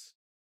boss.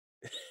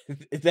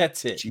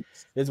 That's it.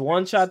 Jeez. It's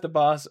one-shot the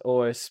boss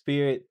or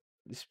spirit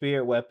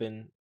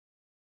weapon,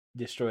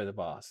 destroy the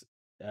boss,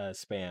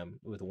 spam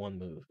with one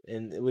move,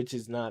 and which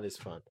is not as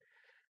fun.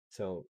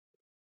 So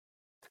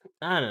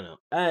I don't know.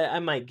 I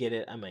might get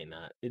it. I might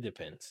not. It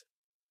depends.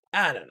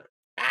 I don't know.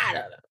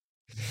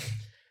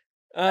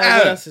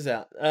 What else is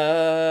out?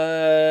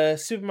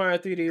 Super Mario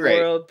 3D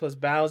World plus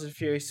Bowser's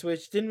Fury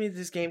Switch. Didn't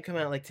this game come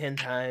out like 10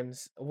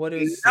 times? What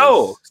is this?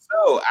 So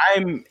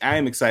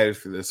I'm excited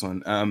for this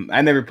one.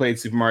 I never played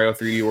Super Mario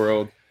 3D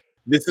World.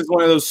 This is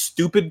one of those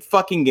stupid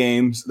fucking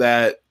games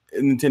that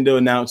Nintendo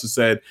announced and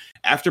said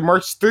after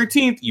March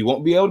 13th you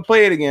won't be able to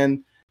play it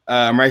again.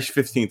 March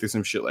 15th or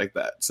some shit like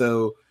that.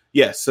 So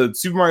yes, so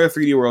Super Mario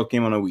 3D World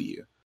came on a Wii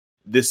U.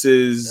 This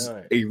is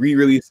a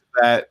re-release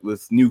of that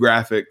with new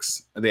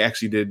graphics. They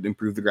actually did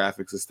improve the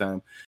graphics this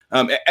time.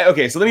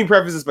 Okay, so let me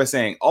preface this by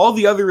saying all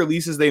the other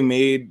releases they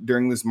made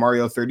during this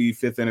Mario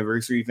 35th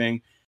anniversary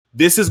thing,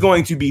 this is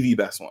going to be the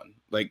best one.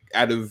 Like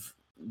out of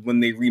when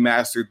they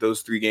remastered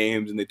those 3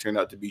 games and they turned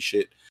out to be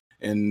shit.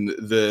 And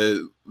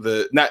the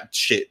not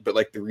shit, but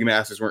like the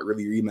remasters weren't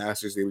really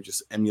remasters; they were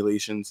just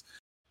emulations.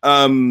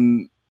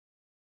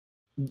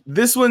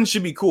 This one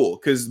should be cool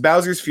because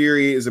Bowser's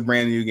Fury is a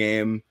brand new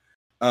game.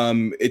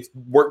 It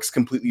works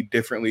completely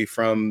differently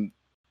from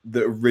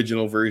the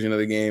original version of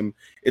the game.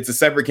 It's a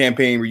separate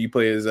campaign where you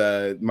play as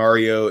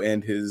Mario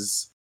and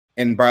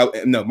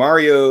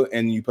Mario,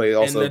 and you play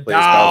also and the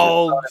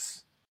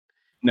dogs.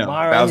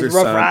 Bowser's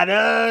Rough son.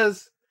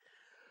 Riders.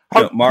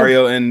 No,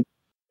 Mario and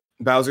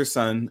Bowser's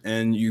son,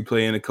 and you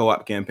play in a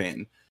co-op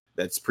campaign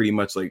that's pretty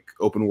much like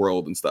open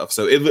world and stuff.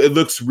 So it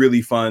looks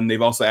really fun.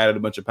 They've also added a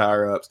bunch of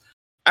power-ups.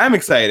 I'm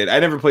excited. I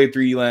never played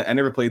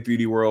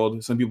 3D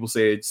World. Some people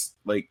say it's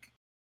like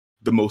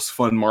the most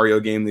fun Mario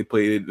game they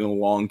played in a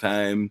long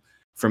time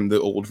from the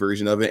old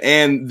version of it.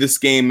 And this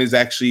game is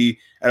actually,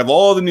 out of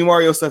all the new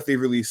Mario stuff they've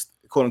released,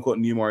 quote unquote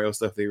new Mario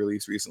stuff they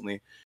released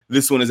recently,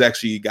 this one has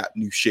actually got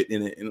new shit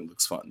in it and it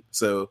looks fun.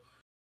 So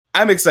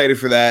I'm excited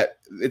for that.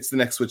 It's the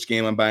next Switch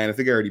game I'm buying. I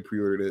think I already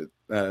pre-ordered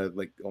it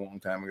like a long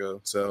time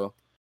ago. So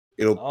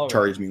it'll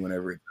charge me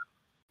whenever.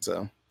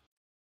 So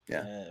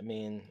yeah. I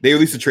mean, they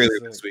released a trailer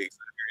this week.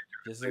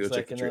 Just looks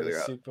like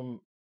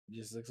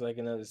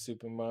another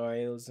Super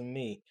Mario's and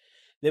me.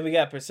 Then we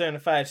got Persona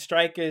 5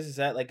 Strikers. Is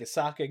that like a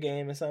soccer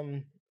game or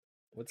something?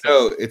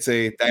 It's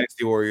a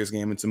Dynasty Warriors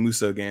game. It's a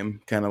Musou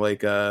game, kind of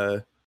like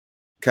Zelda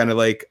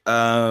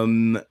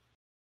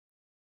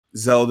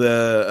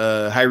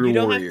Hyrule Warriors. You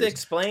don't have to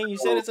explain. You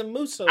said it's a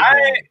Musou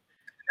game.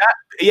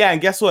 Yeah,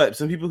 and guess what?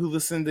 Some people who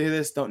listen to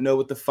this don't know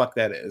what the fuck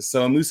that is.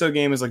 So a Musou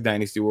game is like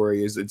Dynasty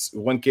Warriors. It's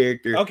one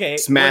character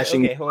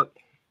smashing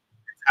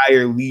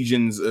entire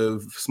legions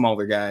of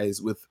smaller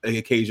guys with an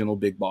occasional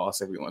big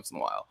boss every once in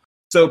a while.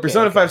 So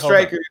Persona 5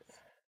 Strikers.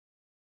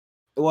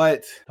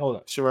 What? Hold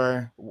on.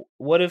 Sure.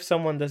 What if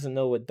someone doesn't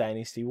know what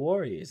Dynasty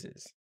Warriors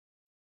is?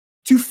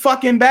 too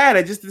fucking bad.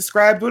 I just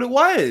described what it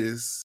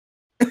was.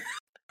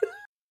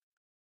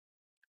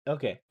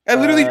 Okay. I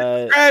literally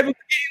described what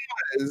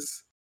the game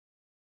was.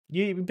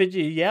 But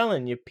you're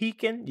yelling, you're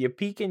peaking,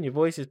 your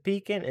voice is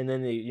peaking, and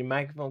then your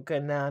microphone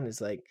cutting out, and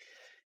it's like,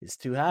 it's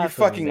too high You're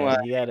for me, fucking man.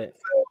 lying. You gotta.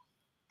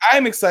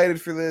 I'm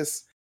excited for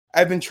this.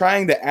 I've been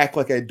trying to act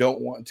like I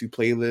don't want to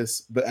play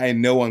this, but I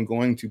know I'm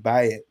going to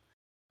buy it.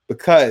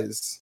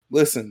 Because,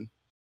 listen,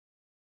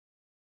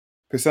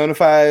 Persona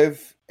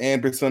 5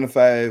 and Persona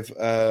 5,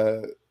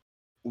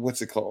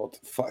 what's it called?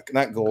 Fuck,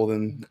 not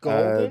Golden.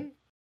 Golden?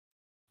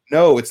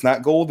 No, it's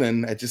not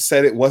Golden. I just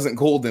said it wasn't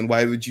Golden.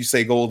 Why would you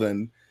say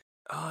Golden?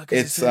 Oh, because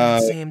it's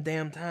at the same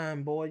damn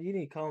time, boy. You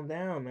need to calm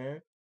down,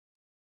 man.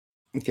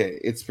 Okay,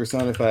 it's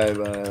Persona 5.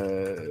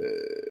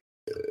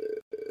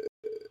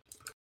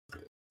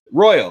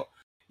 Royal.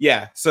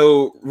 Yeah,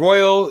 so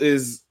Royal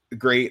is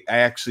great. I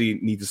actually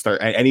need to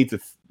start. I need to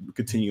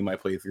continue my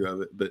playthrough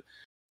of it, but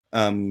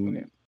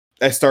Okay.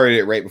 I started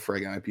it right before I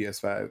got my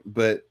PS5.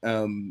 But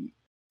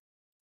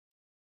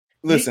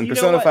listen, you know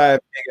Persona what? 5.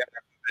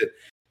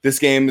 This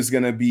game is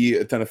gonna be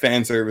a ton of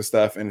fan service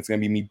stuff, and it's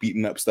gonna be me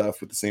beating up stuff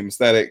with the same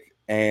aesthetic.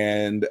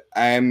 And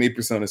I'm a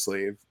Persona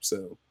slave,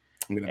 so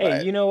I'm gonna buy it.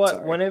 Hey, you know what?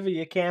 Sorry. Whenever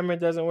your camera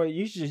doesn't work,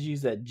 you should just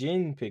use that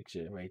Jin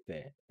picture right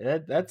there.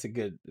 That's a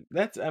good.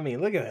 I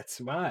mean, look at that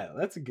smile.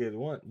 That's a good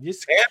one.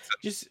 Just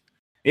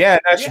Yeah,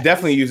 I should Yeah,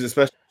 definitely use it,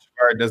 especially if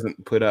Shepard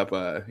doesn't put up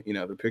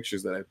the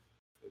pictures that I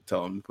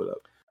tell him to put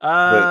up.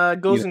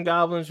 Ghosts and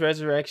Goblins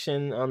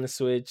Resurrection on the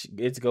Switch.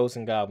 It's Ghosts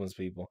and Goblins,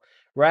 people.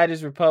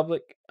 Riders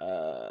Republic.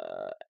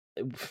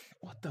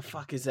 What the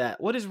fuck is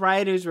that? What is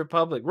Riders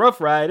Republic? Rough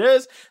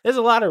Riders. There's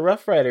a lot of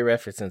Rough Rider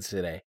references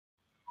today.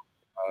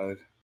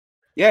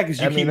 Yeah,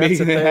 because you keep that's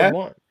the making it third happen.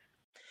 one.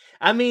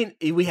 I mean,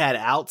 we had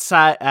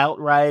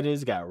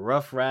Outriders, got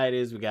Rough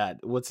Riders, we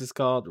got what's this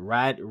called?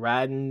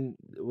 Riding.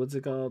 What's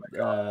it called?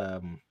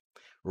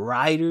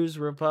 Riders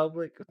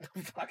Republic. What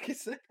the fuck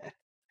is that?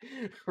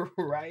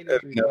 Riders I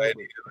have no Republic.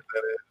 idea what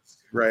that is.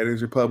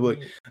 Riders Republic.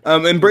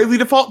 And Bravely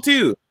Default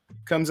 2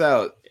 comes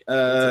out. It's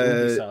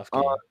an Ubisoft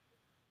game.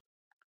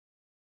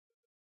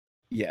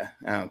 Yeah,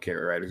 I don't care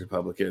what Riders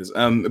Republic is.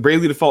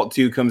 Bravely Default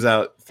 2 comes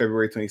out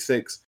February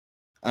 26th.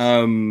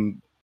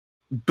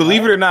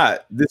 Believe it or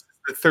not, this is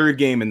the third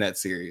game in that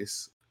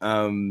series.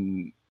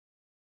 It's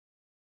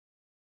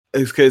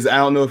because I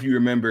don't know if you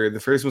remember, the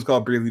first one's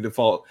called Bravely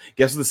Default.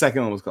 Guess what the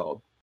second one was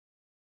called?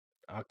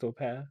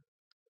 Octopath?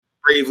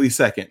 Bravely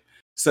Second.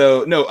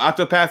 So, no,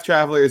 Octopath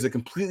Traveler is a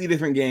completely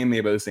different game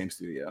made by the same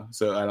studio.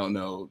 So, I don't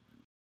know.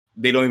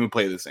 They don't even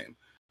play the same.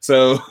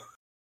 So,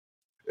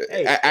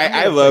 Hey,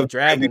 I love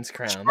Dragon's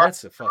Crown.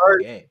 That's a fucking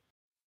game.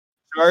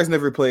 Char's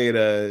never played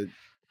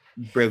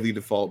Bravely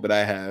Default, but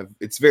I have.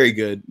 It's very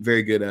good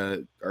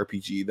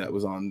RPG that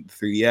was on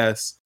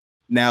 3DS.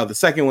 Now the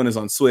second one is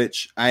on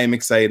Switch. I am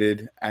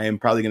excited. I am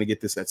probably going to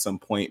get this at some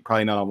point.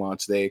 Probably not on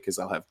launch day because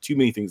I'll have too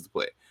many things to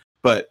play.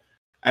 But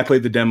I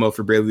played the demo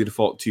for Bravely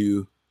Default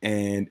 2,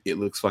 and it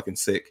looks fucking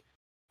sick.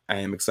 I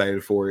am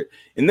excited for it.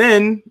 And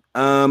then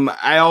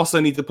I also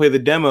need to play the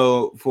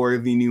demo for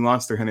the new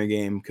Monster Hunter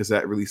game because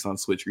that released on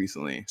Switch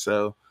recently.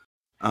 So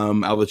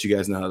I'll let you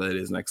guys know how that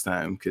is next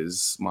time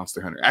because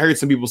Monster Hunter. I heard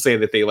some people say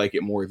that they like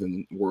it more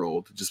than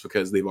World just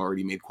because they've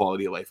already made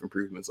quality of life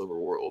improvements over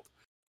World.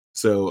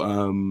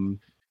 So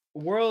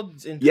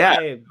World's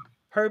entire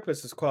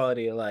purpose is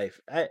quality of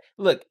life. I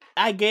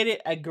get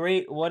it. I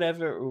great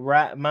whatever.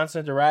 Monster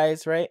Hunter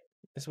Rise, right?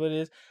 That's what it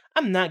is.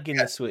 I'm not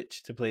getting a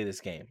Switch to play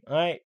this game. All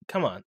right,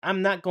 come on.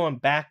 I'm not going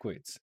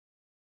backwards.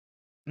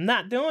 I'm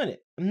not doing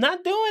it. I'm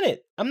not doing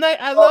it. I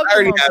love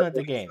the Monster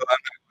Hunter game. So I'm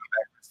not going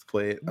backwards to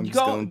play it. I'm just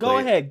going to go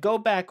play ahead. Go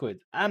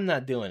backwards. I'm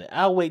not doing it.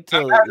 I'll wait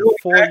till not going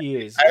 4 backwards.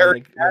 years I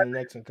when the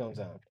next one comes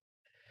out.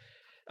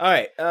 All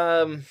right.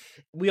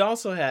 We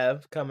also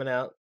have coming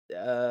out.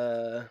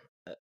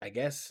 I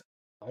guess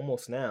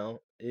almost now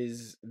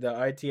is the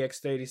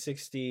RTX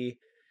 3060.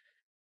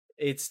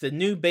 It's the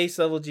new base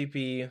level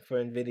GPU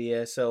for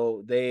NVIDIA.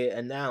 So they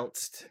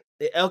announced.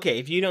 Okay,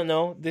 if you don't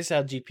know, this is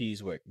how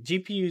GPUs work.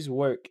 GPUs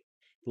work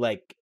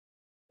like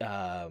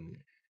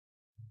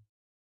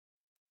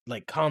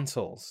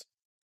consoles,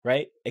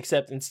 right?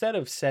 Except instead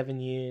of 7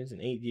 years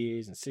and 8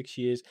 years and 6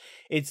 years,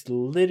 it's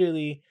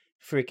literally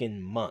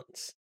freaking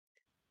months.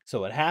 So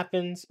what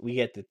happens? We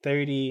get the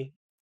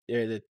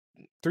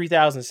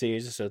 3000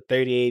 series, so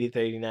 3080,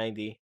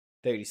 3090,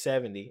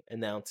 3070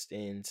 announced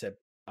in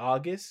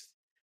August,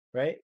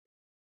 right?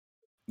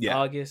 Yeah.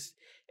 August,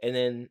 and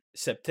then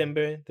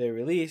September they're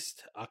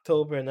released.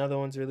 October another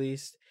one's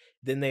released.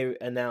 Then they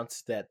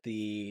announced that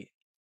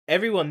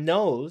everyone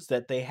knows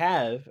that they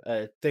have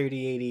a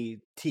 3080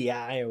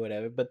 Ti or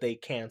whatever, but they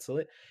cancel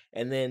it.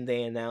 And then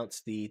they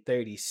announced the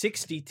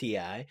 3060 Ti.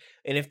 And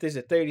if there's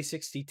a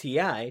 3060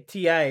 Ti,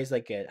 Ti is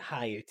like a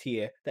higher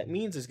tier. That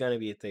means there's going to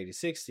be a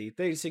 3060.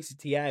 3060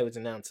 Ti was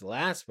announced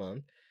last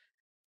month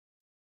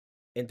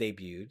and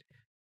debuted.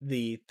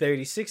 The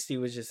 3060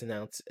 was just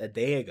announced a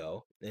day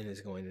ago and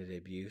is going to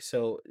debut.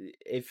 So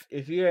if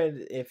you're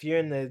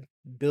in the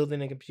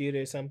building a computer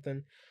or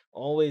something,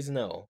 always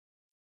know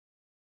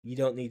you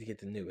don't need to get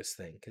the newest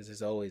thing because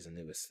there's always a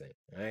newest thing,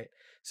 all right?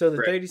 So the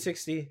Right.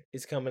 3060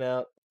 is coming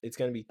out. It's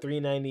gonna be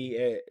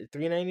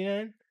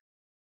 $399.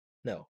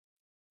 No,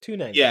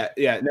 $299.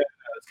 Yeah. No,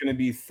 it's gonna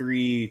be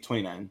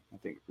 $329. I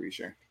think, pretty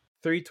sure.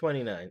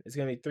 $329. It's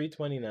gonna be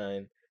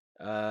 $329.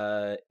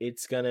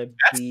 It's gonna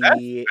That's be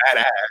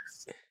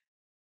badass.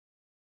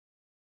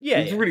 yeah,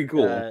 It's pretty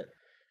cool.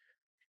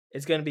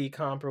 It's gonna be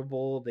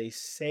comparable, they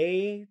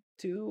say,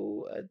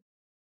 to a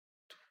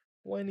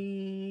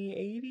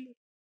 2080.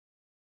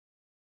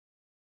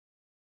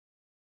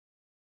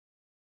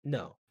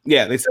 No,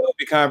 Yeah, they said it'll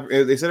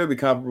be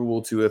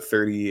comparable to a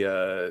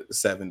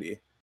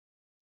 3070.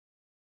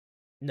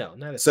 no,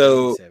 not a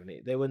So- 3070.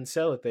 They wouldn't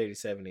sell a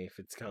 3070 if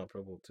it's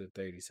comparable to a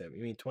 3070.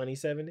 You mean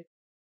 2070?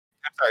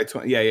 I'm sorry,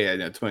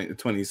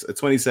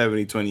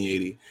 2070,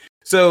 2080.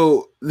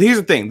 So here's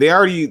the thing: they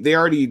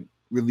already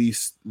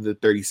released the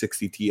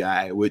 3060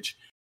 Ti, which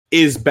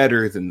is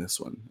better than this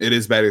one. It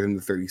is better than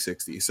the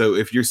 3060. So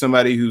if you're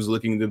somebody who's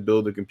looking to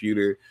build a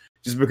computer,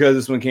 just because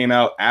this one came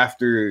out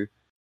after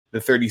the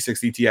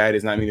 3060 Ti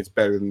does not mean it's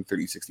better than the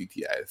 3060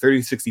 Ti. The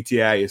 3060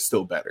 Ti is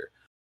still better.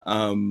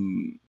 Well,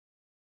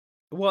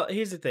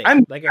 here's the thing.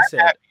 I'm Like I said,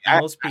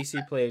 happy. most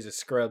PC players are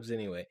scrubs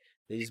anyway.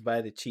 They just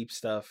buy the cheap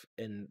stuff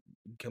and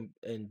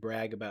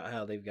brag about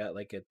how they've got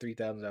like a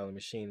 $3,000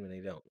 machine when they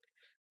don't.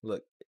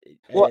 Look,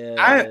 Well,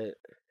 I'm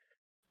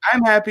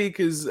happy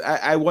because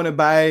I want to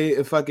buy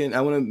I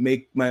want to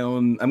make my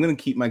own. I'm going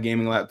to keep my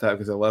gaming laptop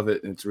because I love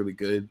it and it's really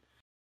good.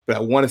 But I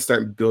want to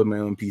start building my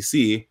own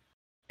PC.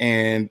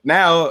 And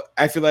now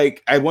I feel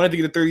like I wanted to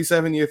get a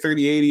 3070 or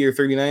 3080 or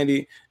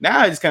 3090. Now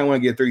I just kind of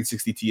want to get a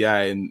 3060 Ti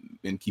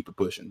and keep it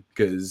pushing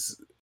because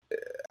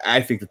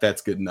I think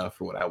that's good enough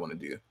for what I want to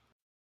do.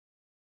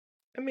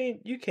 I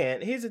mean, you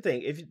can. Here's the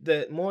thing: if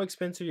the more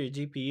expensive your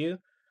GPU,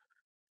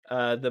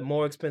 the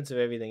more expensive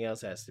everything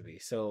else has to be.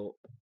 So,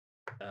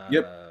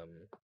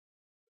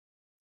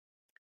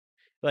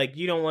 like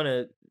you don't want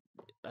a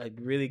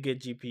really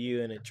good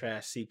GPU and a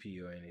trash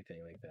CPU or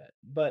anything like that.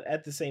 But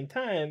at the same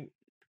time,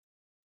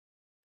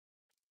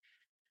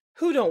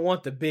 who don't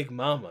want the big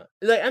mama?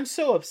 Like, I'm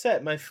so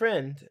upset. My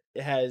friend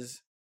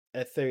has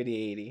a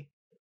 3080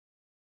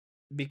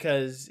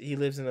 because he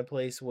lives in a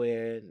place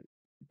where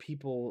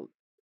people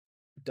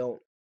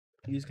don't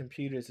use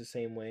computers the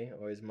same way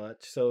or as much,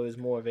 so it's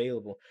more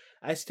available.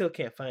 I still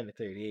can't find a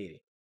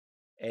 3080.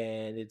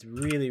 And it's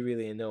really,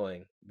 really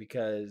annoying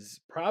because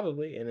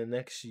probably in the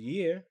next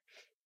year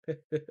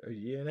or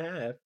year and a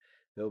half,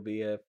 there'll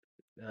be a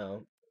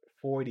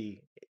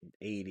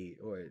 4080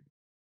 or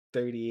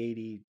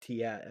 3080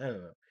 Ti. I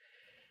don't know.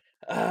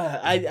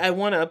 I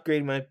want to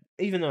upgrade my,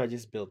 even though I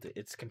just built it,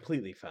 it's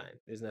completely fine.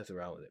 There's nothing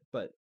wrong with it.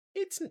 But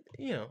it's,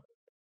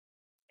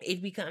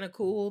 it'd be kind of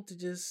cool to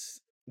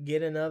just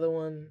get another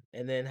one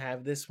and then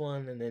have this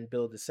one and then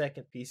build a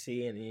second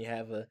PC and then you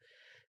have a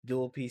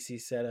dual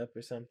PC setup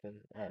or something.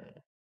 I don't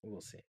know.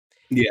 We'll see.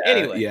 Yeah.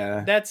 Anyway,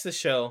 yeah. that's the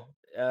show.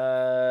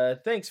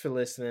 Thanks for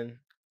listening.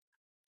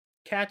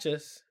 Catch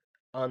us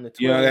on the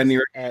Twitter.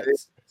 You know,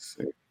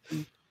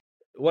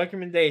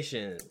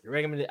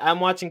 I'm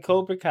watching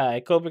Cobra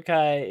Kai. Cobra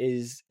Kai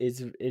is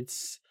it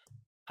it's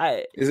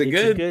good?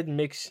 A good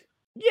mix.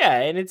 Yeah,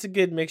 and it's a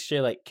good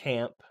mixture, like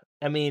camp.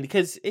 I mean,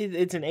 because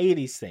it's an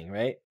 80s thing,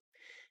 right?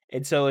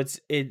 And so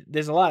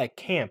there's a lot of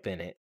camp in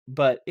it,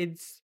 but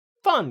it's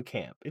fun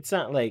camp. It's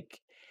not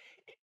like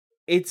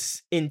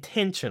it's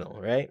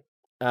intentional, right?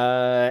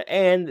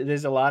 And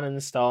there's a lot of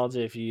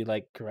nostalgia if you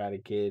like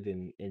Karate Kid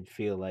and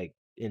feel like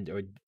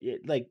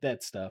like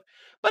that stuff.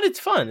 But it's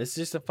fun. It's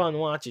just a fun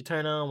watch. You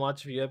turn on,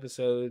 watch a few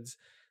episodes.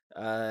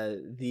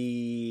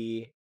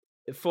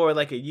 For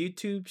like a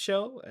YouTube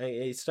show,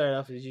 it started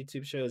off as a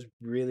YouTube show, is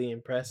really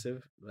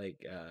impressive.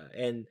 Like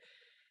and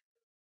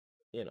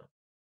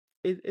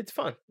it's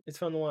fun. It's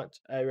fun to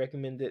watch. I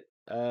recommend it.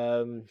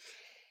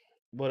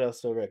 What else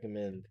do I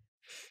recommend?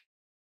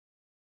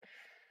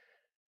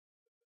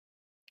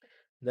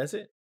 That's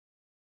it.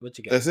 What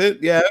you got? That's it?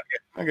 Yeah,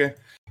 okay.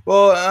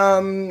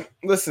 Well,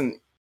 listen,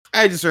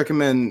 I just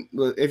recommend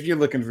if you're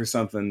looking for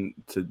something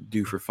to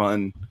do for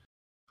fun,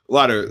 a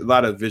lot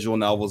of visual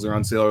novels are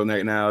on sale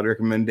right now. I'd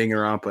recommend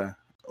Danganronpa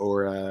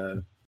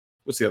or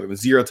what's the other one?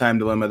 Zero Time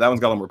Dilemma. That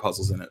one's got a lot more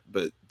puzzles in it,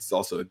 but it's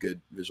also a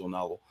good visual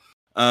novel.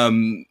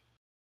 I'm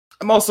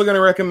also going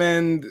to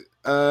recommend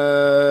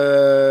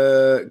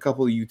a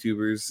couple of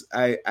YouTubers.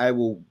 I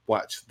will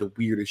watch the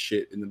weirdest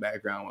shit in the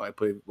background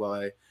while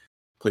I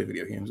play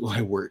video games, while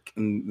I work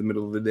in the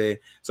middle of the day.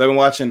 So I've been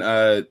watching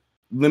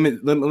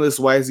Limitless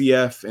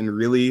YZF and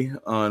Really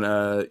on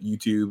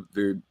YouTube.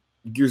 They're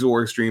Gears of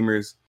War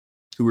streamers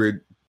who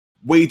are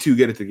way too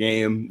good at the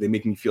game. They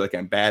make me feel like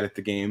I'm bad at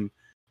the game.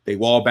 They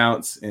wall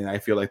bounce, and I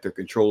feel like their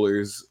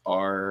controllers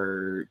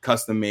are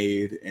custom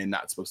made and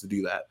not supposed to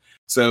do that.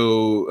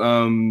 So,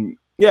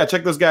 yeah,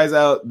 check those guys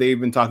out. They've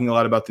been talking a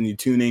lot about the new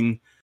tuning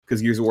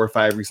because Gears of War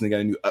 5 recently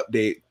got a new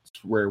update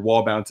where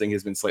wall bouncing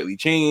has been slightly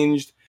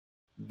changed.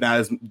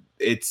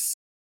 It's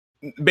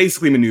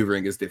basically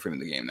maneuvering is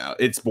different in the game now.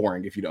 It's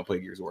boring if you don't play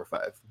Gears of War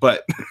 5,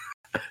 but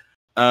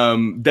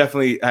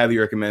Definitely highly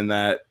recommend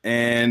that.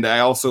 And I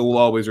also will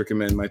always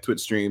recommend my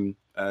Twitch stream,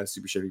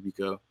 Super Chevy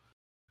Pico.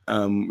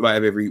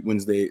 Live every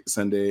Wednesday,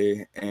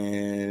 Sunday,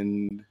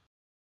 and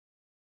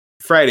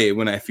Friday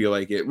when I feel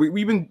like it.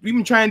 We've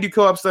been trying to do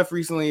co-op stuff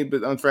recently,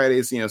 but on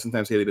Fridays,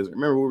 sometimes Haley doesn't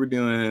remember what we're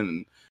doing,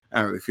 and I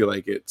don't really feel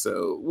like it.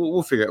 So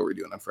we'll figure out what we're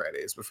doing on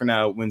Fridays. But for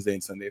now, Wednesday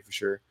and Sunday for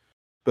sure.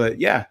 But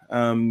yeah,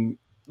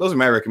 those are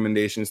my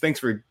recommendations. Thanks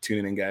for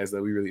tuning in, guys.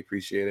 Though we really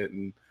appreciate it,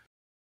 and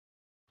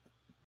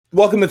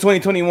welcome to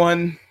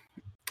 2021.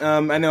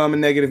 I know I'm a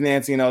negative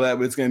Nancy and all that,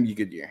 but it's gonna be a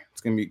good year. It's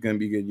gonna be a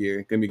good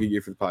year. It's gonna be a good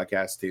year for the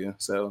podcast too.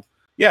 So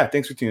yeah,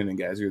 thanks for tuning in,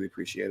 guys. Really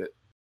appreciate it.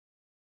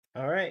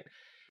 All right.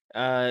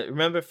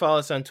 Remember, follow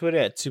us on Twitter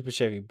at Super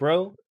Chevy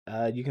Bro.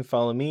 You can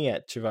follow me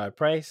at Trevor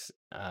Price.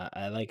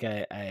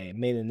 I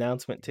made an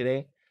announcement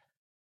today.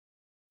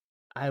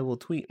 I will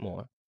tweet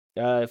more.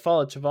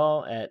 Follow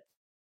Chaval at,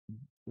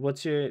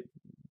 what's your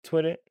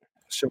Twitter?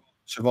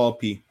 Chaval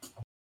P.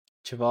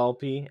 Chaval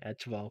P at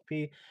Chaval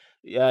P.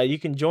 You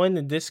can join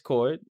the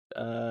Discord.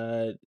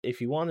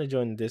 If you want to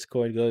join the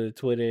Discord, go to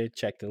Twitter,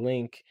 check the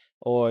link,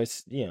 or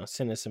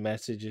send us a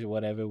message or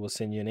whatever. We'll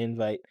send you an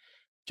invite.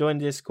 Join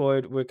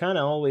Discord. We're kind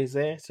of always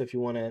there. So if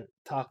you want to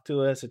talk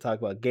to us or talk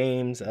about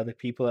games, other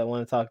people that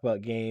want to talk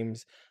about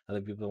games,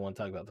 other people that want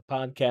to talk about the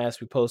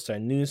podcast, we post our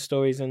news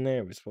stories in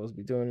there. We're supposed to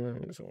be doing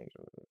them.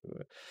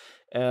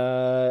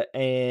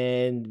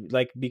 And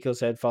like Biko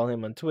said, follow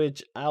him on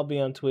Twitch. I'll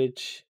be on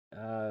Twitch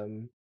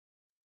coming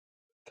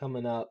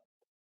up.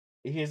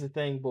 Here's the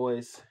thing,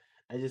 boys.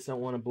 I just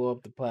don't want to blow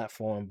up the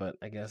platform, but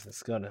I guess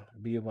it's going to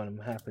be what I'm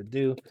going to have to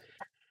do.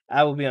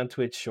 I will be on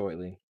Twitch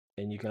shortly.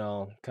 And you can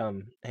all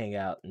come hang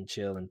out and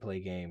chill and play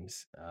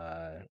games.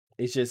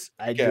 It's just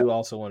I do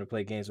also want to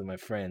play games with my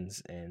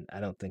friends, and I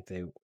don't think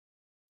they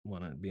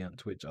want to be on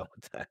Twitch all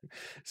the time.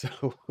 So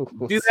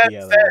we'll do see that.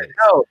 how that works.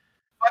 No,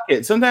 fuck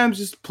it. Sometimes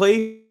just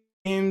play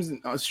games,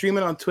 stream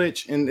it on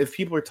Twitch, and if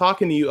people are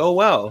talking to you, oh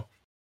well.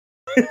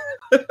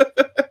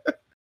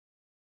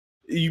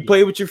 You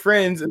play with your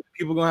friends, and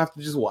people are gonna have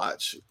to just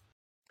watch.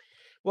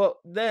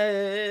 Well,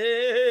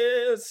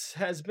 this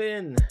has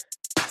been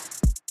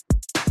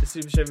the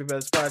Super Chevy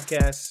Brothers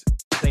podcast.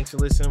 Thanks for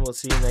listening. We'll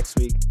see you next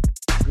week.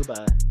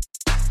 Goodbye.